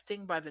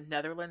testing by the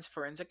Netherlands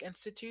Forensic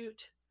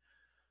Institute.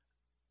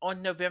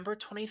 On November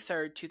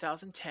 23rd,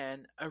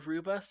 2010,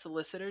 Aruba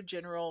Solicitor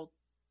General...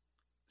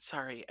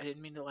 Sorry, I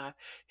didn't mean to laugh.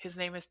 His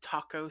name is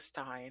Taco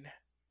Stein.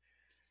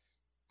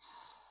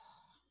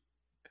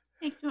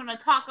 Makes me want a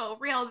taco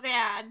real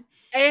bad.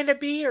 And a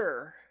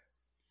beer.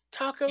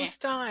 Taco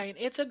Stein.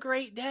 It's a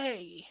great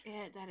day.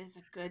 Yeah, that is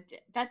a good day.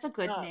 That's a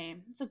good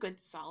name. It's a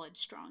good, solid,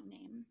 strong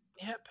name.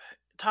 Yep.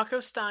 Taco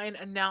Stein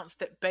announced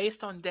that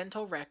based on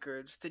dental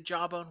records, the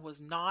jawbone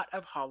was not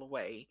of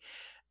Holloway,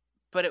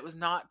 but it was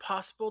not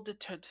possible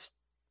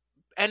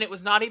and it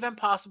was not even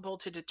possible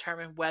to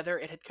determine whether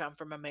it had come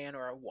from a man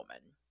or a woman.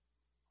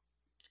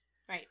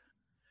 Right.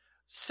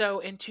 So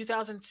in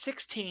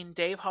 2016,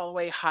 Dave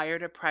Holloway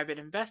hired a private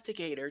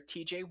investigator,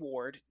 TJ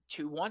Ward,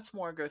 to once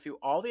more go through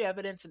all the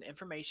evidence and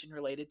information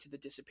related to the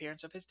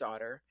disappearance of his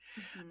daughter.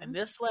 Mm-hmm. And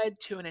this led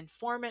to an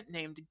informant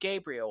named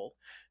Gabriel,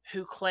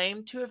 who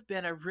claimed to have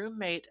been a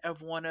roommate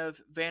of one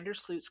of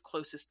Vandersloot's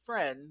closest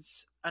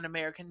friends, an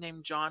American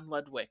named John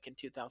Ludwig, in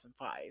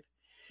 2005.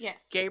 Yes.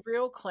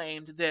 Gabriel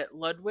claimed that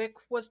Ludwig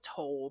was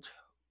told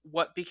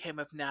what became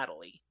of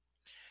Natalee.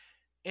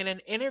 In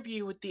an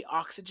interview with the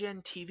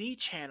Oxygen TV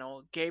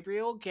channel,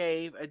 Gabriel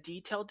gave a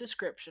detailed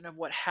description of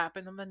what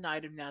happened on the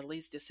night of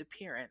Natalee's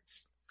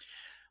disappearance.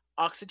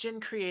 Oxygen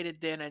created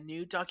then a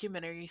new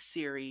documentary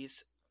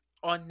series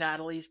on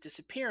Natalee's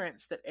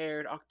disappearance that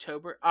aired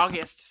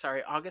August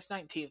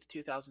 19th,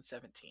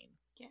 2017.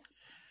 Yes.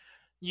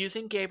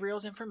 Using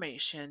Gabriel's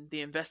information,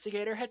 the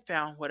investigator had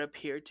found what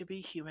appeared to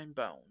be human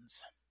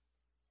bones.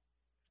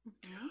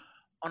 Mm-hmm.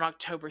 On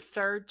October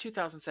 3rd,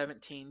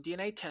 2017,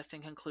 DNA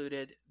testing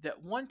concluded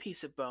that one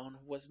piece of bone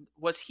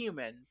was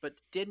human, but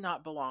did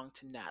not belong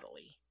to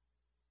Natalee.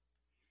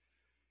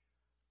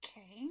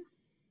 Okay.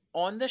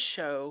 On the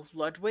show,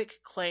 Ludwig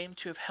claimed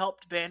to have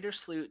helped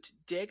Vandersloot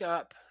dig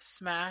up,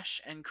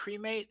 smash, and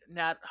cremate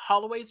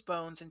Holloway's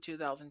bones in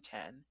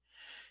 2010.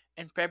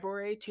 In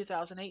February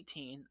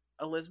 2018,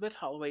 Elizabeth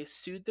Holloway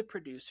sued the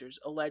producers,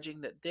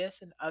 alleging that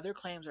this and other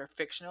claims are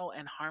fictional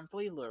and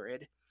harmfully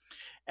lurid,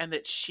 and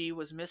that she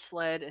was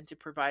misled into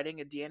providing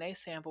a DNA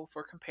sample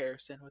for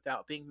comparison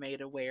without being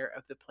made aware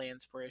of the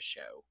plans for a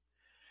show.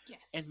 Yes.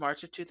 In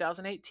March of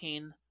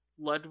 2018,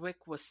 Ludwig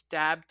was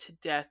stabbed to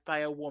death by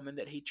a woman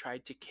that he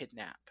tried to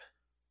kidnap.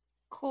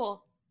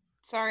 Cool.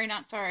 Sorry,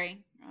 not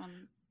sorry.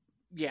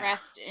 Yeah.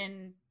 Rest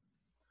in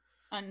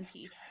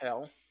unpeace.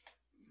 Hell.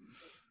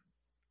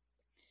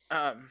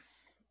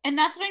 And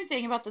that's what I'm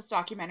saying about this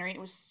documentary. It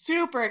was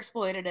super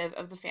exploitative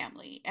of the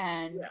family,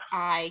 and yeah.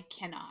 I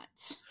cannot.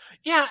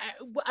 Yeah,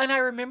 and I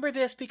remember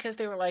this because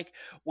they were like,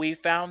 we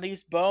found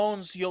these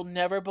bones. You'll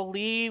never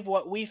believe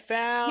what we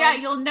found. Yeah,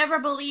 you'll never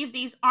believe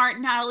these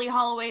aren't Natalee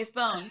Holloway's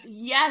bones.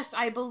 Yes,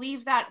 I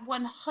believe that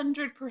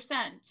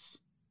 100%.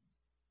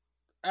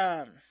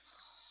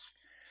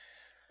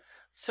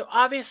 So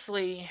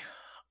obviously,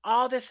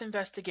 all this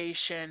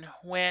investigation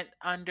went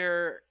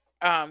under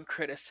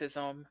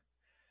criticism.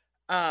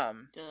 Duh.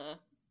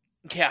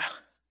 Yeah.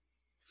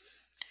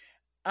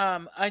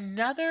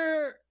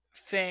 Another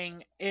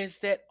thing is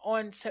that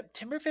on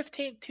September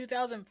 15th,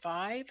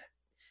 2005,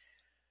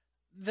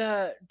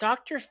 the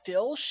Dr.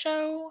 Phil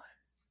show.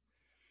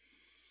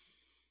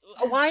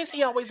 Why is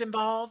he always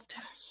involved?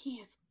 He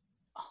is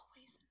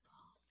always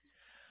involved.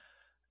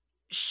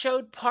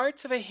 Showed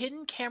parts of a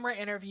hidden camera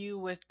interview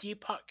with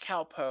Deepak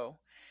Kalpoe,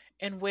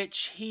 in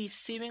which he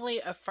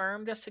seemingly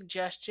affirmed a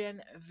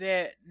suggestion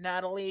that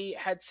Natalee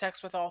had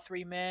sex with all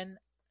three men.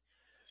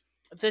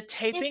 The If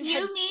taping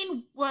you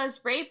mean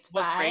was raped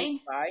was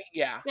raped by, by,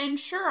 yeah. then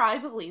sure, I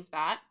believe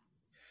that.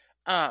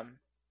 Um,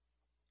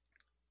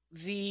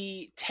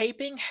 the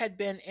taping had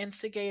been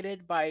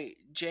instigated by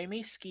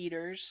Jamie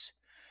Skeeters,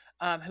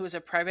 who was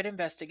a private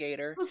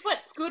investigator. Was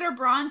what, Scooter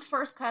Braun's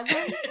first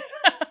cousin?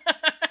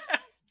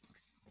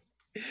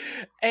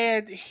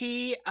 And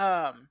he,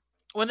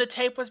 when the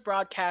tape was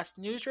broadcast,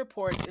 news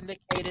reports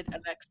indicated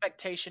an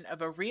expectation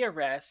of a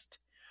rearrest,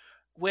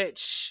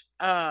 which,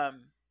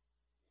 and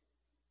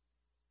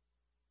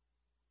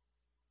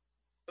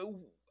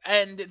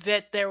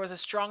that there was a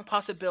strong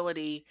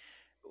possibility,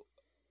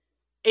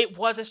 it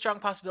was a strong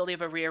possibility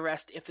of a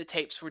rearrest if the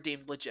tapes were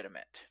deemed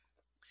legitimate.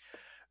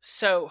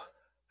 So,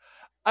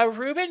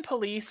 Aruban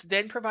police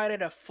then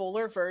provided a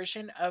fuller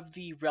version of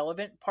the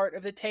relevant part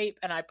of the tape,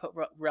 and I put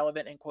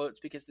relevant in quotes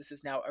because this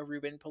is now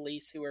Aruban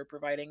police who are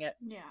providing it.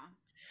 Yeah.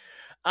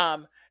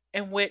 Um,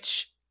 in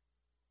which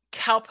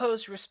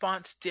Calpo's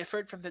response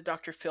differed from the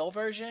Dr. Phil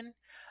version,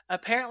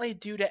 apparently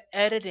due to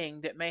editing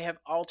that may have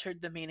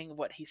altered the meaning of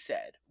what he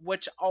said,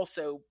 which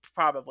also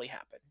probably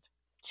happened.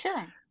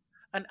 Sure.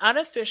 An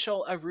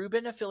unofficial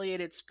Aruban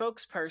affiliated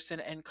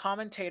spokesperson and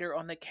commentator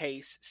on the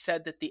case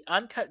said that the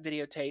uncut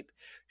videotape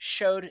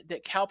showed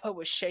that Calpo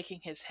was shaking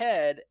his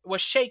head,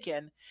 was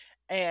shaken,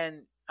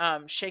 and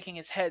shaking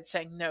his head,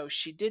 saying no,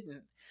 she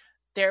didn't,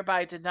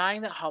 thereby denying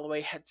that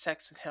Holloway had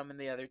sex with him and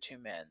the other two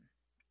men.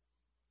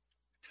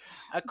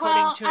 According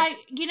Well, to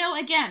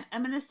again,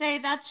 I'm going to say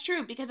that's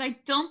true because I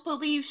don't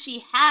believe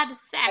she had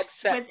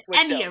sex with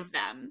any of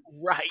them.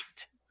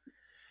 Right.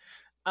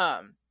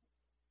 Um,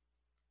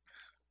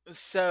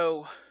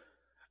 so,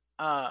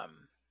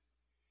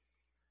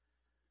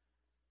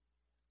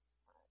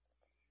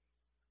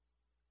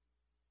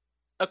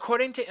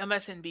 according to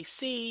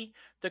MSNBC,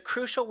 the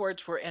crucial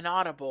words were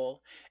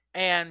inaudible,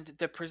 and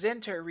the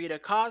presenter, Rita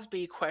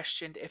Cosby,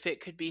 questioned if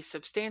it could be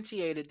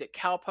substantiated that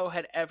Calpo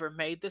had ever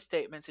made the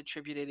statements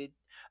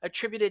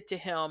attributed to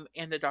him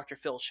in the Dr.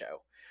 Phil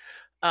show.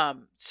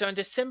 So in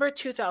December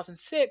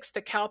 2006,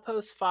 the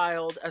Calpos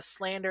filed a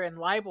slander and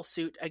libel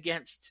suit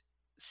against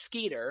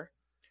Skeeter,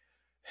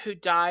 who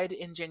died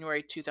in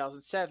January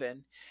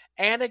 2007,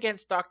 and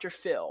against Dr.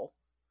 Phil.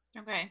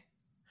 Okay.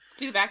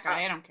 Sue that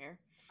guy. I don't care.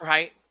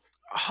 Right?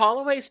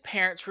 Holloway's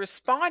parents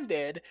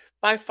responded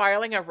by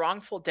filing a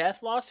wrongful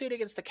death lawsuit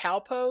against the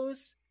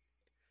Calpos.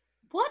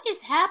 What is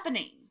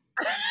happening?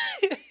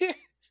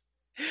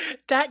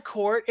 That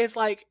court is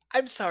like,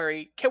 I'm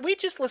sorry, can we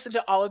just listen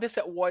to all of this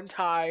at one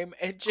time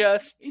and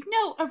just.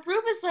 No,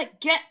 Aruba's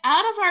like, get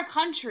out of our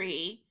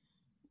country.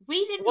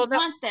 We didn't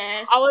want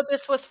this. All of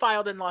this was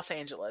filed in Los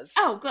Angeles.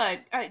 Oh, good.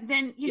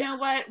 Then you know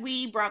what?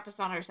 We brought this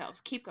on ourselves.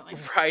 Keep going.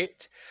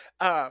 Right.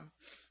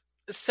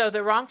 So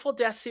the wrongful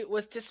death suit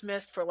was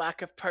dismissed for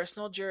lack of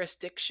personal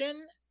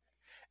jurisdiction,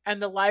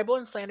 and the libel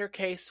and slander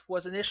case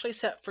was initially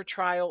set for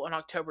trial on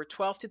October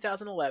 12,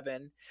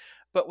 2011,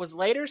 but was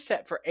later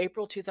set for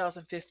April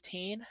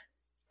 2015.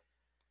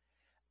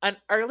 An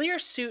earlier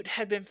suit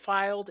had been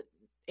filed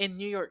in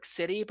New York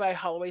City by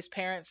Holloway's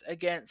parents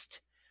against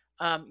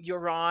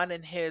Euron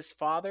and his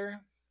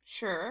father.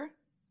 Sure.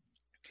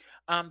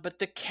 But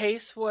the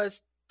case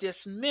was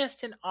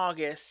dismissed in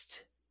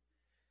August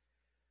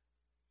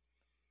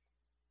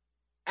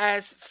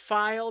as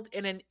filed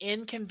in an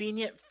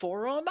inconvenient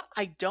forum.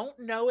 I don't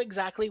know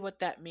exactly what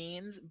that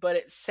means, but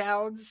it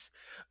sounds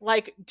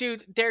like,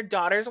 dude, their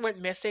daughters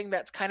went missing.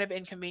 That's kind of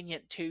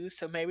inconvenient too,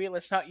 so maybe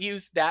let's not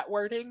use that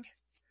wording.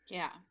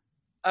 Yeah.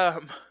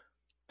 On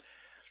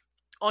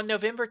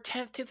November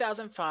 10th,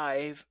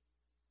 2005,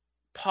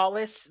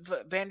 Paulus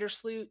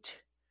Vandersloot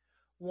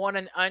won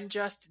an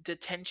unjust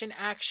detention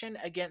action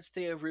against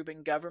the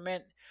Aruban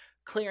government,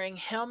 clearing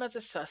him as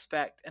a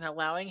suspect and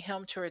allowing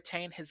him to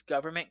retain his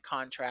government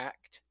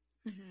contract.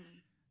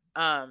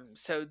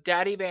 So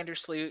Daddy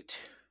Vandersloot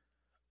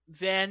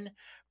then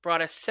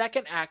brought a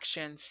second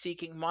action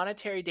seeking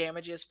monetary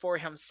damages for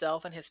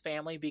himself and his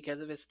family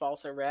because of his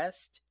false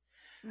arrest.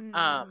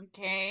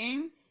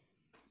 Okay.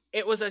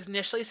 It was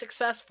initially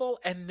successful,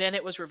 and then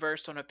it was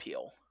reversed on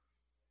appeal.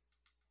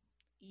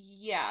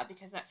 Yeah,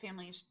 because that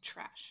family is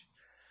trash.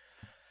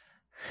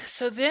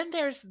 So then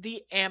there's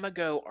the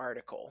Amigo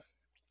article.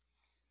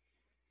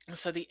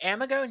 So the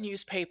Amigo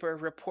newspaper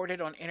reported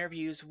on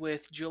interviews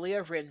with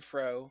Julia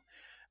Renfro,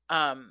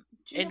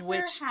 in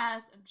which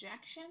has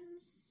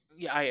objections.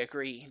 Yeah, I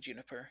agree,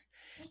 Juniper.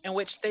 In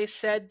which they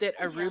said that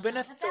Aruban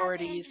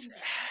authorities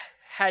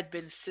had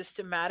been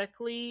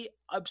systematically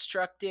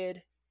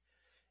obstructed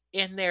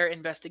in their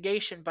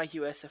investigation by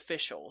U.S.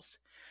 officials.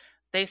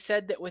 They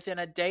said that within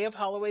a day of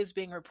Holloway's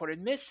being reported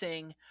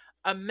missing,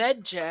 a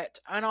medjet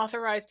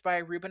unauthorized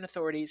by Aruban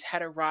authorities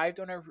had arrived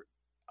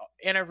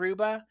in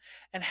Aruba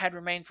and had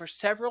remained for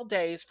several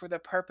days for the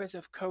purpose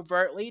of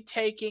covertly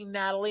taking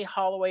Natalee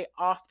Holloway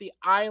off the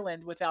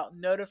island without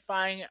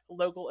notifying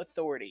local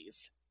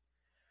authorities.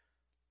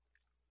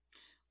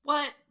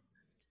 What?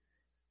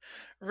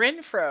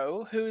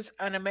 Renfro, who's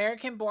an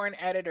American-born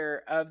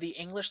editor of the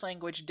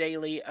English-language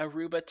daily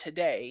Aruba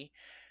Today,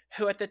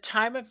 who at the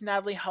time of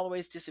Natalee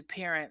Holloway's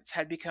disappearance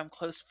had become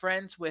close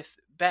friends with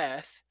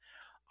Beth,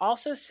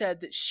 also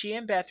said that she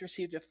and Beth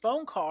received a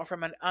phone call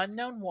from an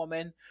unknown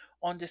woman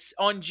on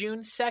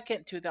June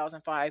 2nd,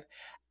 2005,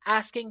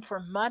 asking for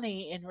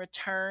money in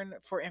return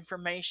for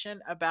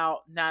information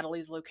about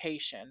Natalee's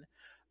location,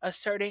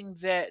 asserting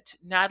that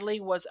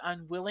Natalee was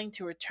unwilling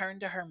to return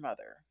to her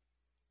mother.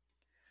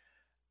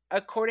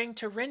 According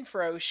to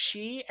Renfro,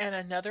 she and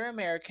another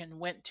American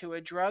went to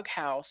a drug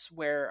house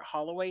where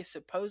Holloway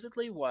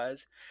supposedly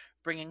was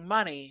bringing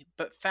money,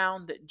 but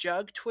found that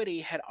Jug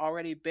Twitty had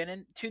already been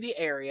into the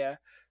area,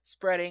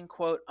 spreading,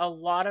 quote, a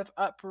lot of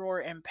uproar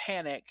and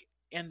panic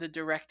in the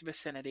direct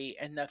vicinity,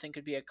 and nothing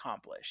could be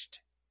accomplished.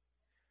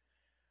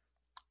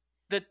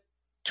 The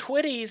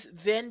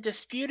Twitties then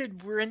disputed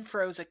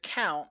Renfro's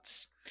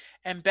accounts,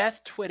 and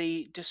Beth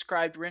Twitty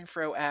described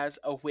Renfro as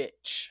a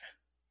witch.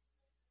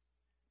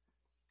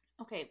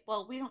 Okay,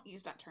 well, we don't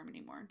use that term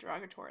anymore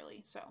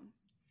derogatorily, so.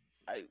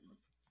 I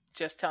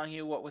just telling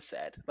you what was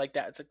said. Like,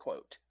 that's a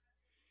quote.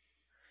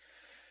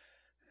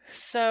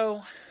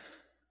 So,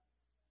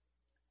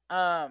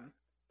 there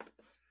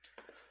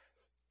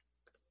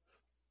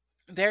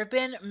have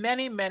been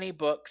many, many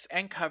books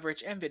and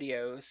coverage and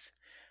videos.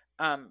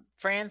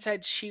 Fran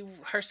said she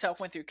herself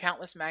went through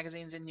countless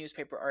magazines and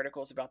newspaper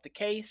articles about the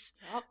case,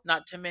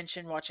 not to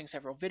mention watching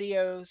several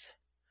videos.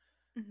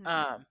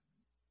 Mm-hmm.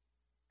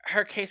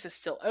 Her case is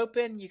still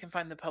open. You can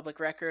find the public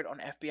record on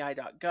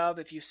FBI.gov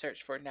if you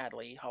search for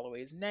Natalee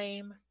Holloway's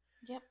name.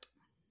 Yep.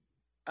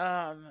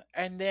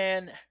 And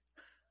then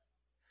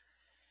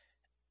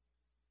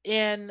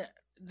in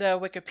the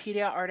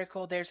Wikipedia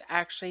article, there's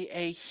actually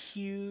a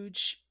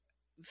huge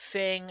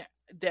thing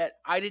that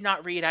I did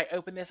not read. I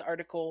opened this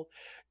article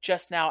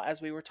just now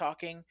as we were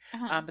talking,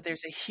 but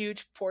there's a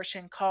huge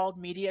portion called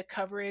media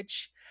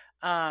coverage,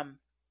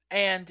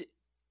 and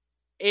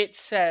it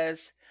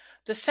says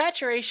the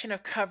saturation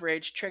of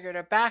coverage triggered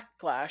a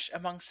backlash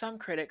among some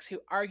critics who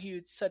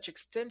argued such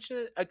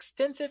extensive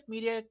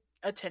media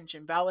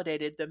attention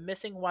validated the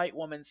missing white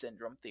woman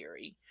syndrome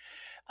theory.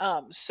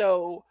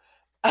 So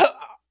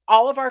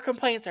all of our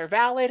complaints are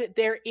valid.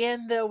 They're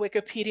in the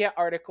Wikipedia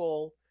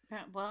article.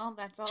 Well,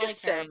 that's all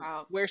just I care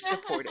about. We're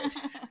supported.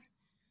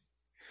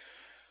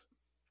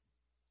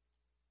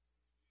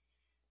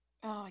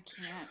 Oh, I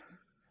can't.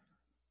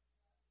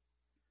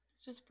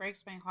 It just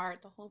breaks my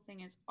heart. The whole thing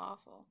is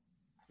awful.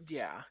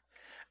 Yeah.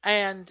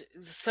 And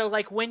so,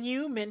 like, when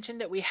you mentioned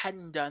that we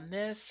hadn't done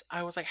this,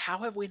 I was like, how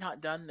have we not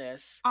done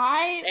this?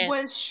 I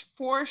was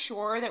for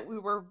sure that we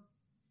were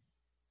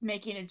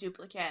making a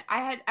duplicate.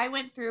 I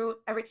went through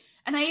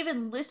and I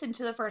even listened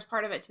to the first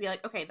part of it to be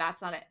like, okay,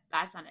 that's not it.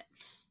 That's not it.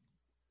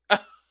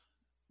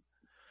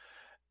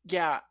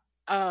 Yeah.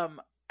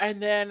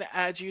 And then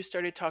as you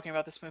started talking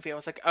about this movie, I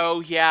was like,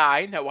 oh yeah,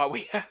 I know why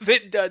we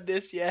haven't done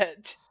this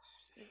yet.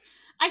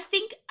 I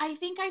think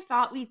I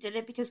thought we did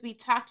it because we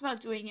talked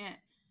about doing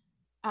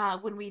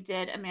it when we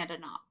did Amanda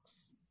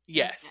Knox.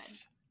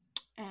 Yes.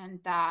 Instead. And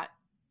that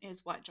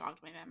is what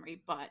jogged my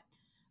memory. But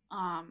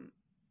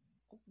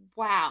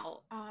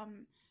wow.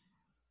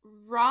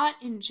 Rot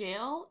in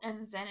jail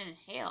and then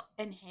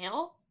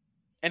inhale.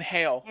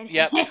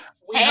 Yep.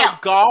 We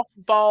have golf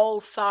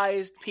ball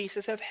sized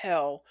pieces of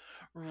hell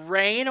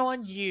rain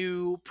on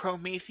you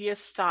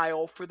Prometheus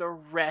style for the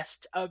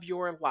rest of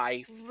your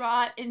life.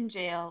 Rot in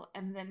jail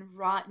and then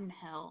rot in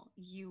hell,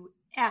 you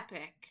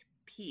epic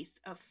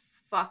piece of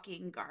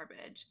fucking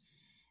garbage.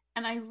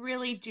 And I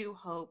really do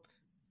hope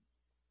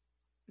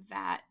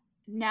that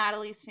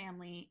Natalee's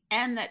family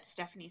and that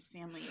Stephanie's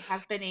family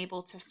have been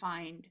able to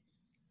find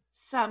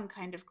some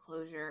kind of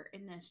closure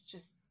in this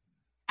just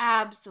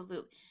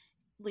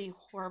absolutely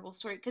horrible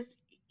story. Because,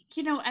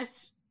 you know,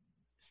 as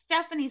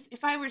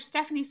if I were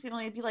Stephanie's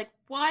family, I'd be like,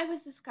 why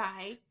was this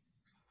guy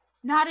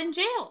not in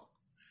jail?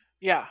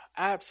 Yeah,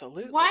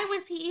 absolutely. Why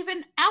was he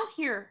even out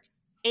here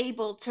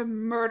able to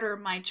murder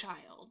my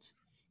child?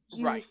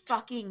 You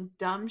fucking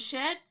dumb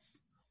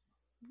shits.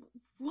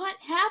 What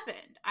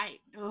happened?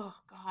 Oh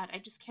God, I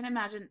just can't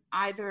imagine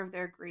either of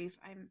their grief.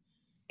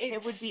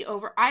 It would be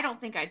over. I don't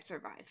think I'd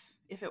survive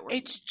if it were.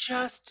 It's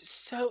just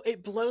so,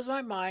 it blows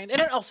my mind. And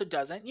it also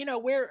doesn't. You know,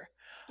 we're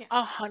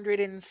 100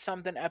 and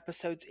something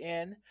episodes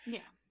in. Yeah.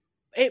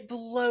 It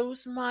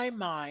blows my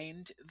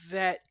mind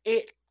that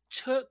it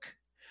took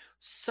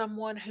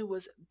someone who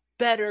was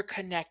better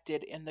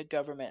connected in the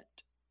government,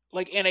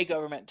 like in a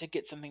government, to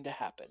get something to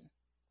happen.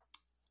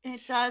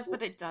 It does,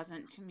 but it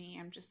doesn't to me.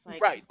 I'm just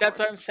like, right.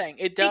 That's what I'm saying.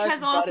 It does.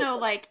 Because also,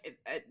 like,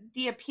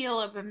 the appeal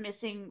of a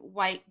missing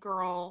white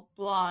girl,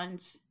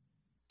 blonde,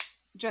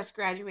 just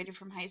graduated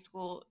from high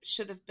school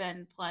should have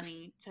been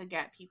plenty to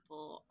get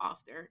people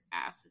off their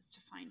asses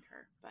to find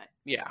her. But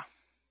yeah.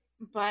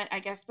 But I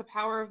guess the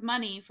power of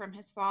money from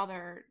his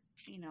father,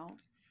 you know,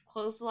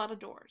 closed a lot of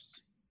doors.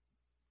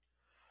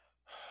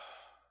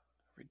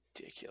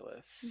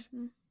 Ridiculous.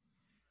 Mm-hmm.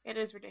 It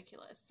is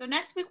ridiculous. So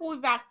next week we'll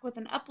be back with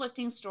an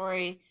uplifting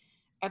story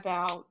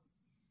about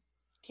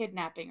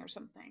kidnapping or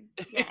something.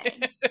 Yay.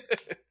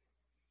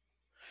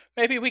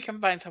 Maybe we can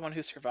find someone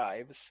who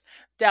survives.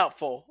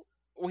 Doubtful.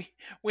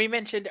 we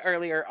mentioned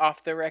earlier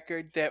off the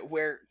record that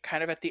we're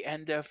kind of at the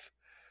end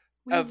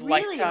We of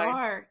really Lifetime.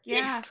 are. We've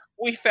Yeah.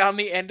 we found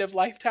the end of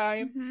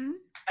Lifetime, Mm-hmm.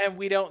 and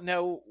we don't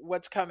know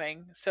what's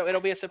coming, so it'll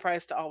be a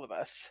surprise to all of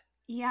us.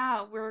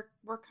 Yeah, we're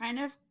kind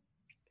of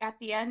at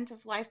the end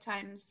of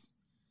Lifetime's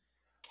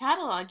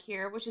catalog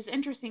here, which is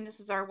interesting. This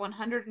is our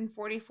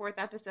 144th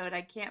episode.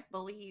 I can't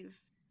believe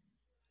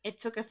it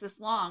took us this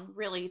long,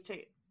 really,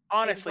 to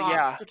Honestly, exhaust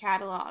yeah. the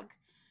catalog.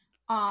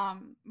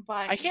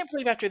 But I can't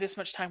believe after this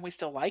much time we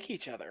still like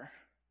each other.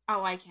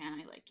 oh, I can.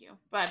 I like you,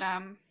 but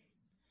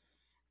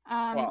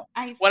Well,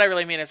 I what I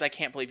really mean is I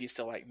can't believe you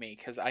still like me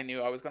because I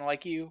knew I was going to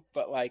like you,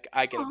 but like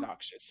I get oh,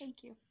 obnoxious.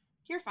 thank you.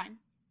 You're fine.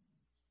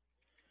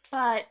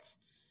 But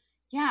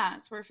yeah,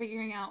 so we're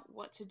figuring out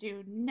what to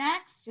do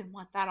next and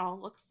what that all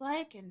looks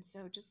like, and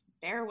so just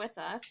bear with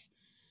us.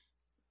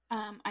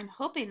 I'm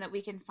hoping that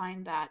we can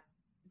find that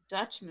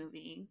Dutch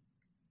movie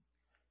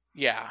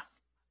Yeah.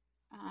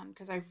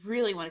 because I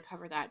really want to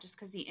cover that just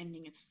because the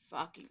ending is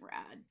fucking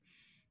rad.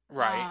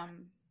 Right.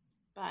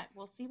 But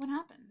we'll see what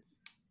happens.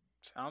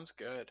 Sounds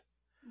good.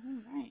 All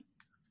right.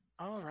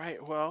 All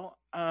right. Well,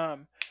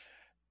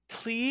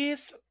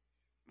 please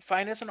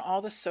find us on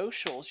all the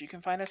socials. You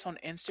can find us on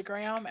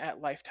Instagram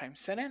at Lifetime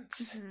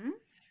Sentence Mm-hmm.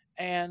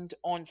 and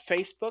on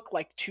Facebook,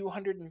 like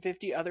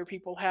 250 other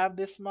people have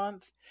this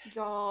month.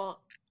 Y'all,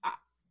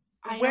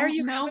 I Where are don't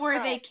you know coming where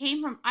from? they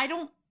came from. I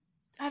don't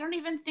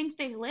even think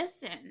they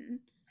listen.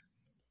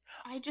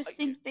 I just Like,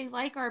 think they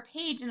like our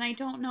page and I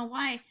don't know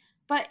why.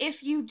 But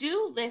if you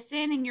do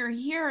listen and you're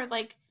here,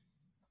 like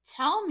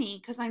tell me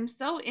because I'm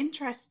so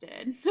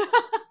interested. I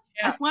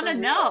yeah, want for to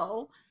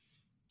real.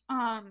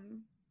 know.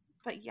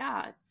 But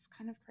yeah, it's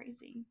kind of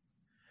crazy.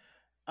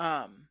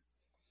 Um,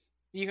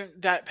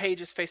 that page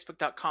is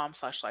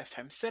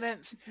facebook.com/lifetime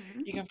sentence.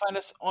 Mm-hmm. You can find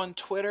us on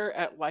Twitter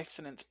at Life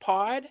Sentence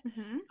Pod.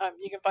 Mm-hmm.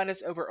 You can find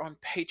us over on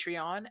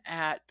Patreon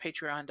at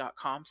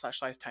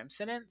patreon.com/lifetime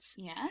sentence.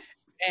 Yes.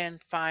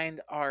 And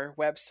find our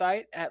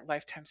website at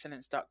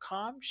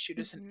lifetimesentence.com. Shoot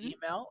us an Mm-hmm.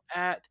 email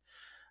at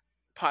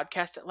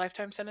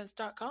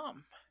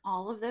podcast@lifetimesentence.com.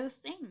 All of those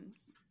things.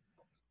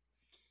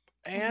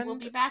 And we'll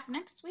And be back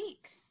next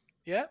week.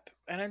 yep,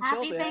 and until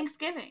Happy then,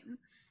 Thanksgiving.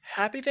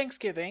 happy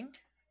Thanksgiving.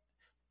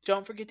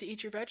 Don't forget to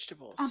eat your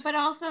vegetables. But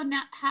also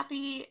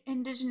happy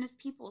Indigenous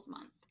Peoples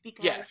Month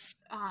because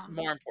Yes,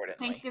 more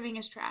importantly. Thanksgiving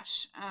is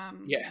trash.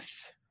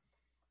 Yes.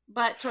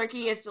 But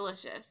turkey is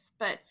delicious.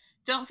 But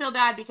don't feel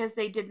bad because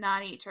they did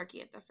not eat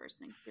turkey at the first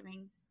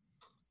Thanksgiving.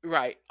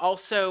 Right.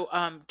 Also,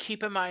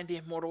 keep in mind the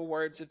immortal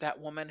words of that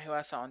woman who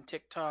I saw on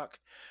TikTok.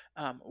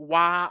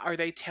 Why are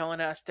they telling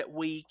us that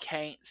we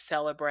can't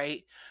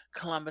celebrate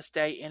Columbus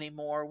Day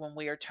anymore when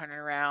we are turning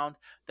around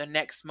the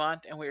next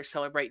month and we are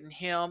celebrating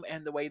him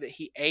and the way that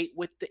he ate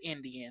with the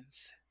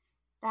Indians?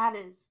 That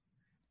is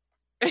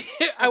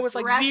I was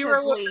like,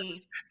 aggressively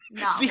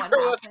not what zero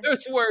of happened.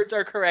 those words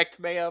are correct,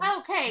 ma'am.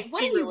 Okay,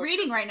 what are Zero you of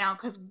reading right now?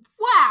 Because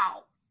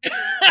wow.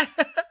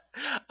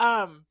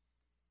 um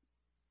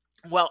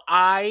Well,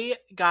 I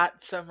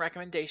got some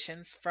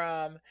recommendations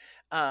from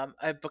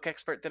a book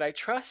expert that I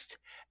trust,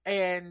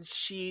 and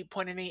she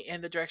pointed me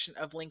in the direction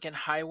of Lincoln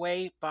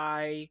Highway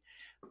by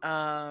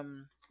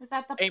Was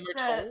that Amor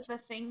Tolls. the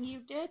thing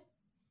you did?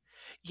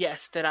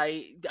 Yes, that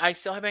I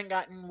still haven't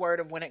gotten word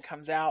of when it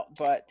comes out,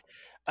 but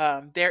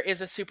there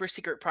is a super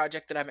secret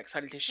project that I'm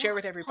excited to share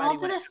with everybody Paul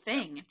when did it a comes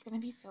thing. out. It's gonna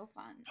be so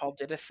fun. Paul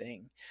did a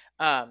thing.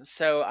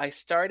 So I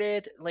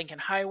started Lincoln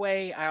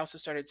Highway. I also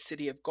started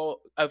City of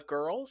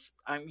Girls.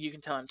 You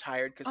can tell I'm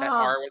tired because that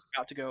R Oh, was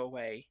about to go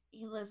away.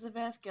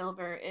 Elizabeth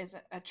Gilbert is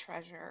a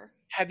treasure.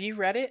 Have you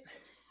read it?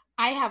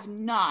 I have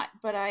not,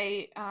 but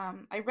I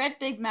read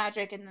Big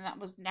Magic and then that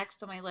was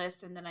next on my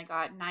list and then I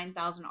got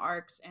 9,000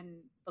 Arcs and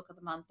Book of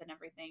the Month and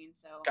everything and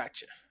so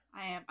Gotcha.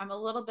 I'm a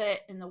little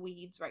bit in the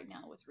weeds right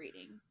now with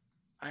reading.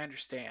 I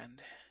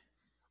understand.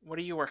 What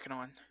are you working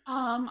on?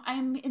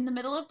 I'm in the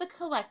middle of The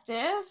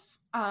Collective.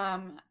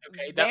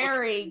 Okay, that looks Very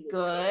really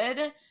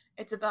good.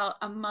 It's about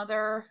a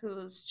mother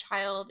whose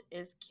child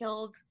is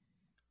killed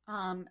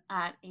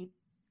at a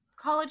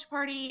college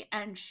party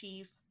and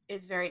she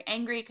is very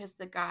angry because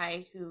the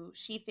guy who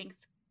she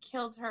thinks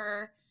killed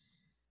her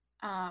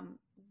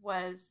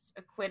was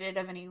acquitted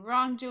of any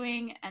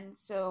wrongdoing. And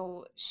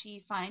so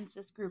she finds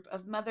this group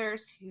of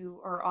mothers who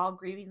are all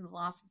grieving the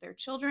loss of their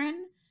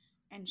children.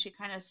 And she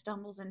kind of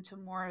stumbles into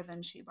more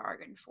than she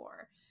bargained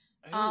for.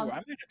 Ooh, I might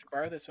have to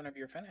borrow this whenever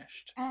you're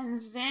finished.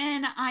 And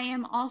then I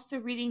am also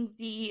reading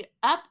the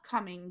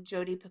upcoming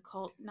Jodi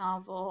Picoult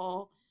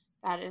novel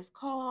that is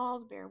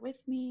called, bear with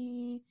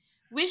me,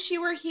 Wish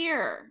You Were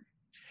Here.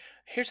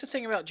 Here's the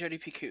thing about Jodi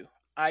Picoult.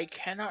 I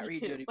cannot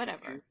read Jodi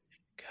Picoult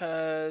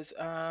because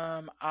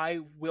I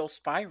will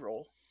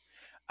spiral.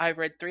 I've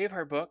read 3 of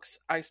her books.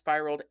 I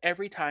spiraled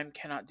every time.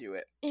 Cannot do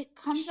it. It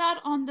comes out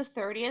on the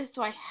 30th,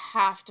 so I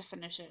have to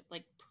finish it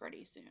like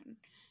pretty soon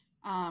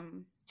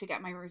to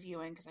get my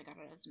review in because I got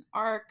it as an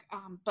arc.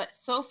 But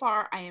so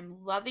far, I am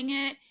loving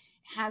it.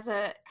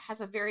 It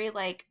has a very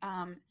like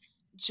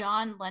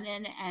John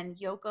Lennon and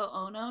Yoko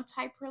Ono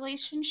type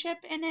relationship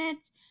in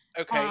it.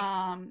 Okay.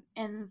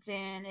 And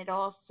then it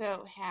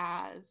also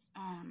has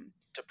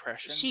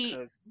Depression,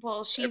 because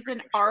she's an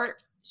everything's art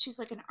right. she's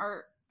like an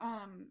art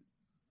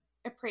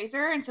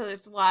appraiser, and so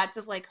there's lots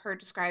of like her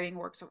describing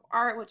works of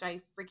art, which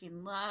I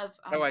freaking love.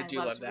 Oh, I I do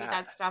love love to read that.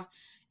 that stuff,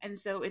 and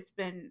so it's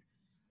been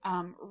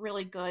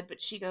really good.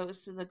 But she goes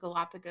to the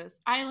Galapagos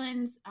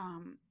Islands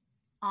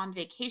on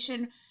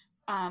vacation.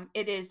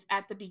 It is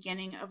at the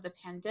beginning of the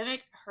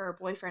pandemic. Her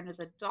boyfriend is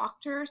a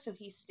doctor, so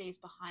he stays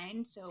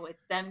behind. So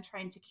it's them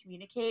trying to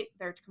communicate.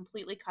 They're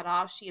completely cut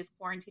off. She is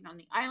quarantined on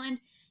the island.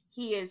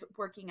 He is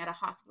working at a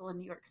hospital in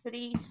New York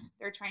City.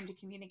 They're trying to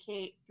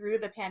communicate through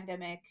the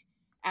pandemic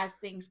as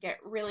things get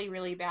really,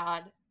 really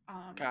bad.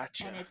 And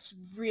Gotcha. it's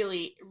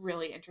really,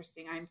 really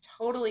interesting. I'm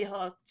totally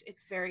hooked.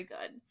 It's very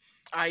good.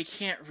 I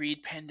can't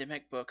read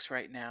pandemic books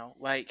right now.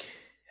 Like,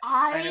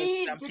 I know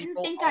I some didn't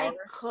people think are. I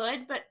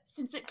could, but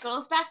since it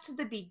goes back to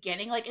the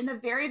beginning, like in the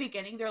very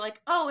beginning, they're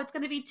like, "Oh, it's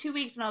going to be 2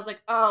 weeks," and I was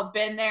like, "Oh,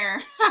 been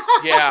there."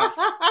 Yeah.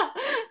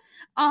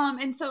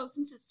 And so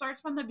since it starts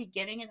from the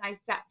beginning, and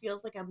that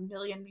feels like a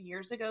million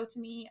years ago to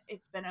me,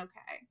 it's been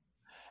okay.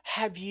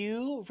 Have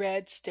you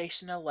read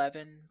Station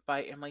 11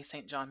 by Emily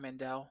St. John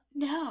Mandel?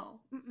 No,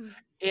 mm-mm.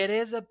 It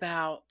is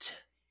about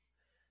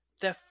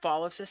the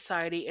fall of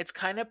society. It's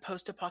kind of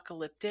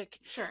post-apocalyptic,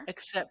 Sure.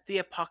 except the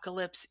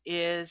apocalypse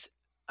is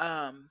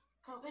um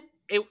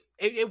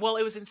COVID. well,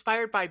 it was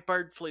inspired by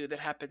bird flu that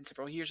happened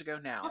several years ago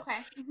now. Okay.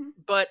 Mm-hmm.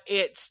 But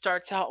it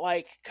starts out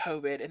like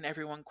COVID and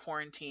everyone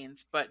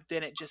quarantines, but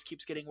then it just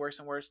keeps getting worse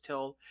and worse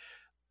till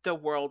the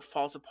world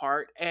falls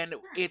apart. And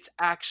Sure. it's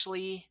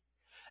actually,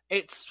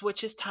 it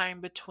switches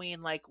time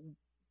between like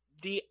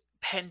the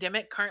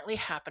pandemic currently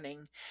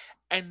happening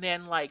and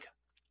then like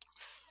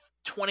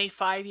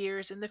 25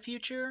 years in the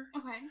future.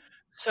 Okay.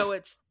 So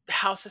it's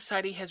how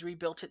society has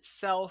rebuilt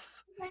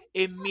itself Okay.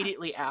 Yeah.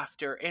 immediately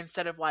after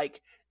instead of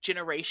like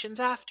generations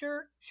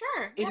after.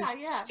 Sure. It Yeah. is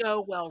Yeah.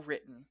 so well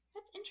written.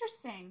 That's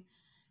interesting.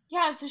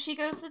 Yeah, so she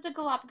goes to the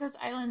Galapagos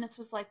Island. This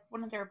was like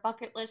one of their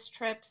bucket list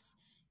trips.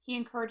 He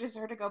encourages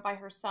her to go by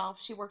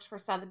herself. She works for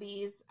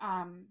Sotheby's,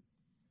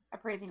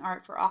 appraising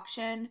art for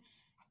auction,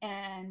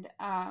 and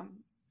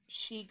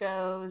she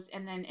goes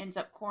and then ends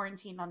up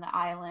quarantined on the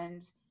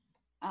island.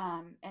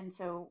 And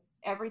so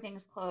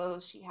everything's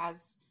closed.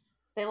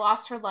 They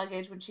lost her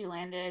luggage when she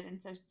landed,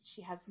 and so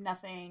she has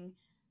nothing.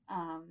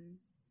 Um,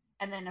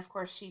 and then, of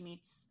course, she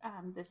meets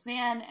this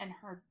man and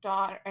her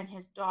daughter, and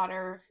his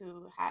daughter,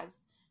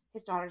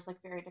 his daughter's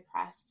like very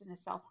depressed and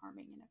is self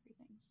harming and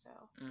everything. So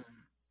Mm.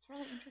 it's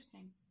really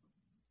interesting.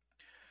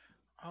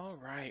 All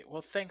right.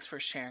 Well, thanks for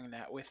sharing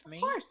that with Of me.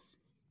 course.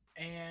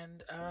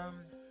 And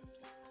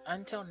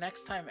until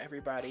next time,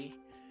 everybody,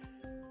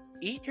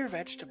 eat your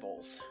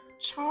vegetables.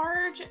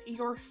 Charge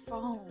your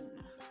phone.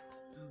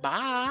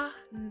 Bye.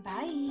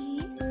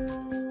 Bye.